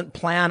Trump doesn't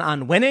plan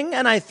on winning.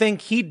 And I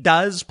think he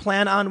does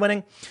plan on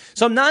winning.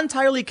 So I'm not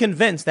entirely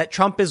convinced that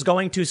Trump is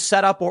going to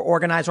set up or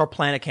organize or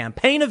plan a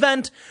campaign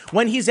event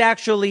when he's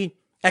actually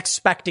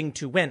expecting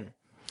to win.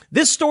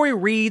 This story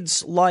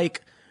reads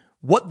like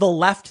what the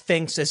left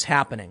thinks is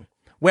happening,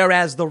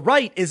 whereas the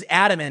right is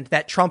adamant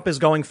that Trump is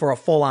going for a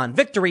full-on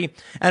victory.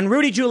 And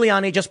Rudy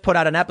Giuliani just put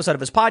out an episode of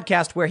his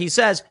podcast where he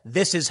says,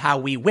 this is how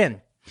we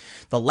win.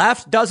 The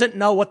left doesn't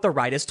know what the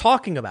right is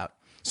talking about.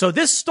 So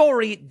this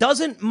story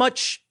doesn't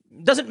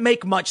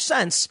make much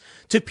sense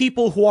to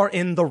people who are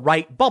in the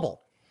right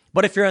bubble.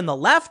 But if you're in the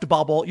left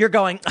bubble, you're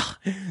going,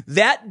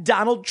 that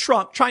Donald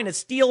Trump trying to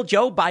steal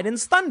Joe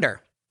Biden's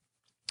thunder.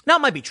 Now,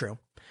 it might be true.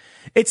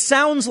 It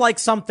sounds like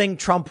something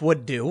Trump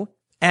would do.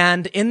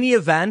 And in the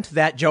event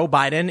that Joe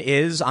Biden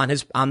is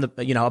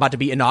about to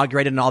be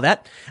inaugurated and all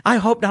that, I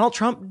hope Donald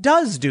Trump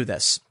does do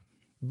this.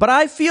 But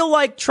I feel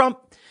like Trump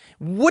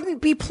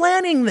wouldn't be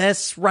planning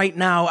this right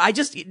now.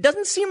 It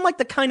doesn't seem like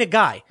the kind of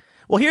guy.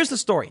 Well, here's the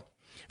story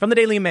from the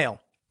Daily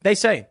Mail. They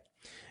say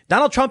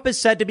Donald Trump is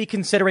said to be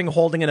considering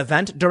holding an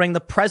event during the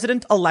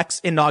president-elect's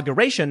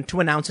inauguration to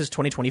announce his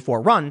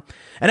 2024 run,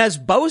 and has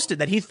boasted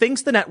that he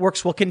thinks the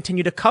networks will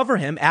continue to cover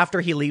him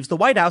after he leaves the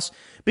White House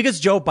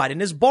because Joe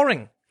Biden is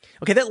boring.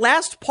 Okay, that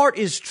last part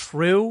is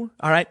true,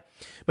 all right?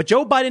 But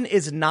Joe Biden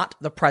is not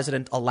the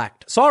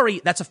president-elect.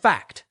 Sorry, that's a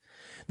fact.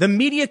 The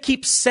media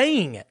keeps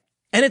saying it,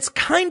 and it's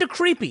kind of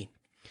creepy.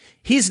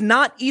 He's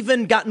not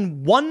even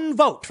gotten one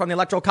vote from the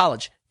Electoral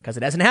College because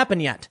it hasn't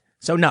happened yet.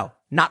 So no,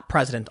 not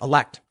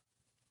president-elect.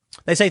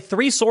 They say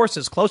 3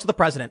 sources close to the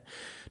president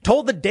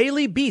told the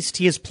Daily Beast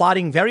he is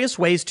plotting various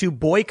ways to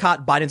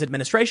boycott Biden's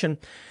administration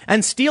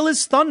and steal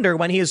his thunder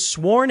when he is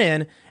sworn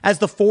in as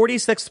the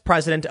 46th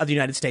president of the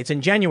United States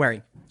in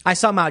January. I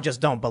somehow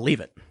just don't believe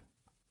it.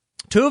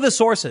 2 of the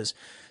sources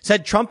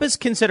said Trump is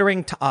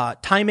considering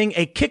timing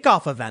a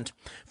kickoff event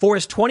for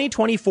his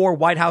 2024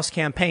 White House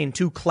campaign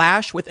to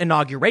clash with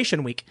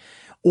Inauguration Week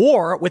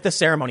or with the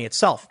ceremony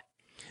itself.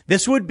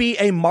 This would be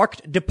a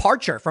marked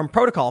departure from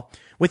protocol,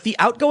 with the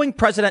outgoing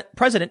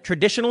president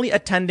traditionally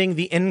attending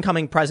the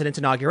incoming president's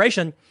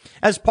inauguration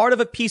as part of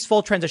a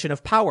peaceful transition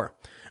of power,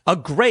 a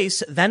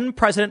grace then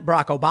President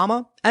Barack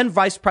Obama and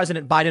Vice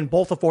President Biden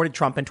both afforded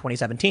Trump in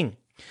 2017.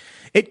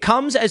 It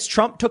comes as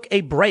Trump took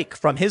a break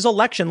from his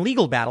election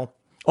legal battle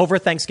over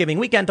Thanksgiving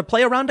weekend to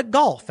play a round of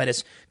golf at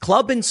his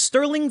club in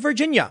Sterling,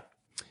 Virginia,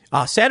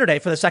 Saturday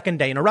for the second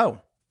day in a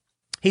row.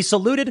 He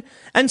saluted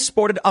and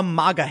sported a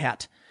MAGA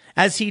hat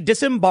as he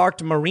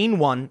disembarked Marine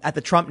One at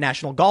the Trump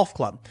National Golf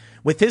Club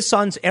with his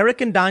sons Eric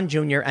and Don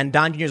Jr. and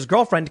Don Jr.'s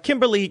girlfriend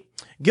Kimberly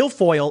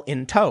Guilfoyle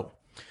in tow.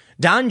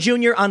 Don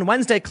Jr. on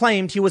Wednesday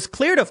claimed he was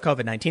cleared of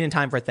COVID-19 in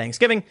time for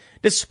Thanksgiving,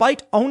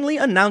 despite only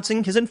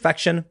announcing his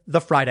infection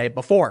the Friday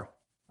before.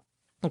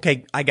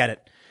 Okay, I get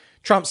it.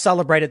 Trump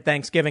celebrated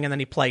Thanksgiving and then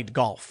he played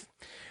golf.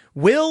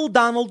 Will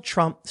Donald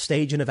Trump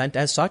stage an event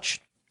as such?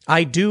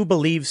 I do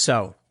believe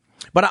so.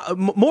 But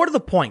more to the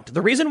point,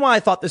 the reason why I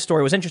thought this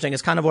story was interesting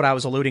is kind of what I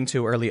was alluding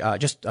to earlier,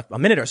 just a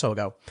minute or so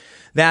ago,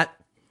 that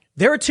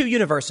there are 2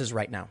 universes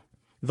right now,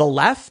 the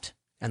left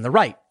and the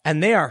right,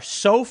 and they are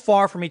so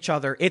far from each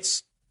other.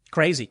 It's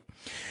crazy.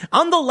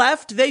 On the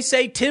left, they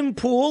say Tim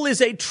Pool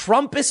is a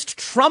Trumpist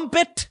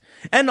trumpet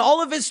and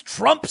all of his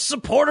Trump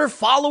supporter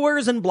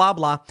followers and blah,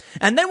 blah.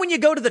 And then when you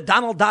go to the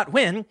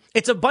Donald.win,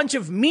 it's a bunch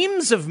of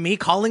memes of me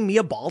calling me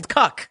a bald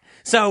cuck.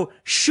 So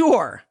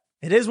sure,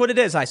 it is what it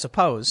is, I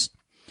suppose.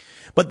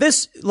 But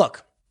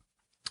look,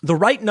 the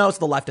right knows what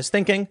the left is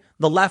thinking.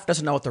 The left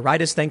doesn't know what the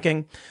right is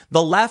thinking.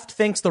 The left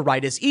thinks the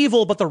right is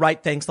evil, but the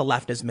right thinks the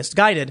left is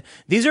misguided.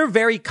 These are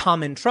very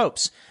common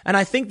tropes. And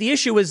I think the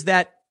issue is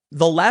that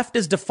the left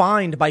is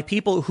defined by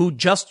people who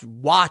just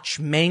watch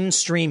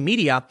mainstream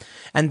media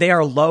and they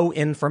are low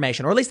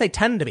information, or at least they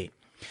tend to be.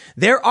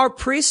 There are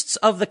priests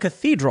of the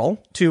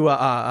cathedral,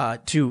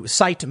 to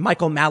cite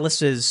Michael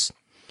Malice's.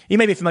 You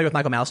may be familiar with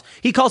Michael Malice.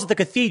 He calls it the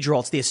cathedral.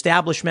 It's the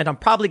establishment. I'm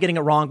probably getting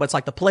it wrong, but it's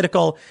like the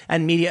political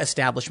and media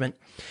establishment.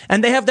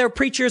 And they have their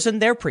preachers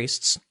and their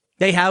priests.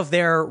 They have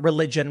their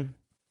religion,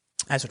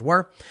 as it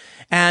were.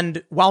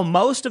 And while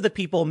most of the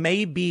people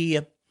may be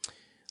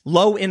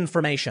low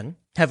information,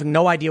 having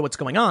no idea what's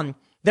going on,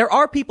 there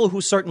are people who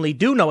certainly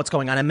do know what's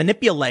going on and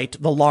manipulate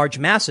the large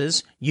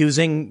masses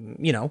using,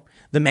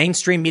 the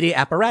mainstream media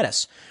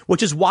apparatus,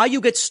 which is why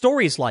you get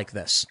stories like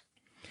this.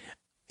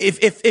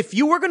 If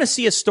you were going to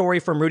see a story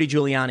from Rudy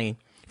Giuliani,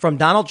 from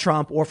Donald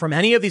Trump, or from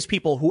any of these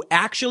people who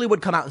actually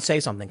would come out and say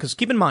something, because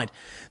keep in mind,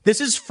 this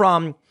is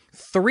from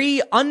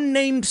 3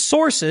 unnamed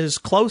sources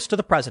close to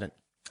the president.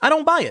 I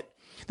don't buy it.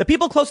 The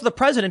people close to the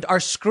president are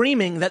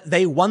screaming that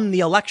they won the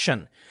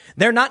election.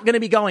 They're not going to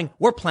be going,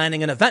 we're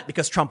planning an event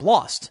because Trump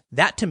lost.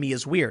 That to me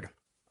is weird.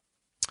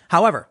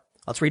 However,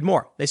 let's read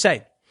more. They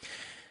say,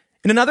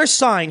 in another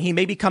sign he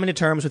may be coming to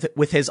terms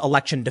with his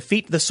election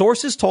defeat, the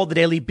sources told the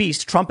Daily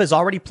Beast Trump is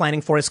already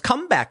planning for his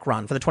comeback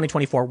run for the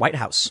 2024 White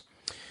House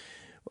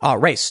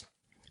race.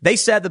 They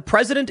said the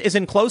president is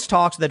in close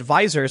talks with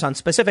advisors on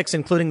specifics,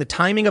 including the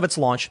timing of its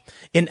launch,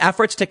 in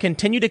efforts to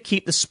continue to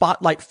keep the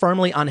spotlight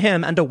firmly on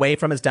him and away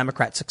from his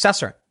Democrat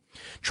successor.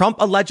 Trump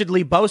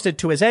allegedly boasted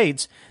to his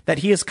aides that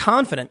he is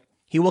confident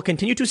he will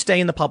continue to stay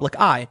in the public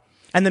eye,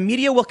 and the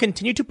media will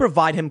continue to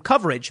provide him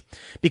coverage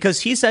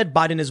because he said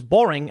Biden is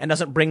boring and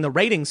doesn't bring the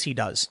ratings he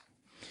does.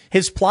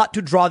 His plot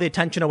to draw the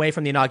attention away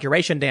from the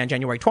inauguration day on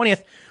January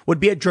 20th would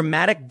be a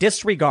dramatic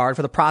disregard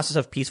for the process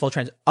of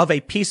a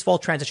peaceful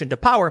transition to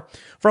power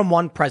from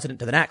one president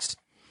to the next.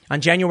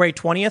 On January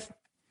 20th,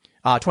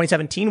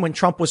 2017, when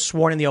Trump was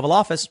sworn in the Oval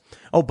Office,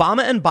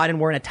 Obama and Biden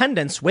were in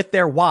attendance with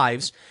their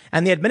wives,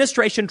 and the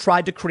administration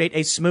tried to create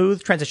a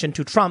smooth transition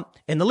to Trump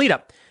in the lead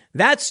up.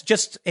 That's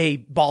just a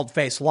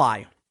bald-faced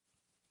lie.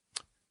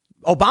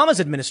 Obama's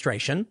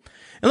administration.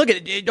 And look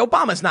at it.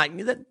 Obama's not,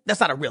 that's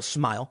not a real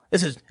smile.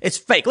 It's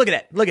fake. Look at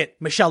it. Look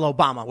at Michelle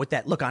Obama with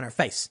that look on her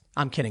face.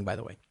 I'm kidding, by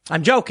the way.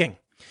 I'm joking.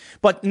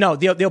 But no,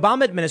 the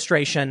Obama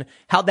administration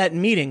held that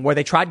meeting where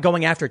they tried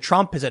going after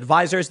Trump, his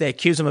advisors. They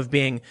accused him of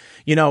being,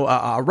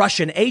 a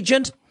Russian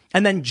agent,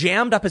 and then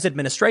jammed up his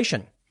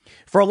administration.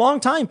 For a long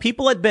time,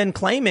 people had been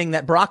claiming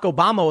that Barack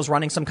Obama was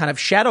running some kind of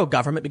shadow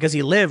government because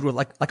he lived with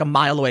like a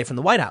mile away from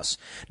the White House.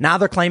 Now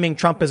they're claiming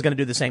Trump is going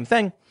to do the same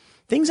thing.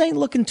 Things ain't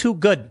looking too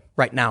good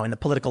right now in the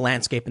political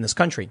landscape in this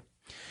country.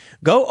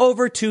 Go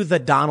over to the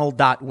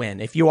Donald.win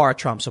if you are a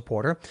Trump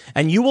supporter,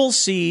 and you will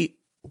see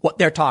what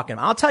they're talking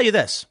about. I'll tell you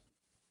this.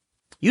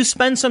 You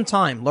spend some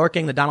time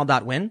lurking the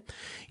Donald.win,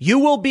 you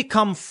will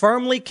become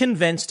firmly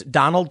convinced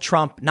Donald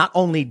Trump not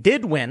only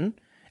did win,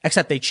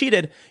 except they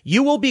cheated,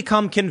 you will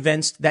become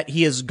convinced that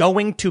he is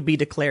going to be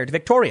declared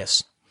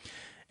victorious.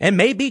 It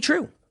may be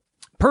true.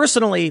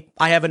 Personally,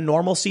 I have a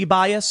normalcy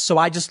bias, so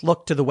I just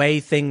look to the way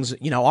things,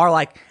 are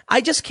like.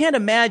 I just can't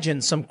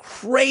imagine some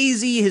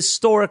crazy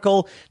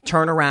historical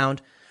turnaround,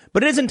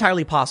 but it is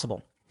entirely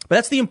possible. But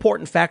that's the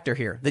important factor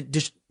here, the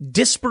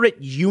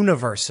disparate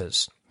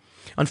universes.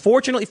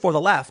 Unfortunately for the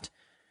left,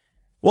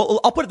 well,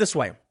 I'll put it this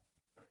way.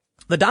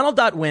 The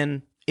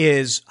Donald.win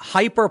is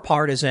hyper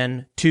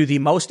partisan to the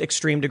most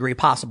extreme degree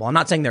possible. I'm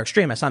not saying they're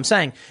extremists. I'm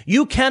saying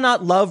you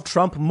cannot love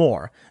Trump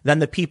more than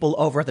the people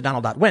over at the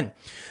Donald.win.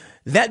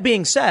 That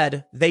being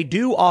said, they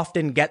do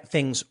often get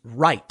things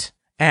right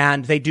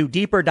and they do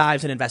deeper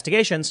dives and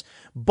investigations,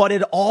 but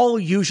it all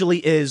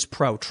usually is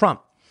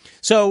pro-Trump.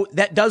 So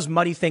that does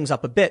muddy things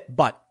up a bit.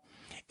 But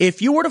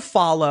if you were to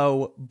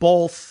follow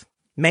both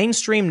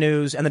mainstream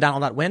news and the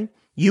Donald.win,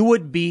 you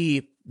would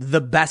be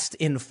the best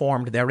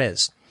informed there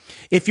is.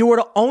 If you were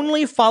to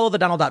only follow the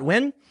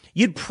Donald.win,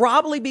 you'd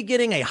probably be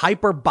getting a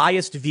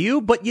hyper-biased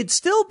view, but you'd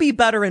still be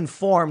better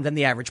informed than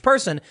the average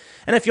person.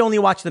 And if you only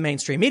watch the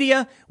mainstream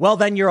media, well,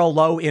 then you're a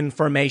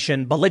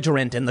low-information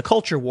belligerent in the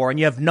culture war, and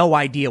you have no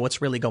idea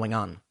what's really going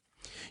on.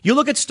 You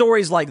look at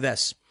stories like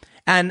this,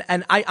 and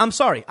I'm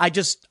sorry,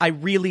 I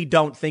really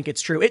don't think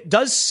it's true. It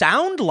does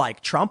sound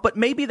like Trump, but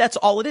maybe that's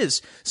all it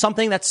is,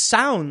 something that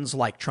sounds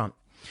like Trump.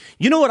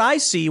 You know what I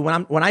see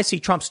when I see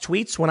Trump's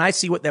tweets, when I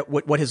see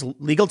what his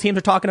legal teams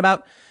are talking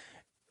about?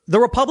 The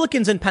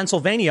Republicans in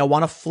Pennsylvania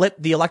want to flip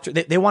the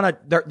electorate.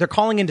 They're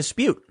calling in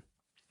dispute.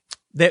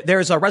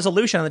 There's a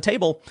resolution on the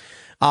table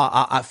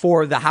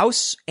for the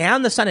House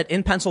and the Senate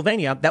in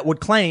Pennsylvania that would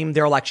claim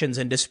their elections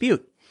in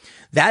dispute.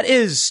 That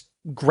is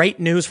great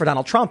news for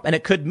Donald Trump, and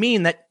it could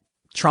mean that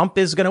Trump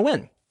is going to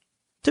win.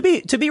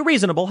 To be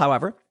reasonable,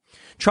 however,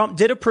 Trump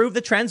did approve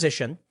the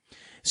transition,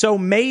 so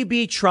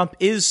maybe Trump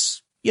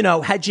is,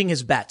 hedging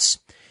his bets.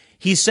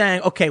 He's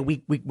saying, okay, we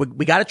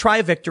got to try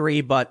a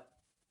victory, but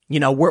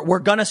we're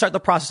going to start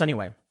the process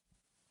anyway.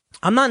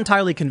 I'm not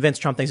entirely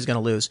convinced Trump thinks he's going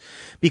to lose,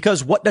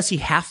 because what does he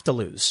have to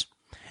lose?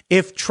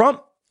 If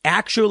Trump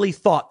actually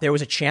thought there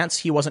was a chance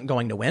he wasn't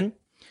going to win,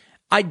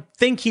 I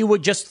think he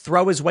would just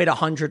throw his weight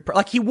 100.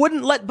 Like, he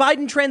wouldn't let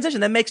Biden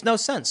transition. That makes no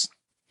sense.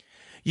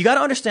 You got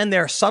to understand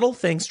there are subtle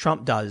things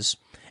Trump does,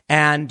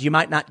 and you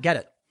might not get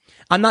it.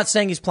 I'm not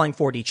saying he's playing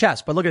 4D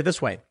chess, but look at it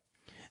this way.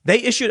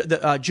 They issued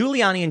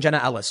Giuliani and Jenna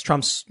Ellis,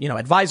 Trump's,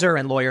 advisor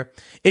and lawyer,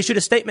 issued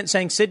a statement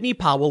saying Sidney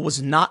Powell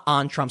was not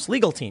on Trump's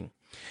legal team.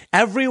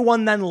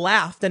 Everyone then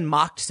laughed and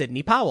mocked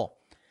Sidney Powell.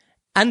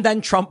 And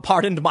then Trump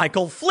pardoned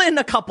Michael Flynn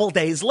a couple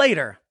days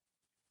later.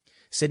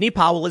 Sidney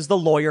Powell is the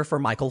lawyer for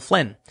Michael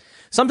Flynn.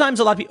 Sometimes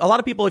a lot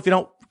of people, if you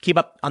don't keep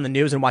up on the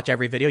news and watch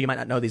every video, you might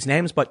not know these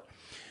names, but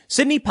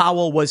Sidney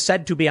Powell was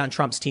said to be on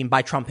Trump's team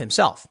by Trump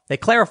himself. They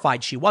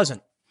clarified she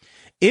wasn't.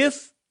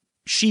 If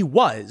she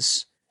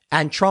was,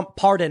 and Trump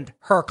pardoned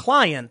her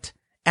client,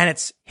 and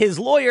it's his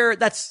lawyer,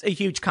 that's a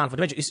huge conflict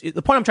of interest.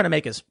 The point I'm trying to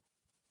make is,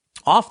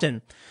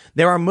 often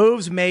there are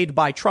moves made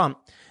by Trump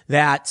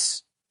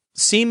that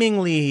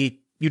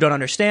seemingly you don't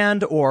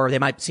understand, or they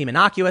might seem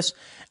innocuous,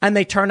 and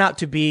they turn out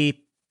to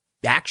be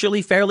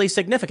actually fairly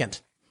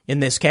significant. In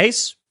this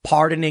case,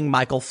 pardoning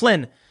Michael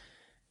Flynn.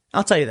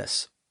 I'll tell you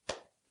this.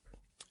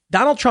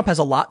 Donald Trump has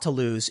a lot to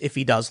lose if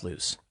he does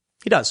lose.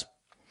 He does.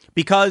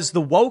 Because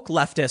the woke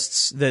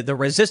leftists, the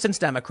resistance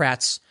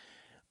Democrats,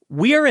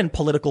 we are in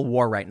political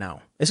war right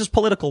now. This is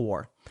political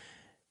war.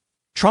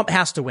 Trump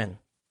has to win.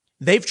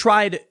 They've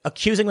tried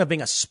accusing him of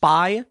being a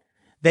spy.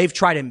 They've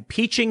tried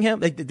impeaching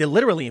him. They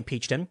literally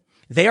impeached him.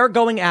 They are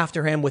going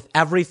after him with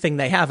everything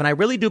they have. And I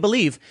really do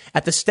believe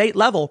at the state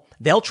level,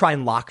 they'll try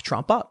and lock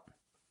Trump up.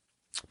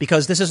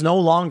 Because this is no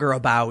longer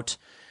about,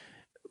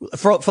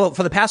 for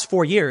the past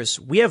 4 years,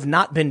 we have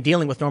not been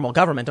dealing with normal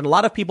government. And a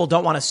lot of people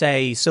don't want to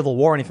say civil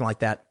war or anything like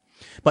that.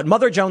 But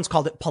Mother Jones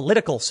called it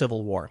political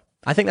civil war.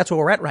 I think that's where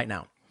we're at right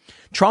now.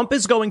 Trump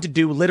is going to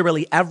do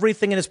literally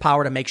everything in his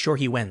power to make sure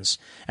he wins.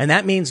 And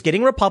that means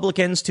getting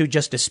Republicans to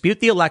just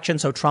dispute the election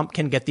so Trump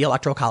can get the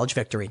Electoral College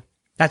victory.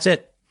 That's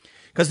it.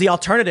 Because the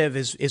alternative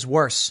is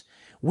worse.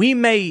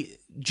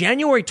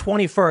 January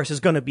 21st is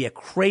going to be a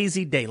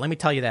crazy day. Let me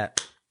tell you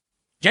that.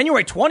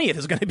 January 20th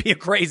is going to be a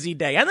crazy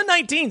day. And the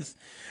 19th.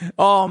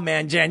 Oh,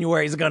 man,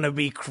 January is going to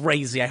be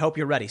crazy. I hope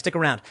you're ready. Stick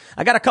around.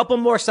 I got a couple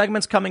more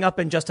segments coming up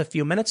in just a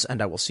few minutes,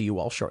 and I will see you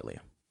all shortly.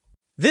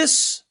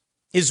 This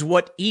is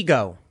what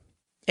ego,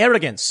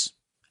 arrogance,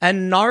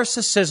 and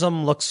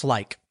narcissism looks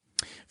like.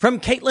 From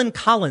Caitlin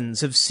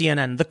Collins of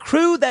CNN, the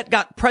crew that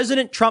got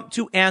President Trump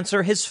to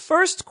answer his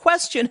first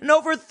question in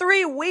over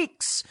 3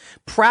 weeks.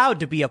 Proud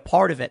to be a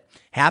part of it.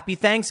 Happy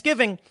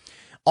Thanksgiving.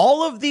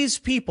 All of these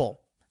people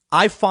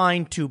I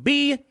find to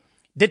be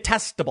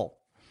detestable.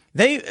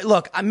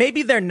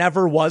 Maybe there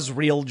never was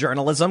real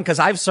journalism, because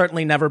I've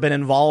certainly never been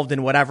involved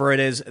in whatever it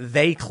is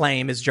they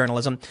claim is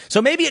journalism.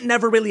 So maybe it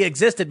never really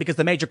existed because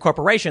the major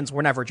corporations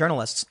were never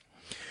journalists.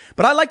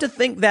 But I like to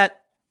think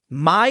that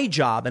my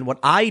job and what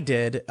I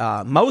did,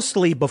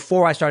 mostly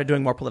before I started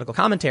doing more political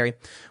commentary,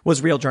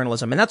 was real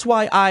journalism. And that's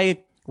why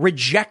I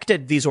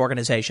rejected these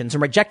organizations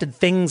and rejected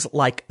things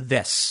like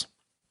this.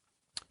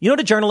 You know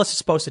what a journalist is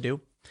supposed to do?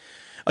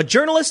 A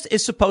journalist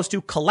is supposed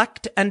to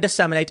collect and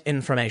disseminate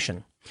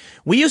information.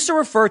 We used to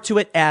refer to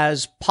it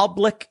as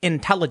public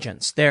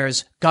intelligence.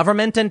 There's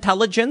government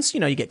intelligence.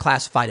 You get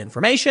classified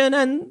information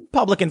and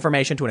public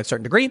information to a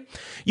certain degree.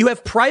 You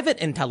have private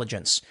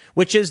intelligence,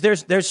 which is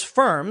there's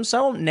firms.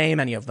 I won't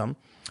name any of them,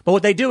 but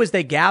what they do is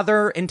they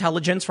gather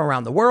intelligence from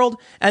around the world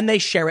and they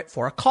share it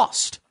for a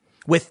cost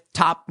with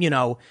top,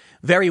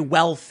 very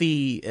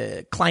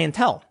wealthy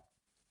clientele.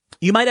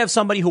 You might have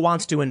somebody who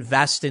wants to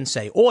invest in,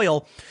 say,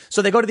 oil.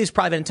 So they go to these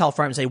private intel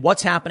firms and say,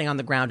 what's happening on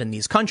the ground in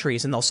these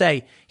countries? And they'll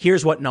say,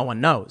 here's what no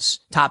one knows.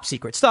 Top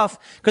secret stuff.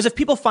 Because if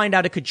people find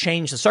out, it could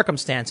change the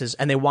circumstances,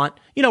 and they want,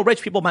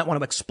 rich people might want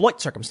to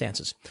exploit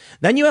circumstances.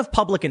 Then you have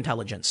public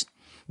intelligence.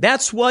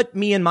 That's what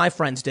me and my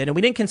friends did. And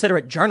we didn't consider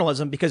it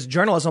journalism because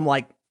journalism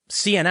like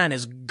CNN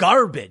is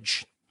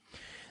garbage.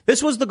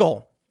 This was the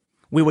goal.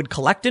 We would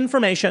collect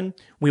information.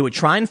 We would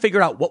try and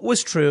figure out what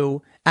was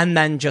true and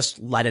then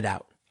just let it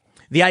out.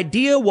 The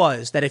idea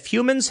was that if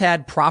humans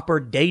had proper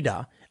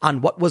data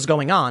on what was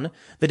going on,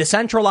 the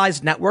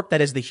decentralized network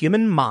that is the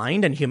human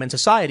mind and human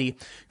society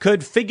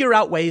could figure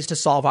out ways to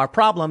solve our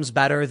problems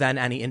better than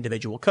any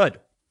individual could.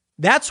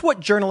 That's what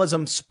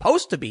journalism's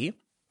supposed to be.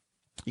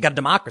 You got a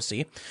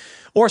democracy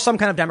or some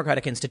kind of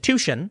democratic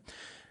institution.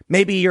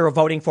 Maybe you're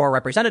voting for a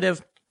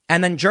representative,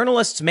 and then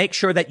journalists make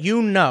sure that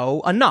you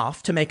know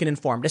enough to make an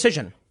informed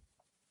decision.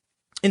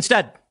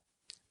 Instead,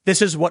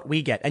 this is what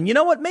we get. And you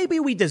know what? Maybe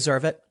we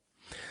deserve it.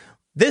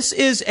 This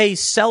is a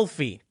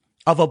selfie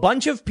of a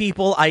bunch of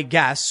people, I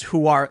guess,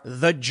 who are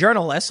the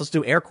journalists, let's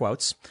do air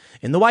quotes,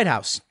 in the White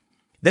House.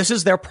 This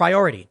is their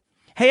priority.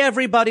 Hey,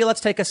 everybody,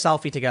 let's take a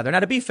selfie together. Now,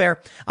 to be fair,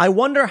 I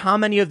wonder how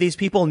many of these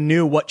people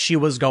knew what she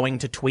was going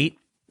to tweet.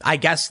 I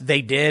guess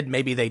they did.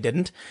 Maybe they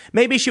didn't.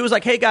 Maybe she was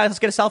like, hey, guys, let's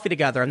get a selfie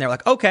together. And they're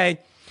like, okay,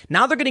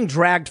 now they're getting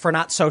dragged for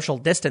not social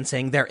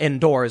distancing. They're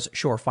indoors.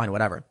 Sure, fine,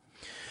 whatever.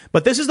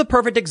 But this is the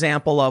perfect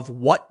example of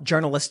what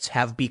journalists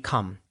have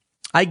become.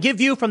 I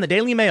give you from the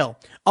Daily Mail,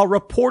 a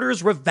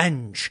reporter's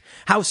revenge.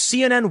 How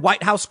CNN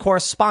White House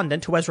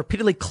correspondent who has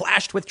repeatedly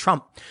clashed with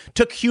Trump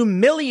took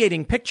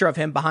humiliating picture of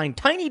him behind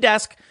tiny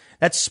desk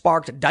that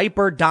sparked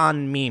Diaper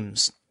Don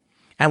memes.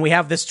 And we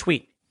have this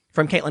tweet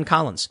from Caitlin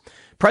Collins.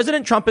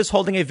 President Trump is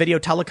holding a video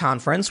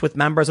teleconference with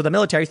members of the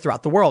military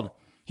throughout the world.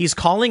 He's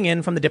calling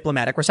in from the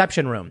diplomatic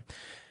reception room.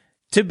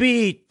 To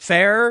be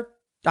fair,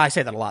 I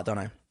say that a lot, don't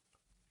I?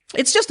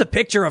 It's just a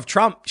picture of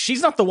Trump.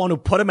 She's not the one who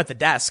put him at the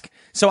desk.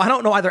 So I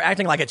don't know why they're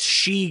acting like it's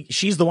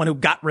she's the one who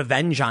got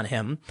revenge on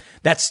him.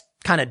 That's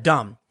kind of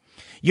dumb.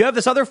 You have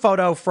this other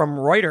photo from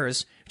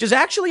Reuters, which is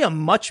actually a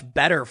much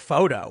better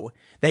photo.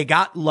 They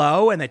got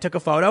low and they took a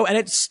photo, and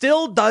it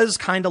still does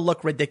kind of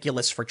look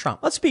ridiculous for Trump.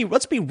 Let's be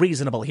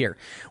reasonable here.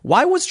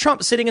 Why was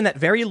Trump sitting in that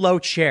very low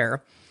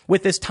chair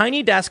with this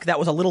tiny desk that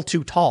was a little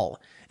too tall?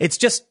 It's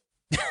just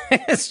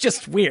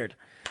weird.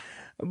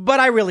 But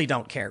I really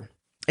don't care.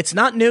 It's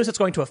not news that's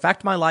going to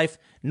affect my life,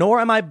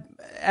 nor am I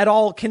at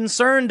all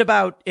concerned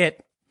about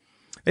it.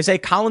 They say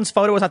Collins'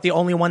 photo was not the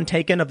only one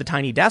taken of the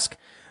tiny desk,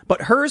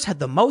 but hers had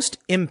the most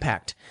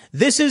impact.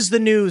 This is the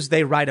news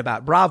they write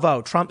about.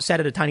 Bravo, Trump sat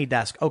at a tiny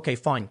desk. Okay,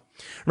 fine.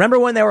 Remember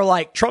when they were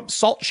like, Trump's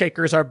salt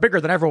shakers are bigger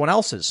than everyone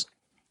else's?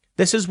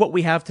 This is what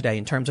we have today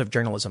in terms of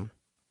journalism.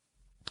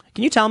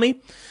 Can you tell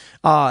me?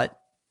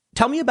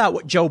 Tell me about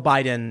what Joe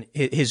Biden,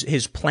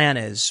 his plan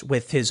is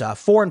with his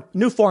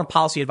new foreign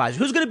policy advisor.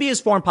 Who's going to be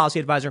his foreign policy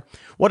advisor?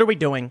 What are we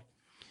doing?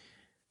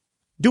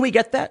 Do we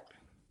get that?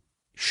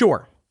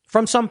 Sure,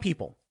 from some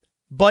people,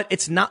 but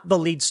it's not the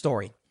lead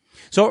story.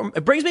 So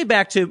it brings me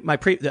back to my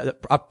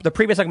the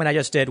previous segment I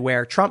just did,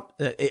 where Trump,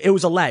 it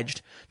was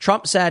alleged,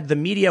 Trump said the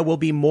media will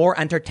be more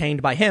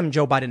entertained by him.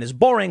 Joe Biden is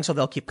boring, so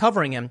they'll keep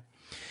covering him.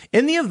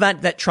 In the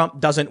event that Trump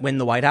doesn't win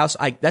the White House,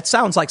 that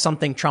sounds like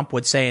something Trump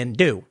would say and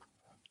do.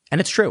 And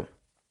it's true.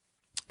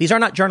 These are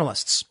not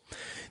journalists.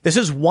 This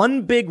is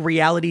one big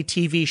reality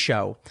TV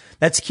show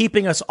that's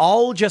keeping us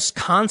all just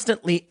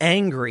constantly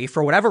angry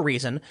for whatever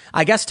reason,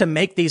 I guess to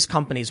make these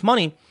companies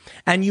money.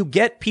 And you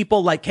get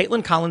people like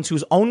Caitlin Collins,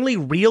 whose only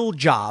real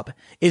job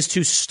is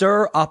to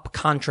stir up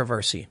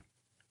controversy.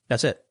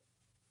 That's it.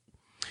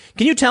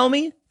 Can you tell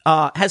me,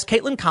 has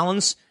Caitlin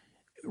Collins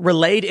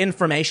relayed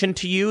information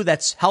to you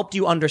that's helped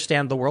you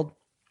understand the world?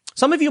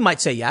 Some of you might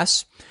say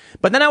yes,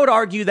 but then I would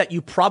argue that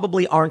you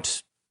probably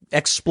aren't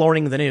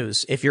exploring the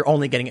news if you're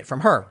only getting it from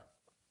her.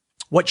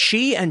 What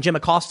she and Jim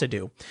Acosta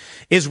do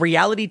is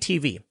reality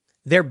TV.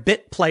 They're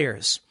bit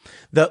players.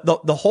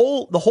 The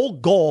whole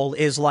goal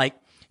is like,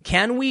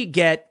 can we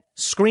get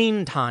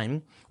screen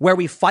time where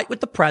we fight with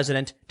the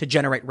president to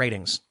generate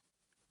ratings?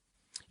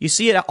 You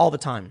see it all the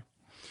time.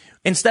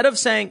 Instead of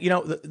saying,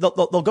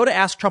 they'll go to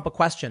ask Trump a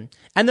question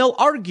and they'll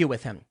argue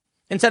with him.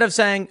 Instead of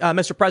saying,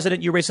 Mr.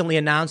 President, you recently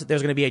announced that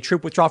there's going to be a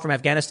troop withdrawal from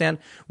Afghanistan.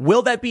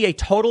 Will that be a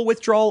total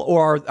withdrawal,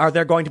 or are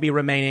there going to be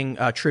remaining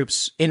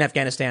troops in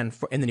Afghanistan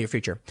in the near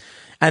future?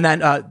 And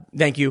then,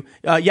 thank you.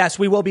 Yes,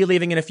 we will be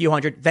leaving in a few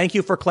hundred. Thank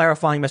you for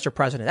clarifying, Mr.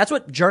 President. That's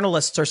what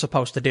journalists are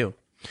supposed to do.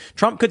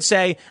 Trump could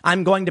say,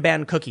 I'm going to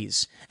ban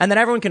cookies. And then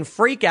everyone can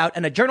freak out.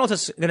 And a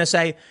journalist is going to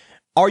say,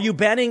 are you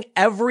banning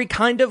every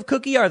kind of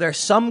cookie? Are there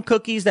some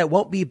cookies that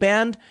won't be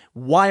banned?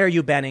 Why are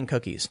you banning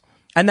cookies?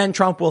 And then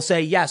Trump will say,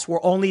 yes,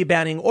 we're only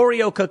banning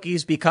Oreo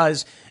cookies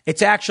because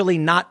it's actually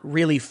not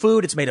really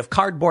food. It's made of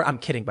cardboard. I'm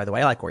kidding, by the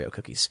way. I like Oreo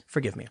cookies.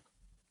 Forgive me.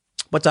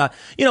 But, to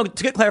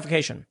get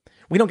clarification,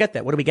 we don't get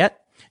that. What do we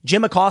get?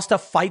 Jim Acosta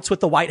fights with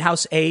the White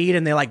House aide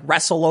and they like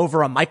wrestle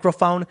over a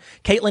microphone.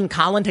 Caitlin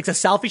Collins takes a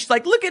selfie. She's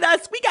like, look at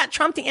us. We got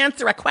Trump to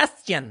answer a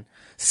question.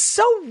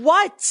 So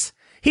what?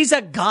 He's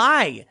a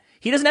guy.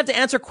 He doesn't have to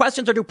answer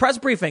questions or do press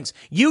briefings.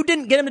 You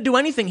didn't get him to do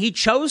anything. He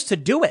chose to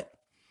do it.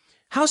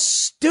 How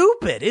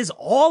stupid is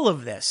all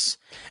of this?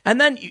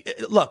 And then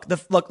look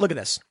at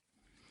this.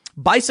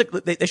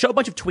 They show a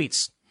bunch of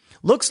tweets.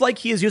 Looks like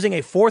he is using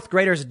a fourth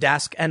grader's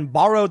desk and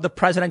borrowed the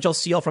presidential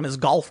seal from his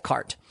golf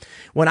cart.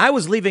 When I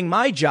was leaving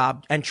my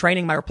job and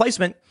training my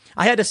replacement,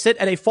 I had to sit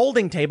at a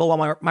folding table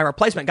while my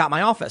replacement got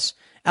my office.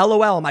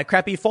 LOL, my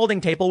crappy folding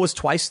table was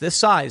twice this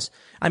size.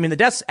 I mean, the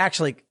desk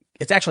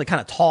it's actually kind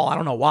of tall. I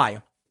don't know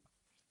why.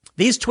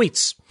 These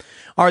tweets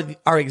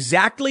are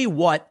exactly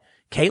what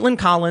Caitlin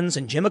Collins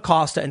and Jim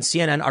Acosta and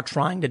CNN are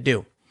trying to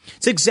do.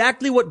 It's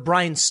exactly what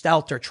Brian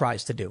Stelter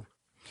tries to do.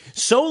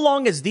 So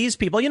long as these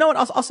people, you know what?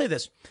 I'll say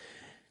this.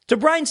 To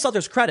Brian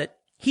Stelter's credit,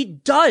 he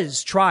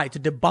does try to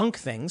debunk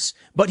things,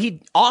 but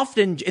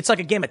it's like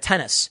a game of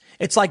tennis.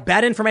 It's like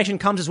bad information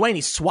comes his way and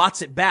he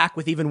swats it back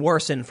with even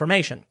worse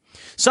information.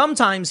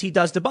 Sometimes he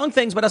does debunk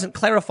things, but doesn't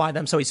clarify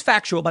them. So he's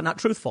factual, but not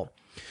truthful.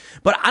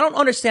 But I don't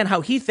understand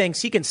how he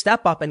thinks he can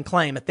step up and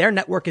claim that their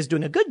network is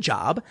doing a good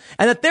job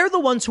and that they're the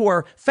ones who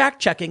are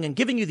fact checking and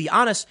giving you the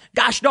honest,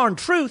 gosh darn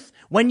truth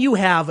when you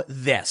have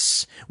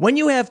this, when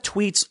you have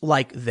tweets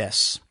like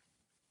this.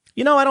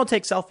 I don't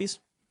take selfies.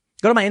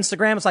 Go to my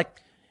Instagram. It's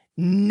like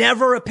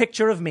never a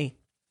picture of me.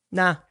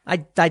 Nah, I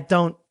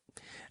don't.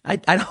 I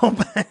don't.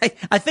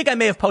 I think I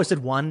may have posted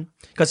one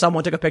because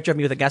someone took a picture of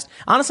me with a guest.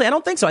 Honestly, I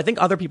don't think so. I think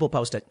other people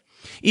post it.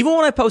 Even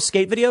when I post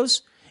skate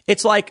videos,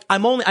 it's like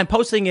I'm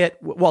posting it.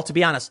 Well, to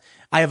be honest,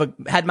 I have a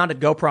head mounted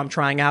GoPro I'm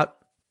trying out,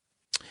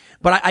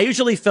 but I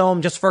usually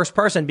film just first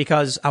person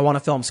because I want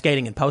to film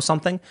skating and post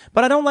something,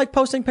 but I don't like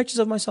posting pictures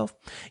of myself.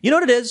 You know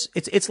what it is?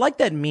 It's like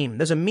that meme.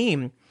 There's a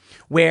meme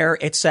where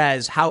it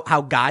says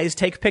how guys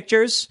take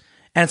pictures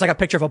and it's like a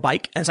picture of a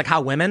bike and it's like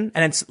how women,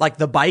 and it's like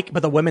the bike,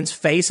 but the woman's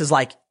face is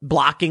like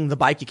blocking the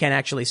bike. You can't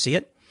actually see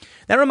it.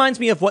 That reminds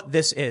me of what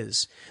this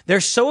is.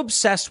 They're so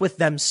obsessed with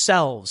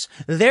themselves.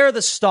 They're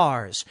the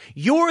stars.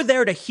 You're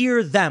there to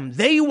hear them.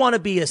 They want to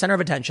be the center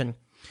of attention.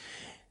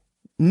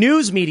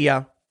 News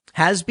media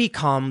has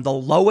become the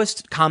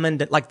lowest common,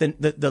 like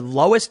the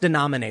lowest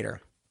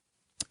denominator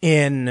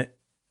in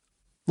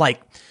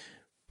like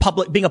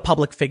being a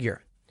public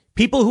figure.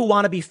 People who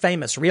want to be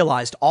famous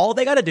realized all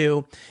they got to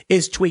do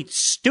is tweet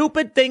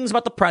stupid things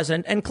about the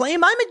president and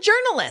claim I'm a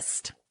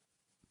journalist.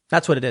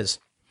 That's what it is.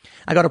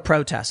 I go to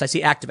protests. I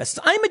see activists.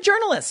 I'm a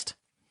journalist.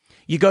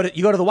 You go to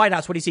the White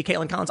House. What do you see?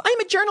 Caitlin Collins. I'm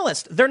a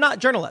journalist. They're not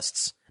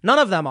journalists. None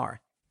of them are.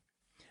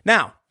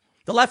 Now,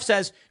 the left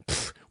says,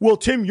 well,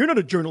 Tim, you're not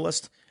a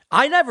journalist.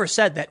 I never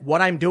said that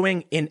what I'm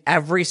doing in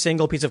every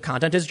single piece of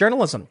content is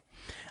journalism.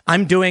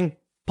 I'm doing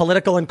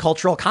political and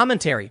cultural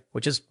commentary,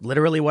 which is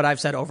literally what I've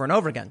said over and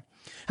over again.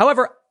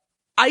 However,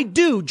 I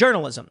do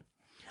journalism.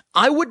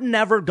 I would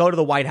never go to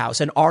the White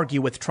House and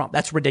argue with Trump.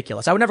 That's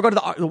ridiculous. I would never go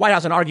to the White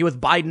House and argue with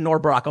Biden or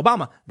Barack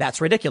Obama.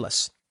 That's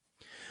ridiculous.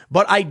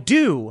 But I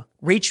do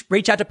reach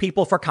out to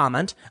people for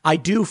comment. I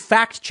do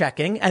fact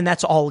checking, and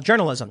that's all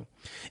journalism.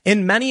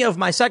 In many of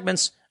my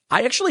segments,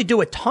 I actually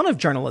do a ton of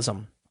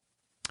journalism.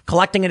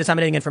 Collecting and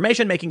disseminating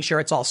information, making sure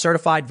it's all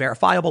certified,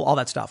 verifiable, all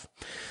that stuff.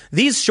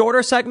 These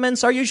shorter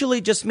segments are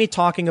usually just me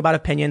talking about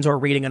opinions or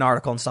reading an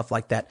article and stuff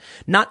like that.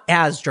 Not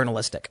as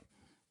journalistic,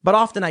 but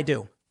often I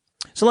do.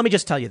 So let me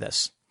just tell you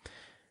this.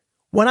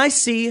 When I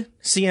see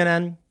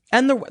CNN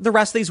And the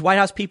rest of these White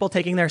House people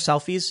taking their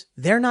selfies,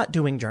 they're not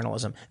doing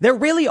journalism. There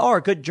really are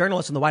good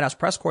journalists in the White House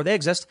press corps. They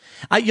exist.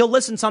 You'll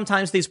listen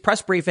sometimes to these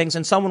press briefings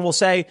and someone will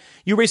say,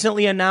 you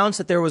recently announced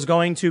that there was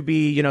going to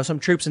be, some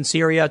troops in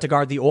Syria to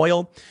guard the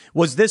oil.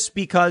 Was this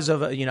because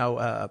of,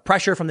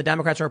 pressure from the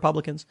Democrats or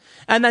Republicans?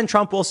 And then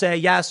Trump will say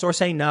yes or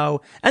say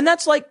no. And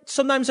that's like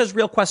sometimes there's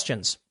real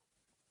questions.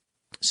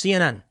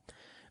 CNN,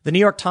 the New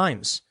York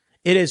Times,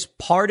 it is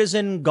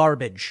partisan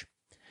garbage.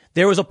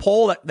 There was a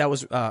poll that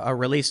was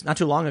released not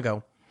too long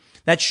ago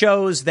that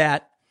shows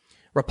that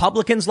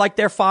Republicans like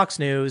their Fox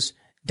News,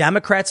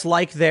 Democrats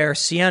like their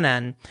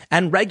CNN,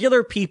 and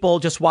regular people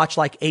just watch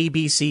like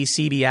ABC,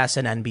 CBS,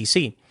 and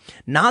NBC.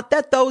 Not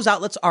that those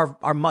outlets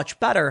are much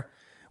better.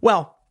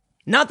 Well,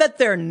 not that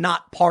they're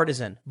not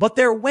partisan, but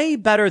they're way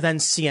better than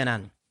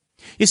CNN.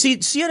 You see,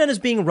 CNN is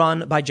being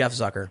run by Jeff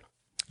Zucker.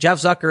 Jeff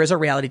Zucker is a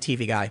reality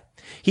TV guy.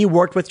 He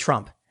worked with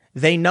Trump.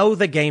 They know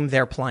the game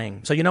they're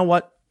playing. So you know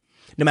what?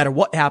 No matter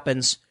what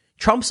happens,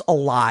 Trump's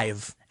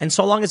alive. And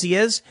so long as he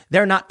is,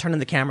 they're not turning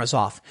the cameras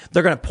off.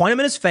 They're going to point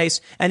him in his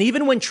face. And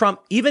even when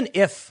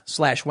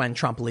when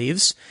Trump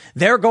leaves,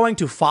 they're going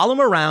to follow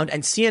him around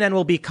and CNN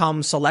will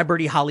become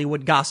celebrity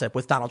Hollywood gossip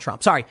with Donald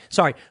Trump. Sorry,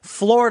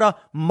 Florida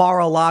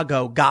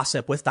Mar-a-Lago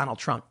gossip with Donald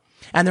Trump.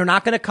 And they're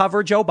not going to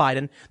cover Joe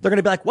Biden. They're going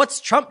to be like, what's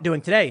Trump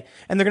doing today?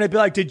 And they're going to be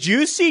like, did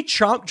you see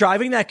Trump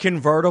driving that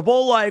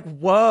convertible? Like,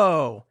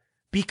 whoa,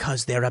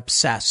 because they're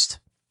obsessed.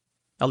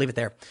 I'll leave it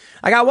there.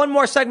 I got one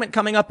more segment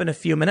coming up in a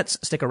few minutes.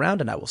 Stick around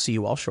and I will see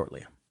you all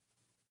shortly.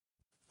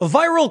 A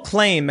viral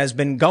claim has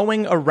been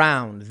going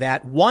around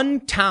that one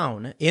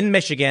town in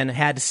Michigan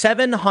had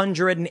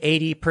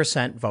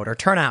 780% voter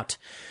turnout.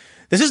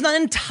 This is not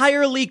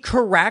entirely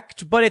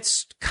correct, but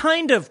it's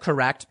kind of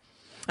correct.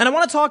 And I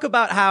want to talk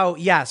about how,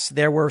 yes,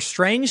 there were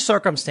strange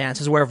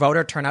circumstances where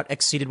voter turnout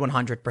exceeded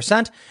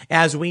 100%,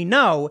 as we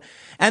know.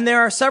 And there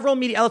are several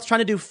media outlets trying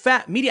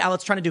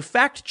to do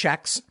fact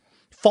checks,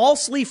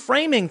 falsely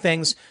framing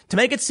things to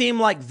make it seem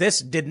like this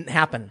didn't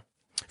happen.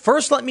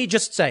 First, let me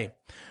just say,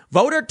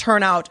 voter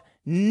turnout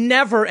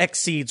never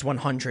exceeds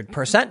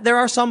 100%. There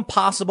are some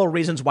possible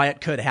reasons why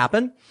it could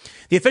happen.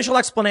 The official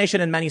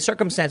explanation in many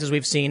circumstances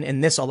we've seen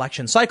in this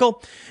election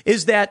cycle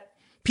is that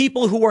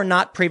people who were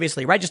not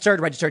previously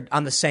registered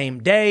on the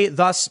same day.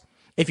 Thus,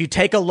 if you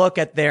take a look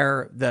at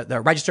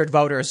the registered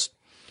voters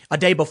a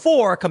day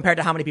before compared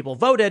to how many people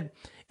voted,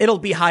 it'll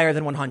be higher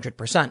than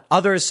 100%.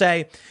 Others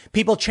say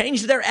people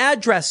changed their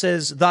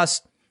addresses,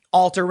 thus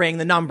altering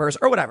the numbers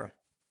or whatever.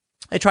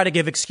 They try to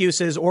give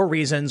excuses or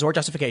reasons or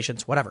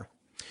justifications, whatever.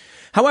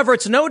 However,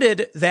 it's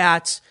noted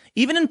that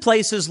even in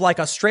places like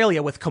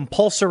Australia with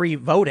compulsory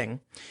voting,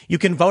 you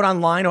can vote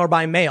online or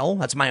by mail.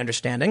 That's my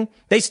understanding.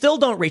 They still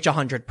don't reach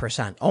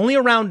 100%, only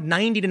around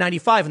 90 to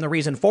 95. And the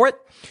reason for it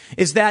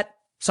is that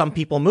some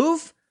people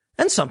move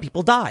and some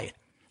people die.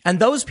 And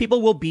those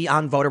people will be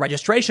on voter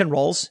registration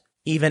rolls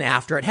even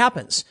after it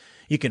happens.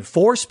 You can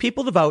force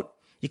people to vote.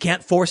 You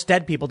can't force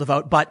dead people to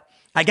vote. But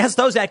I guess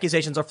those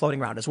accusations are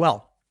floating around as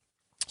well.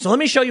 So let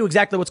me show you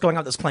exactly what's going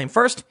on with this claim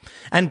first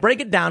and break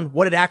it down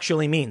what it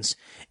actually means.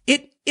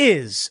 It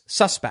is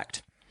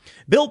suspect.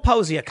 Bill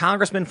Posey, a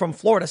congressman from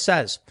Florida,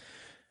 says,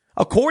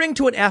 according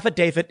to an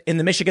affidavit in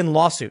the Michigan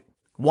lawsuit,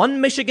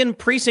 one Michigan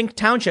precinct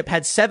township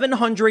had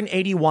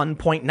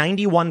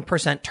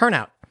 781.91%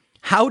 turnout.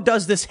 How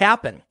does this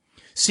happen?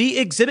 See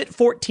Exhibit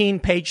 14,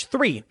 page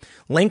 3,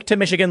 link to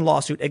Michigan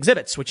lawsuit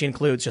exhibits, which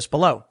includes just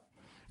below.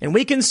 And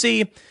we can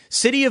see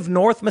City of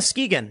North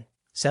Muskegon,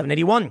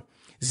 781.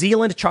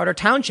 Zeeland Charter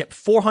Township,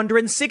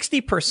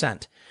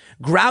 460%.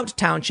 Grout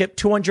Township,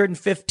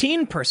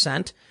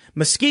 215%.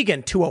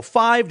 Muskegon,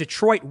 205.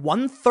 Detroit,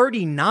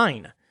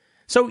 139.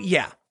 So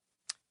yeah,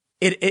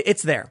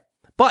 it's there.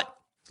 But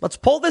let's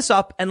pull this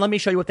up and let me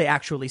show you what they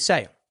actually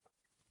say.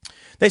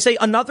 They say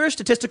another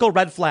statistical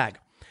red flag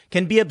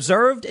can be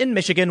observed in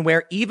Michigan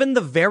where even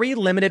the very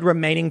limited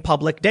remaining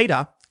public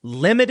data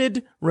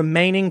reveals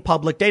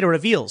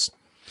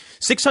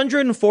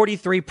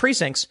 643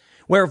 precincts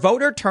where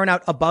voter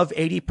turnout above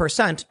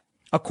 80%,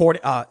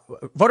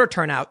 voter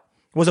turnout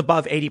was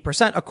above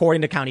 80%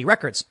 according to county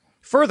records.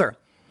 Further,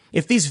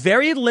 if these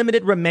very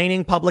limited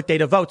remaining public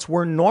data votes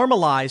were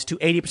normalized to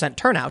 80%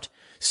 turnout,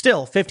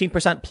 still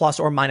 15%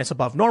 plus or minus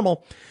above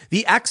normal,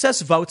 the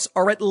excess votes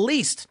are at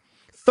least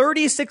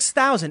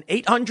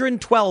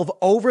 36,812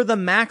 over the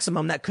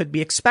maximum that could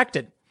be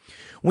expected.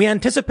 We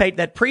anticipate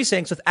that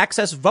precincts with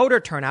excess voter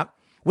turnout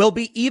will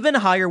be even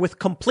higher with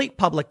complete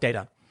public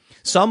data.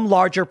 Some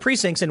larger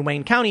precincts in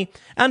Wayne County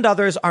and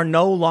others are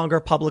no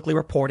longer publicly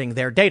reporting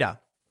their data.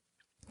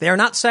 They are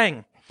not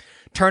saying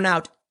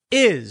turnout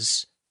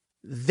is,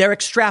 they're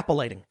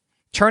extrapolating.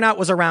 Turnout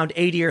was around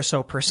 80 or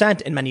so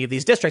 % in many of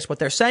these districts. What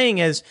they're saying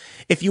is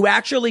if you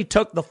actually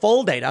took the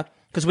full data,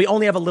 because we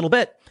only have a little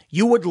bit,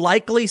 you would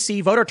likely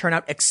see voter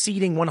turnout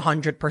exceeding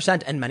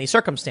 100% in many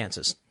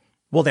circumstances.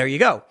 Well, there you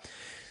go.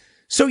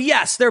 So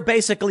yes, they're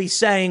basically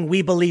saying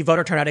we believe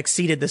voter turnout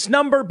exceeded this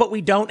number, but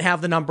we don't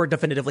have the number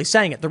definitively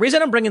saying it. The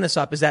reason I'm bringing this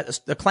up is that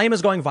the claim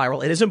is going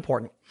viral. It is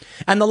important.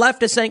 And the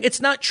left is saying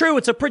it's not true.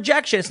 It's a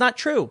projection. It's not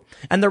true.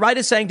 And the right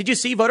is saying, did you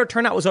see voter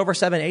turnout was over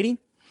 780?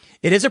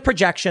 It is a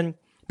projection,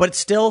 but it's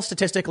still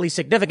statistically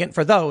significant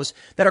for those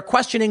that are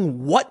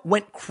questioning what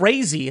went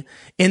crazy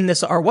in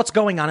this or what's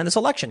going on in this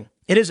election.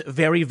 It is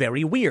very,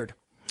 very weird.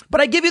 But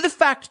I give you the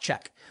fact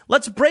check.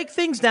 Let's break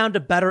things down to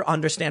better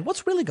understand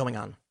what's really going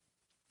on.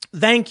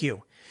 Thank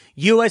you,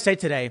 USA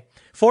Today,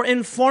 for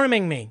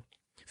informing me.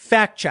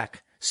 Fact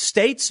check.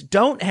 States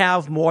don't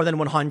have more than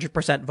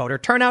 100% voter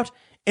turnout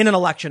in an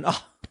election.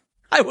 Oh,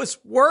 I was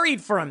worried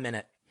for a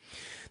minute.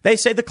 They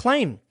say the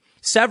claim.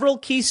 Several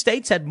key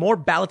states had more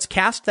ballots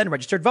cast than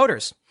registered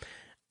voters.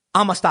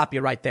 I'm going to stop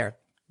you right there.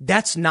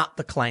 That's not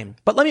the claim.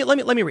 But let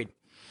me read.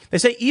 They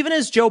say even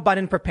as Joe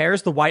Biden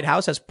prepares the White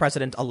House as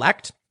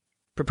president-elect,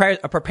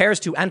 prepares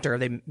to enter,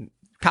 they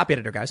copy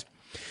editor, guys.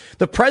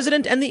 The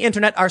president and the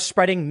internet are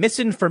spreading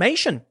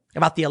misinformation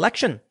about the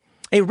election.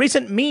 A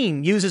recent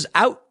meme uses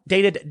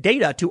outdated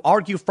data to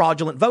argue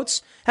fraudulent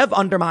votes have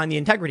undermined the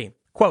integrity.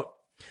 Quote,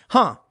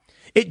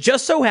 it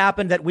just so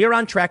happened that we're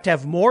on track to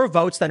have more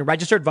votes than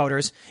registered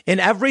voters in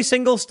every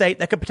single state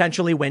that could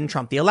potentially win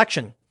Trump the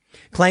election.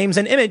 Claims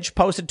an image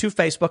posted to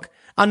Facebook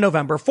on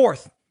November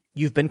 4th.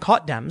 You've been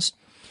caught, Dems.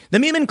 The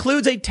meme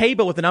includes a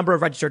table with the number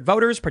of registered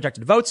voters,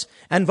 projected votes,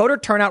 and voter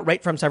turnout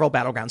rate from several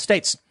battleground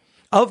states.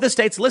 Of the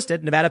states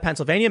listed, Nevada,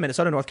 Pennsylvania,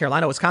 Minnesota, North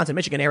Carolina, Wisconsin,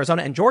 Michigan,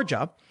 Arizona, and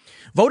Georgia,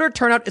 voter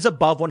turnout is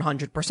above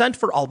 100%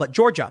 for all but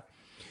Georgia.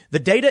 The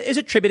data is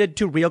attributed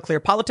to Real Clear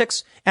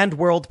Politics and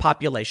World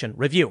Population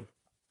Review.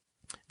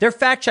 They're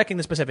fact-checking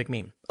the specific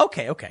meme.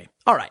 Okay.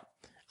 All right.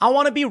 I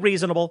want to be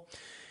reasonable.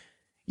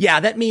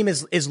 Yeah, that meme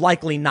is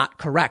likely not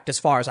correct as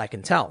far as I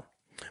can tell.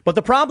 But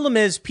the problem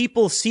is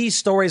people see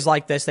stories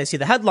like this, they see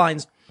the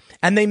headlines,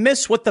 and they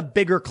miss what the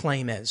bigger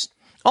claim is.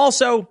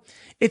 Also,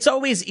 it's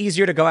always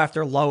easier to go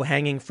after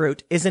low-hanging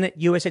fruit, isn't it,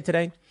 USA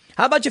Today?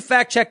 How about you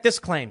fact-check this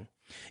claim?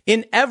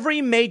 In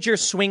every major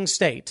swing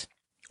state,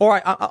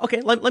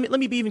 let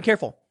me be even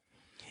careful.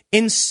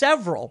 In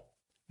several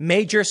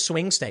major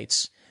swing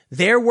states,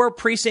 there were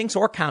precincts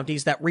or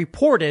counties that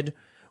reported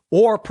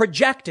or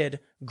projected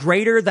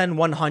greater than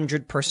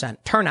 100%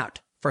 turnout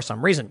for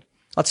some reason.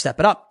 Let's step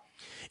it up.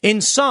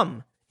 In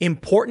some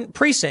important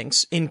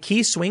precincts in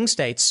key swing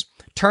states,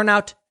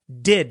 turnout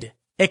did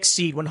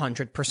exceed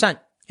 100%.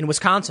 In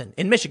Wisconsin,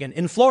 in Michigan,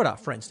 in Florida,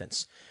 for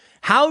instance.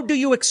 How do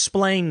you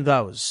explain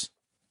those?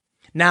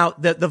 Now,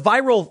 the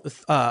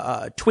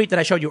viral tweet that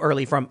I showed you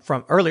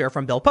earlier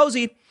from Bill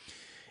Posey,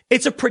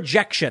 it's a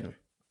projection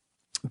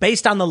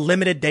based on the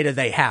limited data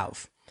they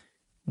have.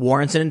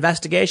 Warrants an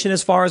investigation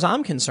as far as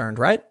I'm concerned,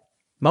 right?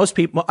 Most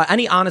people,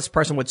 any honest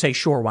person would say,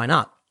 sure, why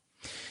not?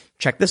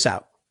 Check this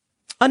out.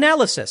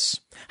 Analysis.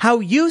 How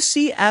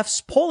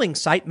UCF's polling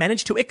site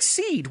managed to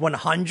exceed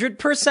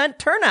 100%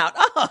 turnout.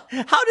 Oh,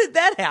 how did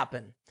that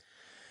happen?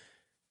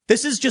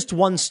 This is just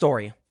one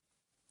story.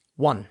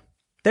 One.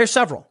 There's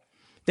several.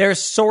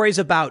 There's stories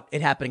about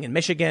it happening in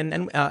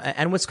Michigan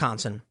and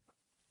Wisconsin.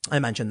 I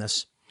mentioned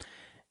this.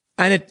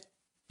 And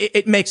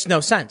it makes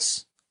no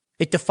sense.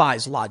 It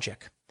defies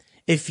logic.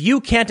 If you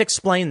can't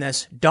explain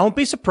this, don't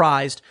be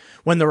surprised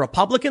when the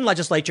Republican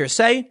legislatures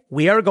say,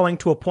 we are going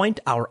to appoint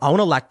our own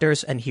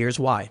electors, and here's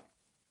why.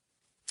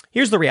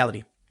 Here's the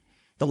reality.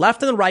 The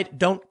left and the right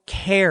don't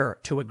care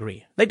to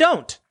agree. They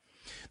don't.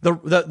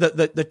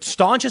 The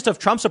staunchest of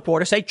Trump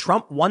supporters say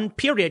Trump won,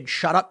 period.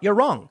 Shut up, you're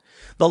wrong.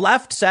 The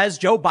left says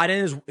Joe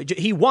Biden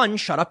he won,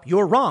 shut up,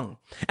 you're wrong.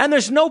 And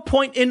there's no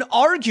point in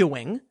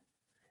arguing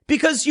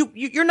because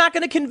you're not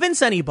going to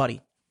convince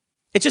anybody.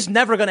 It's just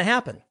never going to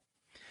happen.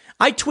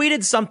 I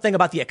tweeted something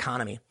about the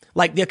economy.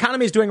 Like, the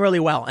economy is doing really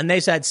well. And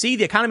they said, see,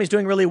 the economy is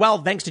doing really well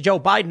thanks to Joe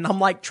Biden. I'm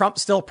like,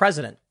 Trump's still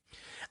president.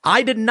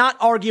 I did not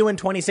argue in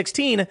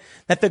 2016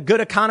 that the good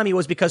economy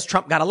was because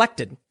Trump got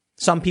elected.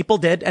 Some people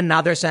did, and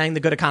now they're saying the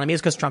good economy is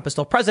because Trump is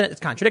still president.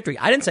 It's contradictory.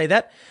 I didn't say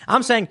that.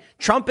 I'm saying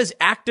Trump is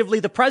actively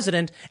the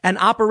president, and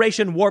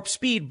Operation Warp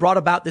Speed brought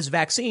about this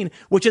vaccine,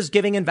 which is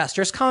giving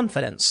investors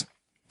confidence.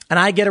 And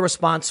I get a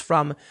response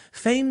from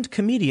famed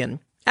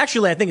comedian,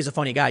 actually, I think he's a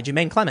funny guy,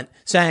 Jermaine Clement,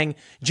 saying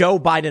Joe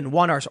Biden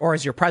won or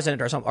is your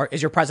president or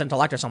is your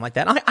president-elect or something like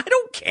that. I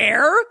don't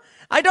care.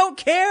 I don't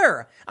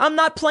care. I'm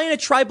not playing a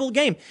tribal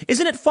game.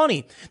 Isn't it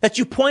funny that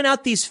you point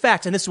out these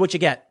facts and this is what you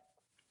get?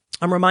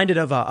 I'm reminded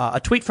of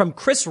a tweet from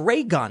Chris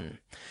Ray Gun.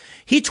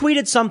 He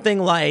tweeted something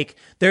like,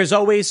 there's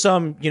always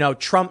some,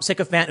 Trump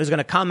sycophant who's going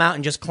to come out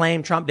and just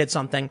claim Trump did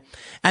something.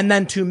 And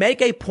then to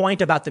make a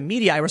point about the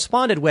media, I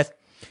responded with,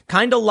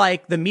 kind of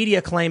like the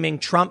media claiming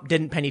Trump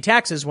didn't pay any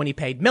taxes when he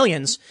paid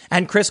millions.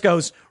 And Chris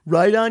goes,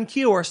 right on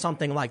cue or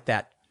something like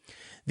that.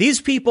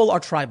 These people are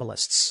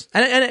tribalists.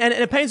 And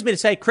it pains me to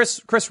say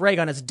Chris Ray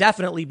Gun has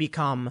definitely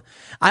become,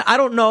 I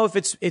don't know if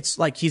it's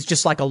like he's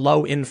just like a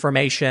low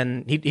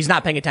information. He's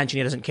not paying attention.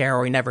 He doesn't care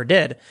or he never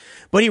did,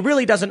 but he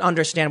really doesn't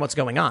understand what's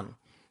going on.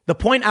 The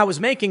point I was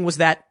making was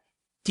that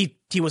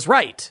he was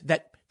right,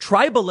 that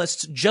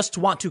tribalists just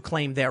want to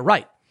claim they're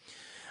right.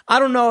 I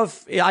don't know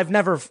if I've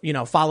never,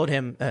 followed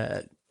him,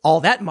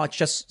 all that much,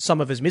 just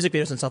some of his music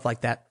videos and stuff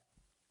like that.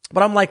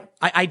 But I'm like,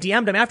 I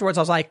DM'd him afterwards.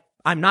 I was like,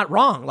 I'm not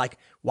wrong. Like,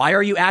 why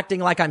are you acting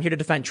like I'm here to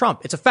defend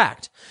Trump? It's a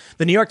fact.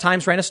 The New York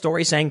Times ran a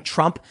story saying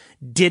Trump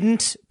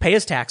didn't pay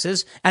his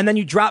taxes. And then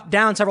you drop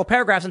down several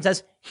paragraphs and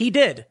says he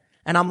did.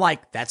 And I'm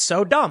like, that's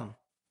so dumb.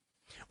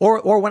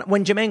 Or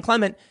when Jermaine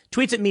Clement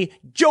tweets at me,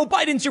 Joe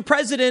Biden's your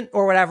president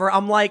or whatever,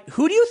 I'm like,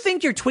 who do you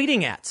think you're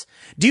tweeting at?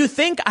 Do you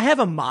think I have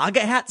a MAGA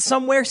hat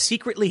somewhere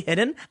secretly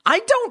hidden? I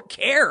don't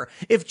care.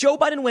 If Joe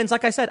Biden wins,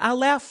 like I said, I'll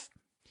laugh.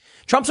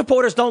 Trump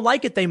supporters don't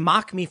like it. They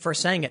mock me for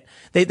saying it.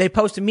 They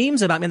post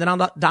memes about me and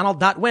then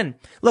Donald.win.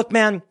 Look,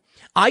 man,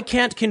 I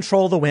can't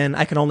control the win.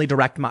 I can only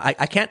direct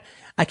I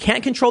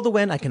can't control the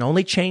win. I can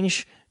only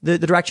change the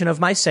direction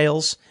of my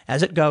sales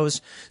as it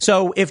goes.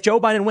 So if Joe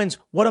Biden wins,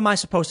 what am I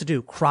supposed to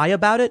do? Cry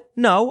about it?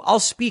 No, I'll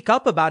speak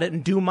up about it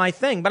and do my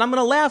thing. But I'm going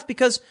to laugh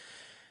because,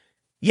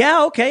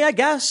 yeah, okay, I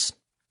guess.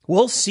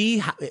 We'll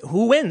see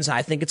who wins.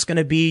 I think it's going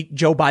to be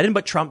Joe Biden,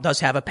 but Trump does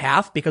have a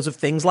path because of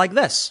things like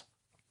this.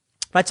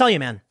 But I tell you,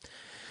 man,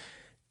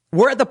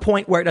 we're at the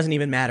point where it doesn't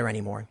even matter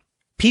anymore.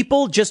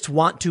 People just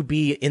want to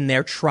be in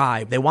their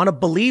tribe. They want to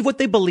believe what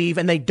they believe,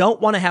 and they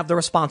don't want to have the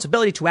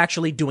responsibility to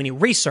actually do any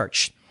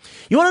research.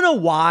 You want to know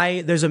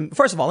why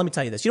first of all, let me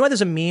tell you this. You know why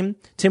there's a meme?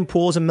 Tim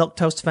Pool is a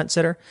milquetoast fence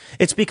sitter.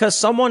 It's because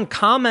someone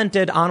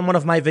commented on one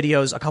of my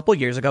videos a couple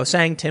years ago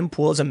saying Tim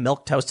Pool is a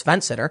milquetoast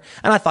fence sitter.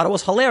 And I thought it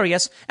was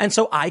hilarious. And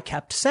so I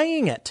kept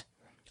saying it.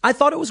 I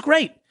thought it was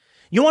great.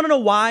 You want to know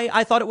why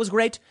I thought it was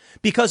great?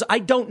 Because I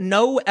don't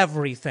know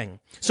everything.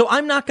 So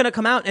I'm not going to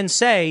come out and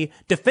say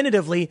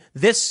definitively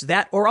this,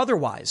 that, or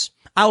otherwise.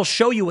 I'll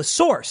show you a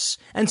source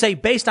and say,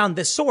 based on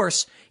this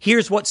source,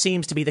 here's what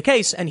seems to be the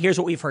case. And here's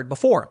what we've heard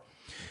before.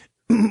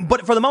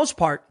 But for the most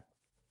part,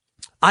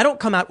 I don't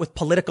come out with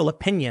political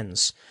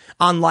opinions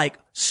on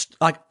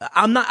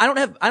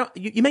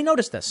you may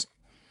notice this.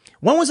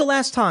 When was the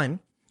last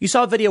time you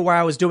saw a video where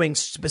I was doing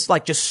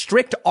just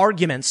strict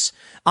arguments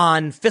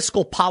on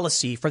fiscal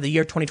policy for the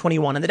year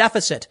 2021 and the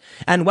deficit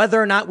and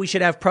whether or not we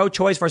should have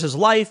pro-choice versus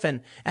life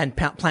and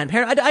Planned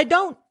Parenthood? I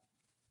don't.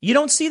 You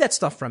don't see that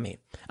stuff from me.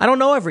 I don't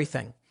know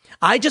everything.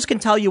 I just can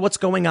tell you what's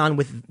going on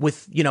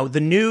with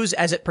the news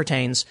as it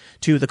pertains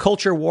to the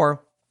culture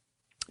war.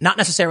 Not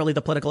necessarily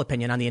the political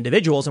opinion on the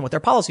individuals and what their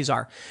policies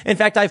are. In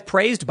fact, I've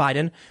praised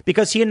Biden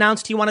because he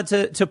announced he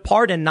wanted to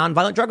pardon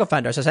nonviolent drug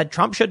offenders. I said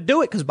Trump should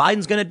do it because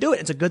Biden's going to do it.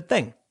 It's a good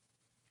thing.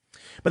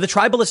 But the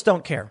tribalists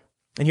don't care.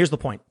 And here's the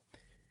point.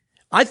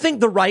 I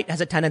think the right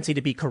has a tendency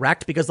to be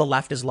correct because the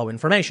left is low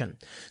information.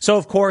 So,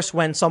 of course,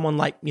 when someone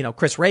like,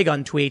 Chris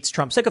Reagan tweets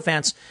Trump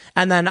sycophants,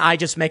 and then I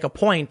just make a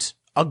point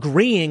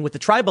agreeing with the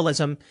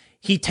tribalism,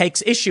 he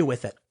takes issue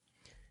with it.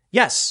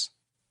 Yes.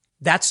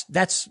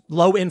 That's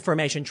low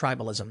information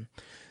tribalism.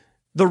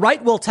 The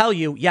right will tell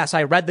you, yes,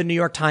 I read the New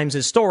York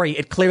Times' story.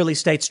 It clearly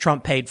states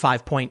Trump paid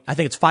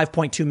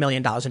 $5.2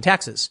 million in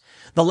taxes.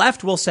 The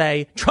left will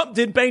say Trump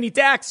didn't pay any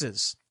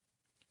taxes.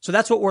 So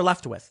that's what we're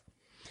left with.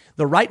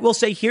 The right will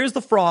say, here's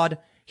the fraud.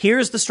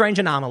 Here's the strange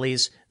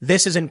anomalies.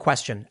 This is in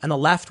question. And the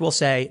left will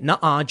say,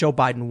 nuh-uh, Joe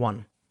Biden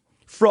won.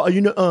 Fraud,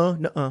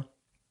 nuh-uh.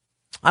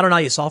 I don't know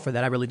how you solve for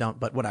that. I really don't,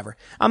 but whatever.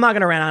 I'm not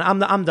going to rant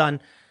on. I'm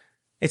done.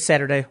 It's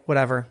Saturday,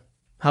 whatever.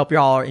 Hope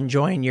you're all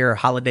enjoying your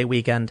holiday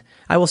weekend.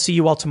 I will see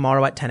you all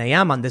tomorrow at 10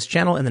 a.m. on this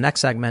channel in the next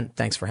segment.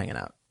 Thanks for hanging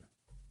out.